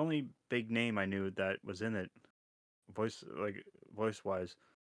big name I knew that was in it, voice wise,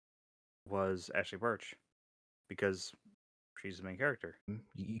 was Ashley Birch, because she's the main character.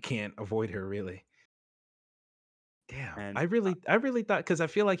 You can't avoid her really. Damn. And I really thought because I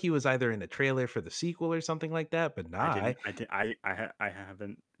feel like he was either in the trailer for the sequel or something like that, but nah. I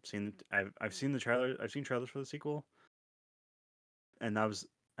haven't seen I've seen the trailer. I've seen trailers for the sequel, and that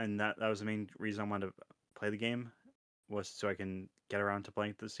was the main reason I wanted to play the game, was so I can get around to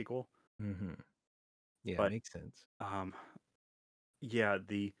playing the sequel. Mhm. Yeah, But makes sense. um yeah,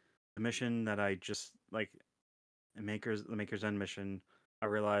 the mission that I just like, the Maker's End mission, I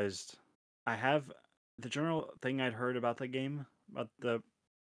realized I have the general thing I'd heard about the game, about the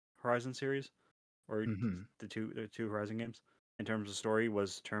Horizon series, or Mhm. the two Horizon games, in terms of story,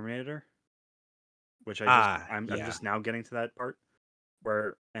 was Terminator, which Ah, I'm yeah. just now getting to that part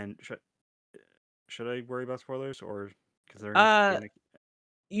where, and should I worry about spoilers, or considering it's Uh, being like,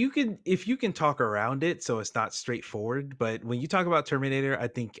 you can if you can talk around it so it's not straightforward, but when you talk about Terminator, I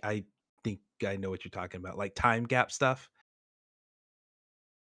think I know what you're talking about, like time gap stuff.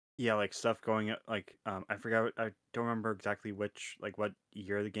 yeah, like stuff going like, I forgot, I don't remember exactly which, like, what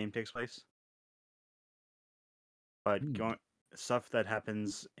year the game takes place, but Mm. going stuff that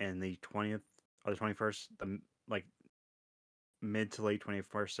happens in the 20th or the 21st, like mid to late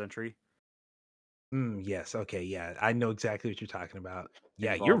 21st century, Yes, okay, yeah. I know exactly what you're talking about.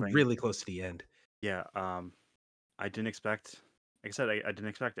 Yeah, you're involving, really close to the end. yeah, I didn't expect, like I said, I didn't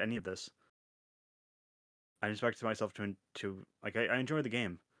expect any of this. I expected myself to like, I enjoyed the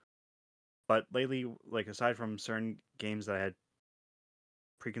game, but lately, like, aside from certain games that I had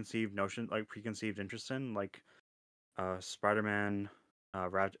preconceived interest in, like Spider-Man,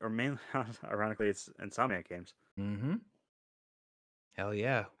 or mainly, ironically, it's Insomniac games. Mhm. Hell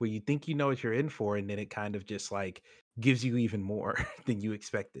yeah. Well, you think you know what you're in for, and then it kind of just, like, gives you even more than you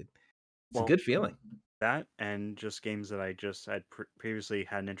expected. It's a Well, good feeling. that and just games that I just had previously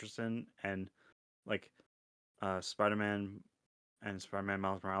had an interest in, and like Spider-Man and Spider-Man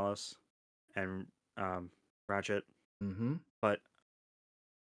Miles Morales and Ratchet, Mhm. but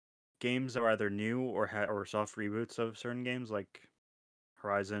games that were either new or or soft reboots of certain games like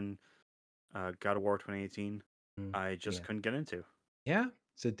Horizon, God of War 2018, Mm, I just yeah. couldn't get into. Yeah,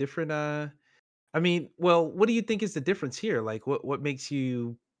 it's a different, I mean, well, what do you think is the difference here? Like, what makes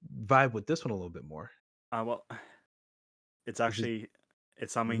you vibe with this one a little bit more? Well, it's Is it actually,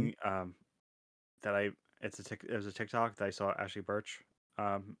 it's Mhm. something that I it was a TikTok that I saw Ashley Birch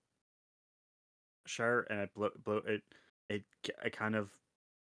um share, and it blew it, it kind of,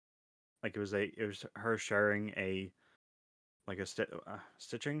 like, it was her sharing a, like,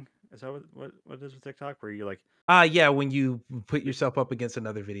 stitching, is that what it is with TikTok, where you like, Yeah, when you put y- yourself up against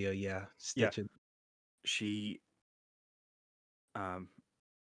another video, yeah, yeah, stitch it. she um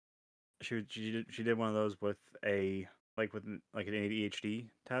she did one of those with a, like, with like an ADHD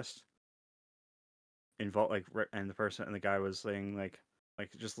test, and the person and the guy was saying, like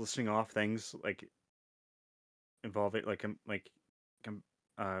just listing off things, like, involving, like, com-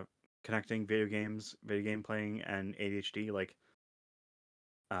 uh connecting video game playing, and ADHD,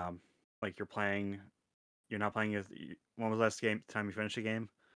 um like, you're not playing as, when was the last time you finished a game?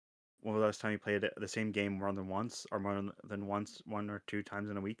 When was the last time you played the same game more than once, or more than once, one or two times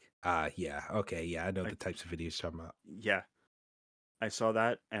in a week? Yeah, okay, yeah, I know the Like, types of videos you're talking about. yeah, I saw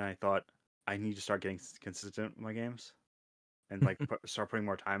that and I thought I need to start getting consistent with my games, and like start putting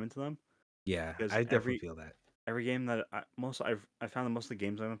more time into them, Yeah, because I definitely feel that. every game that I found that most of the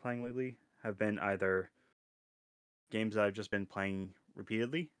games I've been playing lately have been either games that I've just been playing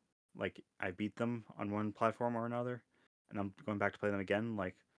repeatedly, like I beat them on one platform or another, and I'm going back to play them again,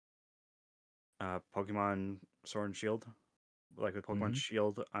 like Pokemon Sword and Shield. Like with Pokemon Mhm.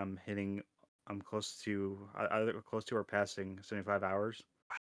 Shield, I'm close to, either close to or passing 75 hours,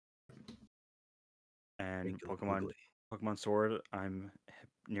 and Regularly. Pokemon Sword, I'm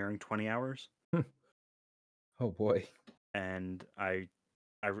nearing 20 hours, Oh boy. and I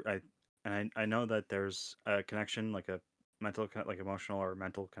I know that there's a connection, like a like emotional or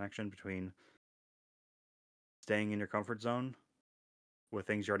mental connection between staying in your comfort zone with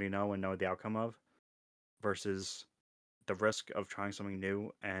things you already know and know the outcome of versus the risk of trying something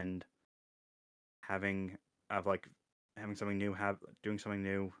new and having of like having something new, have doing something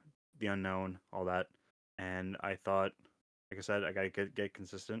new, the unknown, all that. And I thought, like I said, I gotta get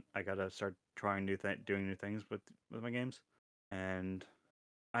consistent. I gotta start trying doing new things with my games. And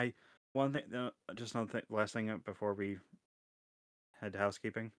I one thing, just another thing, last thing before we head to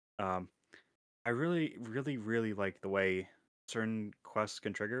housekeeping. I really like the way certain quests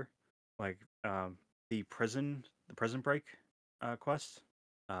can trigger, like the prison break quest.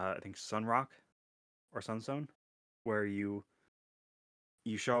 I think Sunrock or Sunstone, where you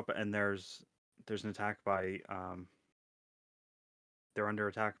show up and there's an attack by they're under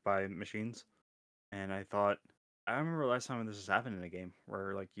attack by machines, and I remember last time this has happened in a game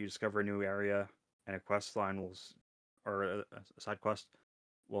where like you discover a new area and a quest line or a side quest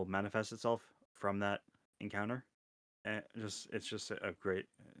will manifest itself from that encounter. And it's just a great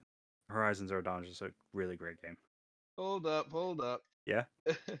Horizon Zero Dawn is just a really great game. Hold up. Yeah,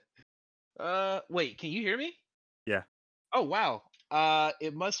 Wait, can you hear me? yeah, Oh wow.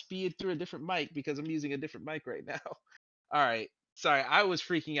 It must be through a different mic because I'm using a different mic right now. All right. Sorry, I was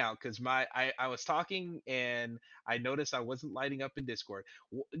freaking out because I was talking and I noticed I wasn't lighting up in Discord.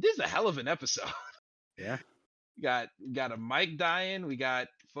 This is a hell of an episode. yeah. We got a mic dying. We got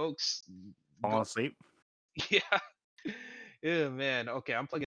folks Falling go. asleep. Yeah. Yeah, man. Okay, I'm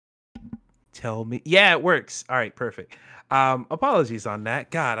plugging. Tell me. Yeah, it works. All right, perfect. Apologies on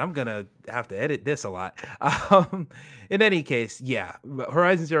that. God, I'm gonna have to edit this a lot. Um, in any case, yeah,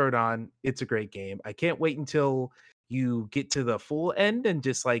 Horizon Zero Dawn, it's a great game. I can't wait until you get to the full end and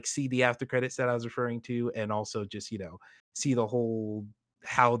just like see the after credits that I was referring to, and also just see the whole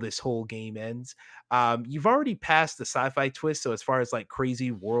how this whole game ends. You've already passed the sci-fi twist, so as far as like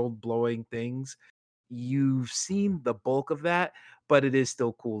crazy world blowing things, you've seen the bulk of that, but it is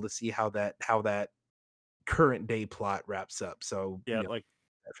still cool to see how that current day plot wraps up. So, Yeah, like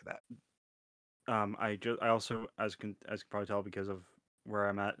for that. I also as you can probably tell because of where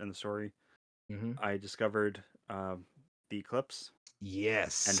I'm at in the story, Mhm. I discovered the Eclipse and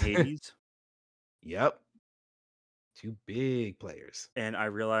Yes. Hades, Yep. Two big players. and I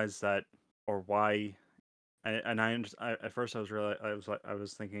realized that or why at first I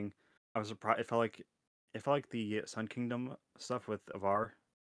was thinking I was surprised. It felt like the Sun Kingdom stuff with Avar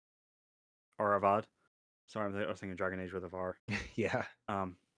or Avad. Sorry, I was thinking Dragon Age with Avar. Yeah.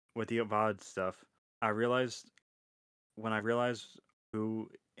 Um, with the Avad stuff, I realized when I realized who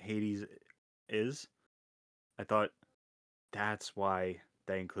Hades is, I thought that's why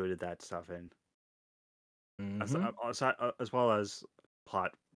they included that stuff in, Mhm. as well as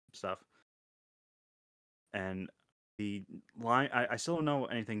plot stuff. And the line, I still don't know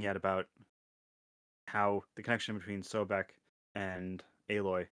anything yet about how the connection between Sobek and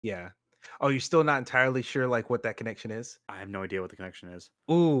Aloy. Yeah. Oh, you're still not entirely sure like what that connection is? I have no idea what the connection is.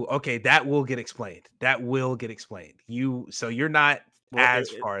 Ooh, okay, that will get explained. That will get explained. So you're not Well, as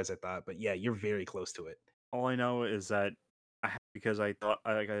far as I thought, but yeah, you're very close to it. all I know is that because I thought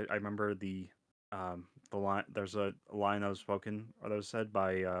I remember the line. There's a line that was spoken or that was said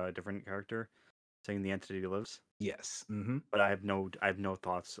by a different character saying the entity lives, Yes. Mhm. but I have no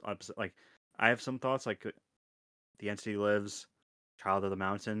thoughts. Like I have some thoughts like the entity lives, child of the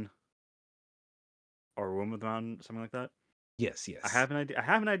mountain or womb of the mountain, something like that. Yes, I yes. have an idea. I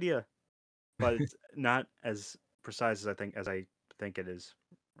have an idea, but it's not as precise as I think it is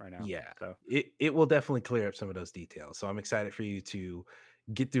right now. Yeah, So it will definitely clear up some of those details. So I'm excited for you to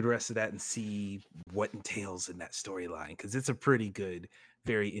get through the rest of that and see what entails in that storyline because it's a pretty good,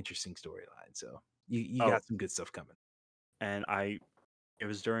 very interesting storyline. So you oh, got some good stuff coming. and I it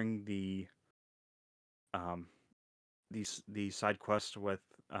was during um the side quest with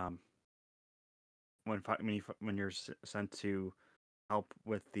when you're sent to help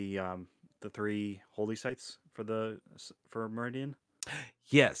with the three holy sites for for Meridian.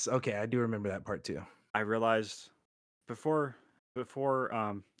 Yes, okay, I do remember that part too. I realized before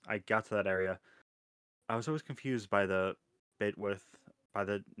I got to that area, I was always confused by the bit with by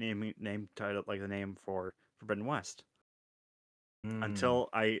the name title like the name for Forbidden West Mm,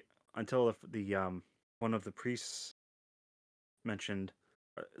 until the one of the priests mentioned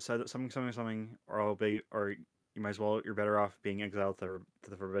said that something or I'll be or you might as well you're better off being exiled to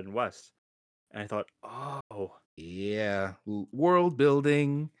the Forbidden West. And I thought, oh yeah, world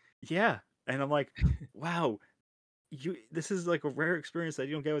building. yeah, and I'm like, wow, you this is like a rare experience that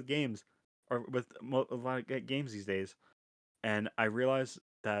you don't get with games or with a lot of games these days. And I realized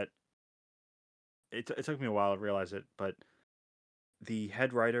that it took me a while to realize it, but the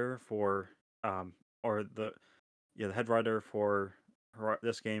head writer for or the head writer for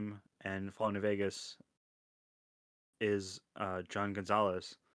this game and Fallout New Vegas is John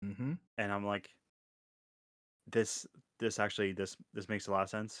Gonzalez, Mhm. and I'm like, this this makes a lot of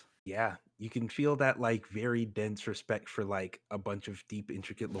sense. Yeah, you can feel that, like, very dense respect for, like, a bunch of deep,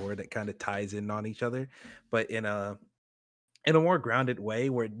 intricate lore that kinda ties in on each other, but in a more grounded way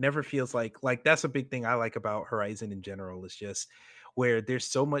where it never feels like that's a big thing I like about Horizon in general is just where there's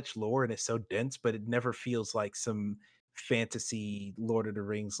so much lore and it's so dense, but it never feels like some fantasy Lord of the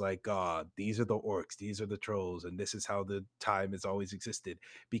Rings like, God, these are the orcs, these are the trolls, and this is how the time has always existed.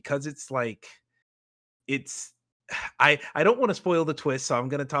 Because it's like it's I don't want to spoil the twist, so I'm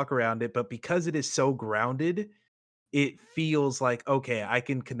gonna talk around it, but because it is so grounded, it feels like, okay, I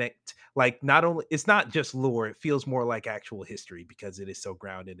can connect like, not only it's not just lore, it feels more like actual history because it is so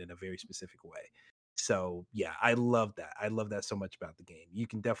grounded in a very specific way. So, yeah, I love that. I love that so much about the game. You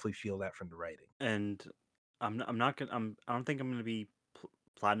can definitely feel that from the writing. And I'm not gonna I don't think I'm gonna be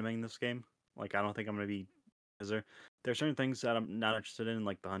platinuming this game. Like I don't think I'm gonna be is there's certain things that I'm not interested in,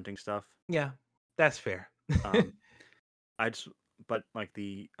 like the hunting stuff. Yeah, that's fair. Um, I just but like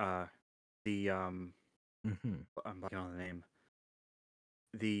the Mhm. I'm blanking on the name.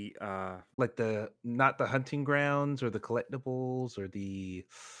 The Like the not the hunting grounds or the collectibles or the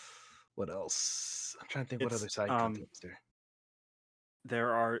what else? I'm trying to think what it's other side content is there.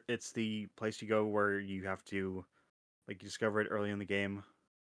 there are it's the place you go where you have to like you discover it early in the game.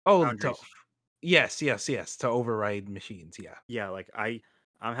 Oh, Boundaries. yes, yes, yes, to override machines, yeah. Yeah, like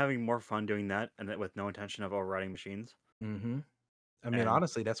I'm having more fun doing that and that with no intention of overriding machines. Mhm. I mean, And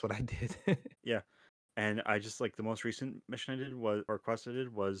honestly, that's what I did. yeah, and I just like the most recent mission I did was or quest I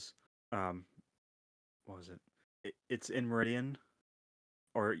did was um what was it? It's in Meridian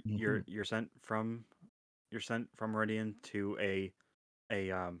or Mhm. you're sent from Meridian to a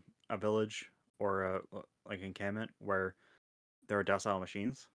village or a like encampment where there are docile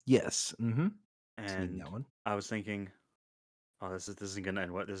machines. Yes, mhm. Seen And that one. I was thinking, oh, this isn't gonna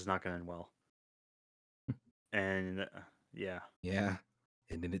end well. This is not gonna end well. And yeah, Yeah,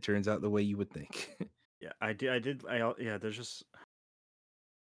 and then it turns out the way you would think. yeah, yeah. There's just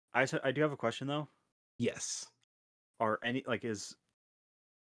I do have a question though. Yes. Are any like is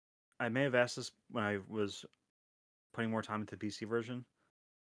I may have asked this when I was putting more time into the PC version,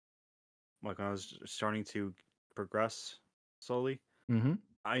 like when I was starting to progress slowly. Mhm,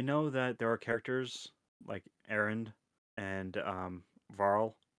 I know that there are characters like Erend and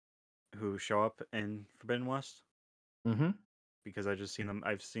Varl who show up in Forbidden West mhm. because I've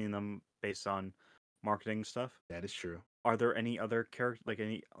seen them based on marketing stuff. That is true. Are there any other character like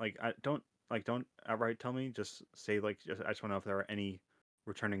any I don't outright tell me. Just say I just want to know if there are any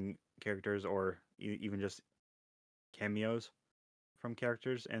returning characters or even just cameos from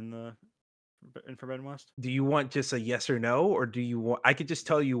characters in Forbidden West. Do you want just a yes or no, or do you want I could just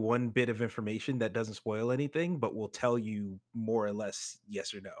tell you one bit of information that doesn't spoil anything, but will tell you more or less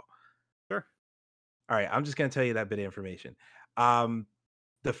yes or no? Sure. Alright, I'm just gonna tell you that bit of information. Um,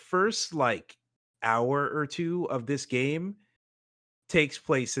 the first, like, hour or 2 of this game takes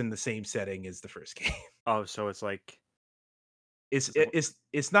place in the same setting as the first game. Oh, so it's like It's it's it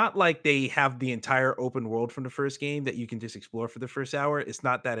it's not like they have the entire open world from the first game that you can just explore for the first hour, it's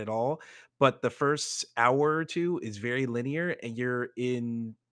not that at all, but the first hour or 2 is very linear, and you're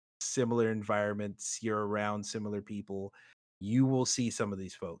in similar environments, you're around similar people. You will see some of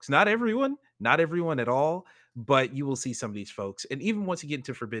these folks. Not everyone at all, but you will see some of these folks, and even once you get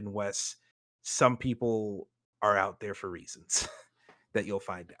into Forbidden West, some people are out there for reasons that you'll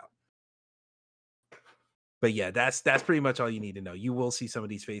find out. But yeah, that's pretty much all you need to know. You will see some of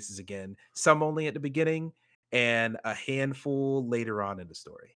these faces again, some only at the beginning and a handful later on in the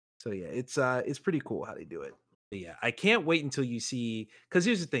story. So yeah, it's pretty cool how they do it. But yeah, I can't wait until you see because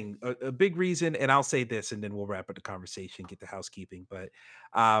here's the thing, a big reason, and I'll say this and then we'll wrap up the conversation, get the housekeeping. But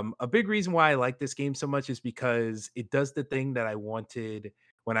a big reason why I like this game so much is because it does the thing that I wanted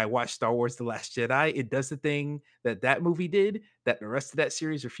when I watched Star Wars The Last Jedi. It does the thing that that movie did that the rest of that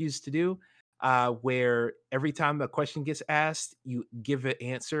series refused to do, where every time a question gets asked, you give an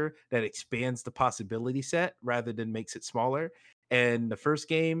answer that expands the possibility set rather than makes it smaller. And the first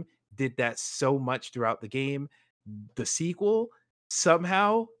game did that so much throughout the game. The sequel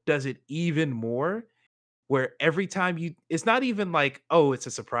somehow does it even more, where every time it's not even like, oh, it's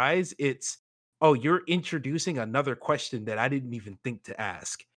a surprise. It's, oh, you're introducing another question that I didn't even think to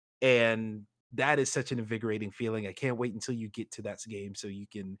ask. And that is such an invigorating feeling. I can't wait until you get to that game so you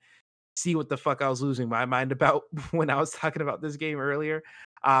can see what the fuck I was losing my mind about when I was talking about this game earlier.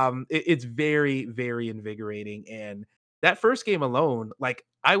 It's very, very invigorating. And that first game alone, like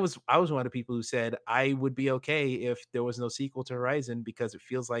I was one of the people who said I would be okay if there was no sequel to Horizon because it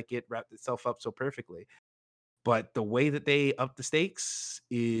feels like it wrapped itself up so perfectly. But the way that they up the stakes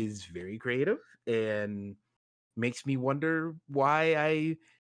is very creative and makes me wonder why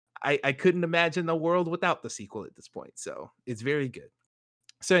I couldn't imagine the world without the sequel at this point. So it's very good.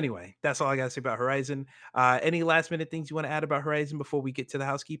 So anyway, that's all I gotta say about Horizon. Any last minute things you want to add about Horizon before we get to the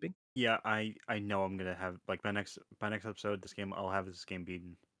housekeeping? Yeah, I know I'm gonna have like my next episode. This game, I'll have this game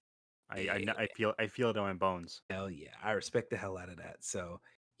beaten. I feel it in my bones. Hell yeah. I respect the hell out of that. So,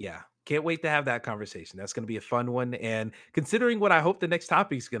 yeah, can't wait to have that conversation. That's going to be a fun one. And considering what I hope the next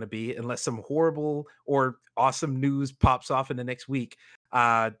topic is going to be, unless some horrible or awesome news pops off in the next week,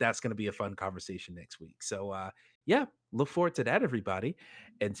 that's going to be a fun conversation next week. So, yeah, look forward to that, everybody.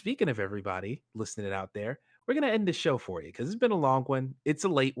 And speaking of everybody listening out there, we're going to end the show for you because it's been a long one. It's a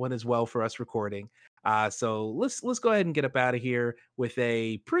late one as well for us recording. So let's go ahead and get up out of here with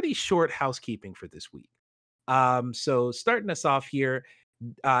a pretty short housekeeping for this week. So starting us off here,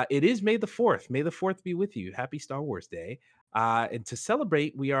 it is May the 4th. May the 4th be with you. Happy Star Wars Day. And to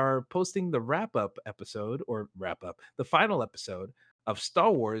celebrate, we are posting the the final episode of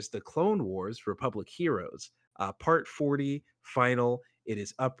Star Wars, The Clone Wars Republic Heroes, part 40, final. It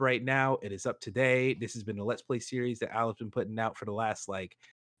is up right now. It is up today. This has been a Let's Play series that Al has been putting out for the last, like,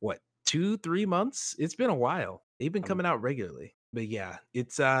 what, 2, 3 months? It's been a while. They've been Um, coming out regularly. But yeah, yeah,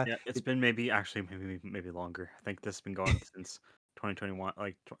 it's been maybe longer. I think this has been going since 2021,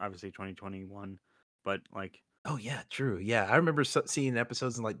 like obviously 2021, but like Oh, yeah, true. Yeah, I remember seeing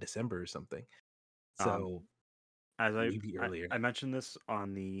episodes in, like, December or something. um So, as maybe earlier. I mentioned this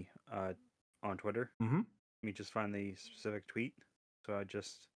on the on Twitter. Mhm. Let me just find the specific tweet. So I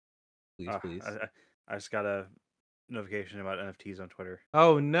just Please, uh I, please. I I just got a notification about NFTs on Twitter.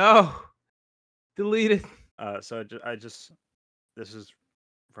 Oh, no. Delete it. So I just this is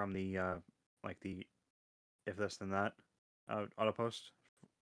from the like the if this then that auto post.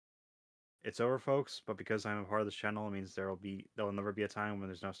 It's over, folks. But because I'm a part of this channel, it means there'll never be a time when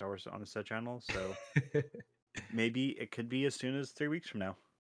there's no Star Wars on the said channel. So maybe it could be as soon as 3 weeks from now.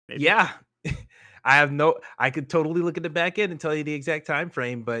 Maybe. Yeah. I could totally look at the back end and tell you the exact time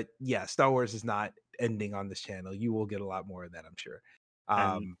frame, but yeah, Star Wars is not ending on this channel. You will get a lot more of that, I'm sure. And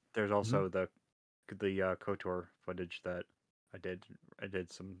Um there's mhm. also the KOTOR footage that I did. I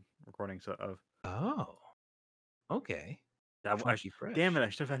did some recordings of. Oh, okay. That I sh- Funky Damn fresh. it! I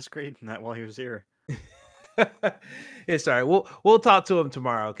should have asked Graydon that while he was here. It's all right. We'll talk to him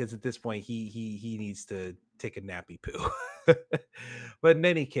tomorrow because at this point he needs to take a nappy poo. But in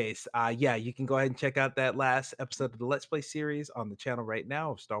any case, yeah, you can go ahead and check out that last episode of the Let's Play series on the channel right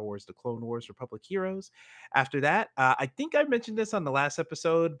now of Star Wars: The Clone Wars Republic Heroes. After that, I think I mentioned this on the last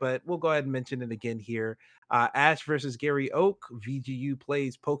episode, but we'll go ahead and mention it again here. Ash versus Gary Oak, VGU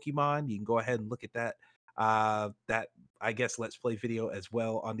plays Pokemon. You can go ahead and look at that I guess Let's Play video as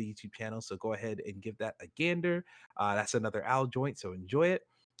well on the YouTube channel. So go ahead and give that a gander. That's another Al joint, so enjoy it.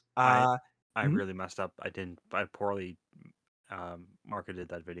 I Uh, I mhm. really messed up. I poorly marketed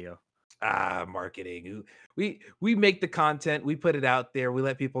that video. Marketing. We make the content, we put it out there, we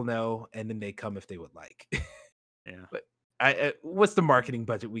let people know, and then they come if they would like. Yeah. But what's the marketing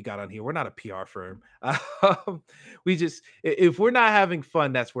budget we got on here? We're not a PR firm. We just if we're not having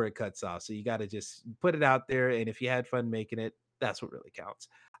fun, that's where it cuts off. So you got to just put it out there, and if you had fun making it, that's what really counts.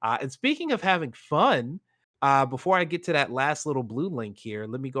 And speaking of having fun, before I get to that last little blue link here,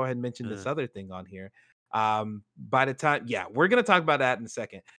 let me go ahead and mention this Ugh. other thing on here. By the time, yeah, we're gonna talk about that in a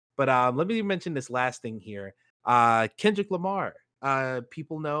second. But let me mention this last thing here. Kendrick Lamar,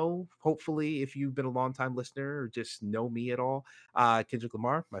 people know, hopefully, if you've been a long time listener or just know me at all, Kendrick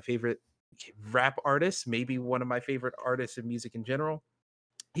Lamar, my favorite rap artist, maybe one of my favorite artists in music in general.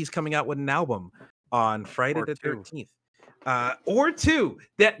 He's coming out with an album on Friday Or the two. 13th. Or two.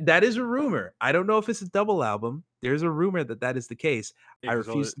 That is a rumor. I don't know if it's a double album. There's a rumor that that is the case. I If he's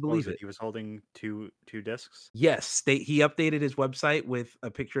refuse holding, to what was believe it? it. He was holding two discs. Yes, he updated his website with a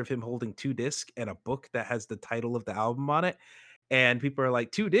picture of him holding two discs and a book that has the title of the album on it. And people are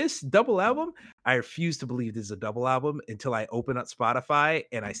like, two discs, double album? I refuse to believe this is a double album until I open up Spotify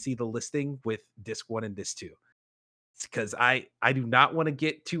and I see the listing with disc one and disc two. Because I do not want to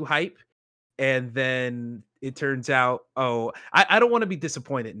get too hype. And then it turns out, oh, I don't want to be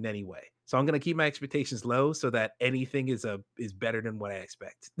disappointed in any way. So I'm gonna keep my expectations low so that anything is better than what I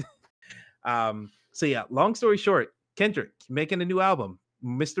expect. So yeah, long story short, Kendrick making a new album.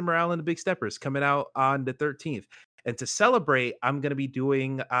 Mr. Morale and the Big Steppers coming out on the 13th. And to celebrate, I'm going to be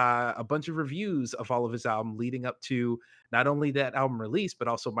doing a bunch of reviews of all of his album leading up to not only that album release, but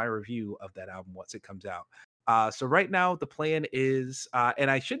also my review of that album once it comes out. So right now the plan is,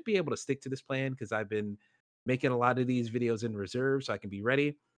 and I should be able to stick to this plan because I've been making a lot of these videos in reserve so I can be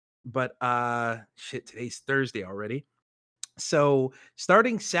ready. But shit, today's Thursday already. So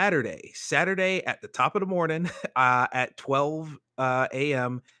starting Saturday at the top of the morning, at 12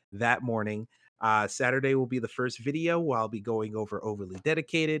 a.m. that morning. Saturday will be the first video where I'll be going over Overly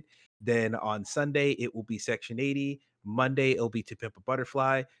Dedicated. Then on Sunday, it will be Section 80. Monday, it'll be To Pimp a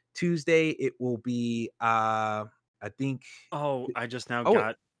Butterfly. Tuesday, it will be I think Oh, oh wait, I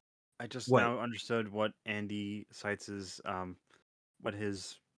just what? now understood what Andy Seitz's what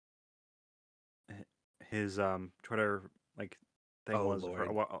his Twitter like thing Oh was for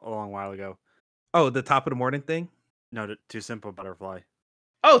Lord. a long while ago. Oh, the top of the morning thing? No, Too Simple Butterfly.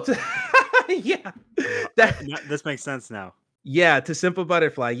 Oh, yeah. That This makes sense now. yeah, To Simple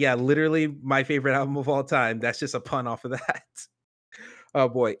Butterfly. Yeah, literally my favorite album of all time. That's just a pun off of that. Oh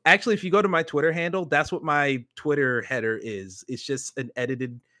boy. Actually, if you go to my Twitter handle, that's what my Twitter header is. It's just an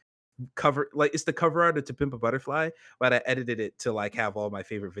edited cover, like it's the cover art of To Pimp a Butterfly, but I edited it to like have all my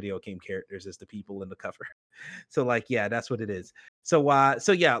favorite video game characters as the people in the cover. So like, yeah, that's what it is. So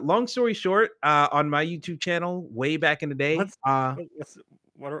yeah, long story short, on my YouTube channel way back in the day, What's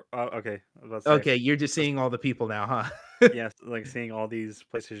what are okay? I was about to say okay, you're just just seeing all the people now, huh? yes, like seeing all these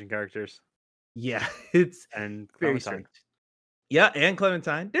PlayStation characters Yeah, it's and very Clementine. strange. Yeah, and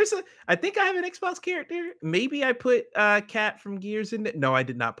Clementine. I think I have an Xbox character. Maybe I put Cat from Gears in it. No, I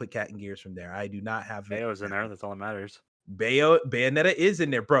did not put Cat and Gears from there. I do not have it Bayo's in there. now. That's all that matters. Bayonetta is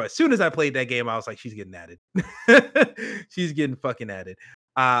in there, bro. As soon as I played that game, I was like, she's getting added. She's getting fucking added.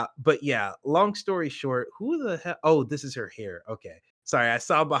 But yeah, long story short, who the hell? Oh, this is her hair. Okay. Sorry, I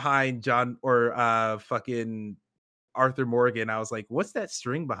saw behind John or fucking Arthur Morgan. I was like, what's that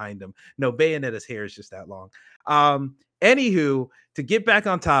string behind him? No, Bayonetta's hair is just that long. Anywho, to get back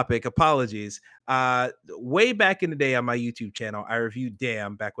on topic, apologies. Way back in the day on my YouTube channel, I reviewed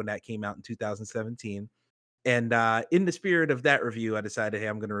Damn back when that came out in 2017. And in the spirit of that review, I decided, hey,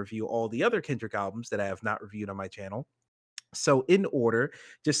 I'm going to review all the other Kendrick albums that I have not reviewed on my channel. So, in order,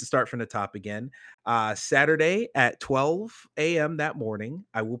 just to start from the top again, Saturday at 12 a.m. that morning,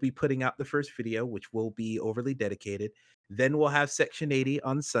 I will be putting out the first video, which will be Overly Dedicated. Then we'll have Section 80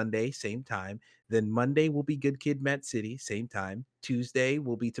 on Sunday, same time. Then Monday will be Good Kid, Mad City, same time. Tuesday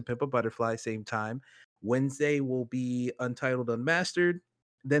will be To Pimp a Butterfly, same time. Wednesday will be Untitled Unmastered.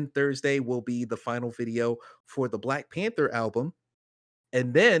 Then Thursday will be the final video for the Black Panther album.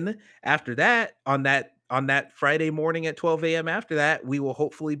 And then after that, on that Friday morning at 12 a.m. after that, we will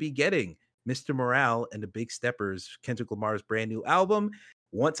hopefully be getting Mr. Morale and the Big Steppers, Kendrick Lamar's brand new album.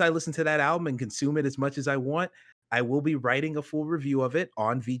 Once I listen to that album and consume it as much as I want, I will be writing a full review of it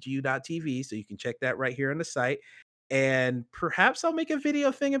on VGU.tv. So you can check that right here on the site. And perhaps I'll make a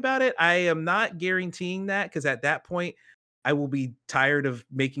video thing about it. I am not guaranteeing that because at that point, I will be tired of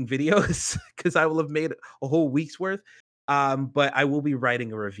making videos because I will have made a whole week's worth. But I will be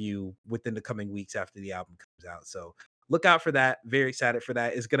writing a review within the coming weeks after the album comes out. So look out for that. Very excited for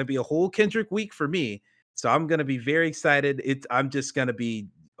that. It's going to be a whole Kendrick week for me. So I'm going to be very excited. I'm just going to be,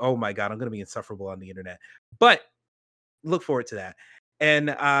 oh my God, I'm going to be insufferable on the internet. But look forward to that. And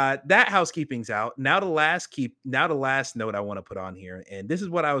that housekeeping's out. Now the last note I want to put on here. And this is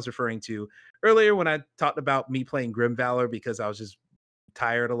what I was referring to earlier when I talked about me playing Grim Valor because I was just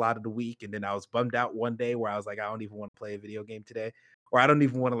tired a lot of the week. And then I was bummed out one day where I was like, I don't even want to play a video game today, or I don't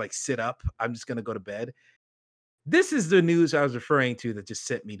even want to like sit up. I'm just gonna go to bed. This is the news I was referring to that just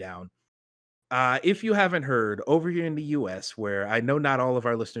sent me down. If you haven't heard, over here in the US, where I know not all of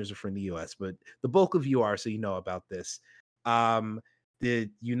our listeners are from the US, but the bulk of you are, so you know about this. Um, the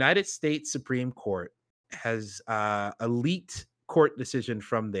United States Supreme Court has a leaked court decision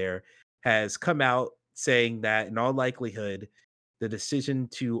from there has come out saying that in all likelihood, the decision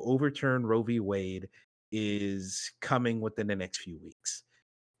to overturn Roe v. Wade is coming within the next few weeks.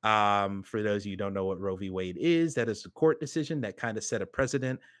 For those of you who don't know what Roe v. Wade is, that is a court decision that kind of set a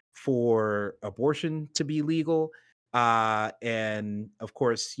precedent for abortion to be legal. And of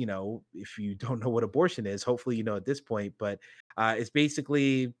course, you know, if you don't know what abortion is, hopefully you know at this point, but it's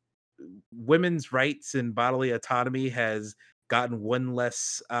basically women's rights and bodily autonomy has gotten one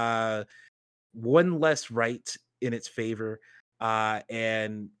less right in its favor.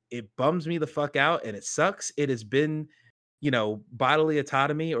 And it bums me the fuck out and it sucks. It has been, you know, bodily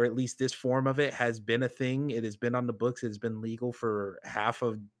autonomy, or at least this form of it, has been a thing. It has been on the books. It's been legal for half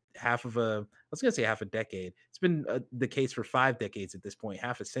of half of a I was gonna say half a decade. It's been the case for 5 decades at this point,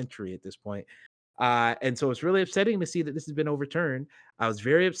 half a century at this point. And so it's really upsetting to see that this has been overturned. I was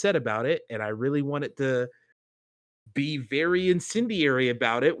very upset about it, and I really wanted to be very incendiary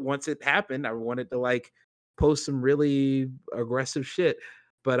about it once it happened. I wanted to like post some really aggressive shit,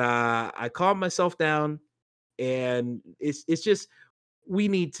 but I calmed myself down, and it's just we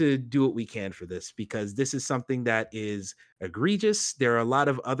need to do what we can for this because this is something that is egregious. There are a lot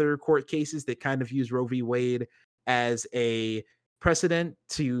of other court cases that kind of use Roe v. Wade as a precedent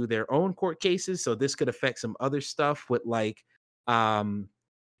to their own court cases. So this could affect some other stuff um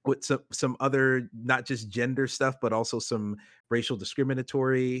with some other not just gender stuff, but also some racial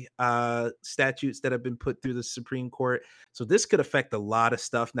discriminatory statutes that have been put through the Supreme Court. So this could affect a lot of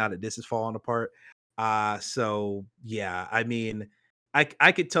stuff now that this is falling apart. So yeah, I mean,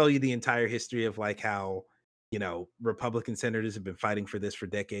 I could tell you the entire history of like how Republican senators have been fighting for this for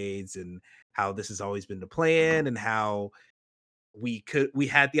decades, and how this has always been the plan, and how we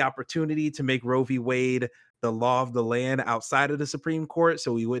had the opportunity to make Roe v. Wade the law of the land outside of the Supreme Court,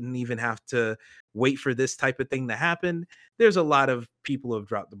 so we wouldn't even have to wait for this type of thing to happen. There's a lot of people who have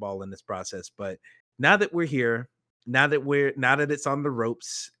dropped the ball in this process, but now that we're here, now that it's on the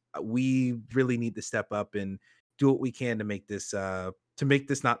ropes, we really need to step up and do what we can to make this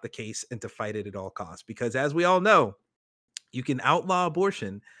not the case and to fight it at all costs. Because as we all know, you can outlaw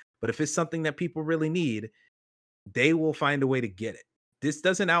abortion, but if it's something that people really need, they will find a way to get it. This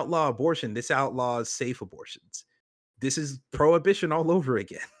doesn't outlaw abortion. This outlaws safe abortions. This is prohibition all over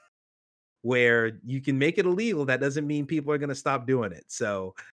again, where you can make it illegal. That doesn't mean people are going to stop doing it.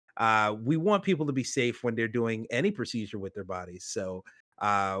 So we want people to be safe when they're doing any procedure with their bodies. So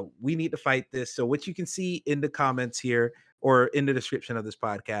we need to fight this. So what you can see in the comments here or in the description of this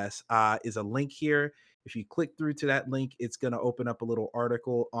podcast is a link here. If you click through to that link, it's going to open up a little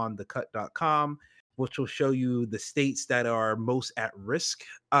article on thecut.com, which will show you the states that are most at risk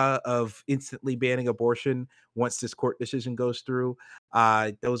of instantly banning abortion once this court decision goes through.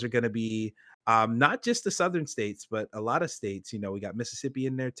 Those are going to be not just the southern states, but a lot of states. We got Mississippi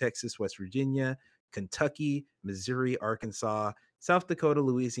in there, Texas, West Virginia, Kentucky, Missouri, Arkansas, South Dakota,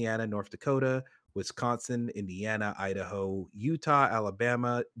 Louisiana, North Dakota, Wisconsin, Indiana, Idaho, Utah,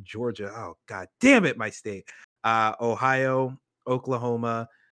 Alabama, Georgia. Oh, God damn it, my state. Ohio, Oklahoma,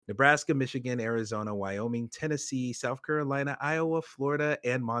 Nebraska, Michigan, Arizona, Wyoming, Tennessee, South Carolina, Iowa, Florida,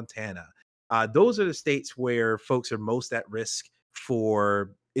 and Montana. Those are the states where folks are most at risk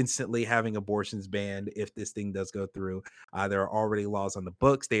for instantly having abortions banned if this thing does go through. There are already laws on the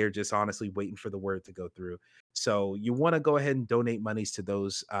books. They are just honestly waiting for the word to go through. So you want to go ahead and donate monies to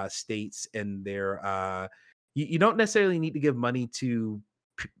those states and their. You don't necessarily need to give money to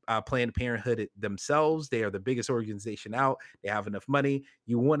Planned Parenthood themselves. They are the biggest organization out. They have enough money.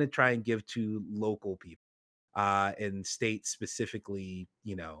 You want to try and give to local people and states specifically,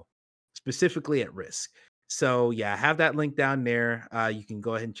 specifically at risk. So yeah, have that link down there. You can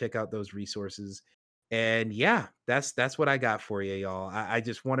go ahead and check out those resources. And yeah, that's what I got for you, y'all. I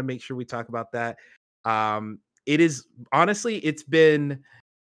just want to make sure we talk about that. It is honestly, it's been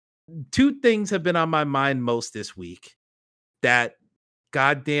two things have been on my mind most this week. That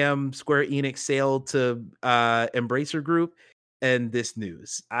goddamn Square Enix sale to Embracer Group and this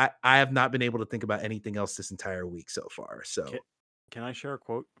news. I have not been able to think about anything else this entire week so far. Can, So can I share a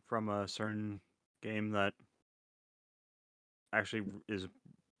quote from a certain game that actually is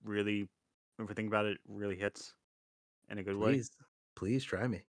really, if we think about it, really hits in a good way? please try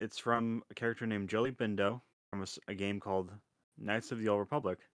me. It's from a character named Jelly Bindo from a game called Knights of the Old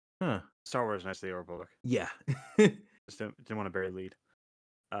Republic. Huh. Star Wars Knights of the Old Republic. Yeah. Just didn't want to bury the lead.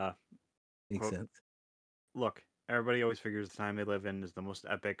 Makes Quote, sense. Look, everybody always figures the time they live in is the most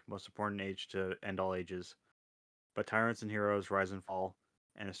epic, most important age to end all ages. But tyrants and heroes rise and fall,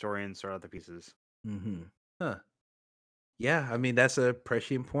 and historians sort out the pieces. Mm-hmm. Huh. Yeah, I mean that's a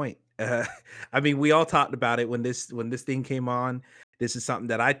prescient point. I mean, we all talked about it when this thing came on. This is something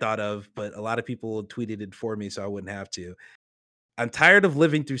that I thought of, but a lot of people tweeted it for me, so I wouldn't have to. I'm tired of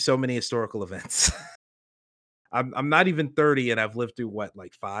living through so many historical events. I'm not even 30 and I've lived through what,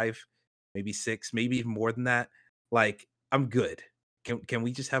 like 5, maybe 6, maybe even more than that. Like, I'm good. Can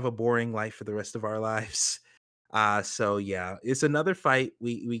we just have a boring life for the rest of our lives? So yeah, it's another fight.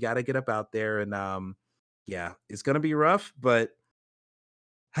 We got to get up out there and yeah, it's going to be rough, but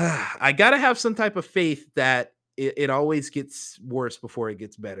I got to have some type of faith that it always gets worse before it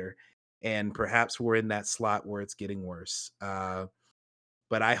gets better. And perhaps we're in that slot where it's getting worse.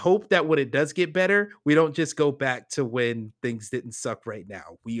 But I hope that when it does get better, we don't just go back to when things didn't suck right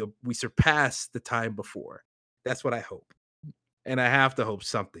now. We surpass the time before. That's what I hope. and I have to hope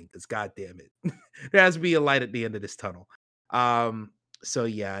something, because god damn it, there has to be a light at the end of this tunnel. Um, so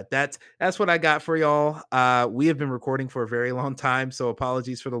yeah, that's what I got for y'all. We have been recording for a very long time, so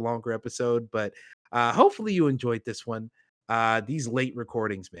apologies for the longer episode, but hopefully you enjoyed this one. These late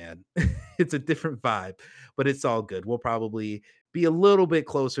recordings, man, it's a different vibe, but it's all good. We'll probably be a little bit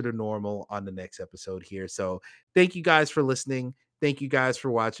closer to normal on the next episode here. So thank you guys for listening. Thank you guys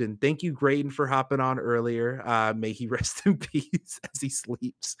for watching. Thank you, Graydon, for hopping on earlier. May he rest in peace as he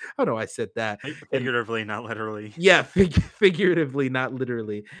sleeps. I know I said that. And Figuratively, not literally. yeah, figuratively, not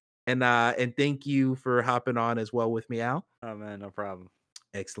literally. And thank you for hopping on as well with me, Al. Oh man, no problem.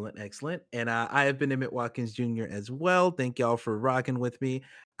 Excellent, excellent. And I have been Emmett Watkins Jr. as well. Thank y'all for rocking with me.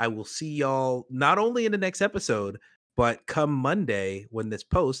 I will see y'all not only in the next episode, but come Monday when this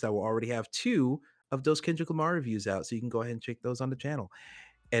posts, I will already have 2 of those Kendrick Lamar reviews out. So you can go ahead and check those on the channel.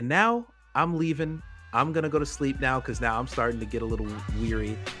 And now I'm leaving. I'm going to go to sleep now because now I'm starting to get a little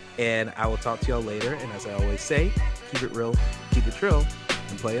weary. And I will talk to y'all later. And as I always say, keep it real, keep it trill,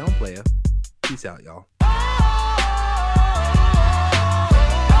 and play on, playa. Peace out, y'all.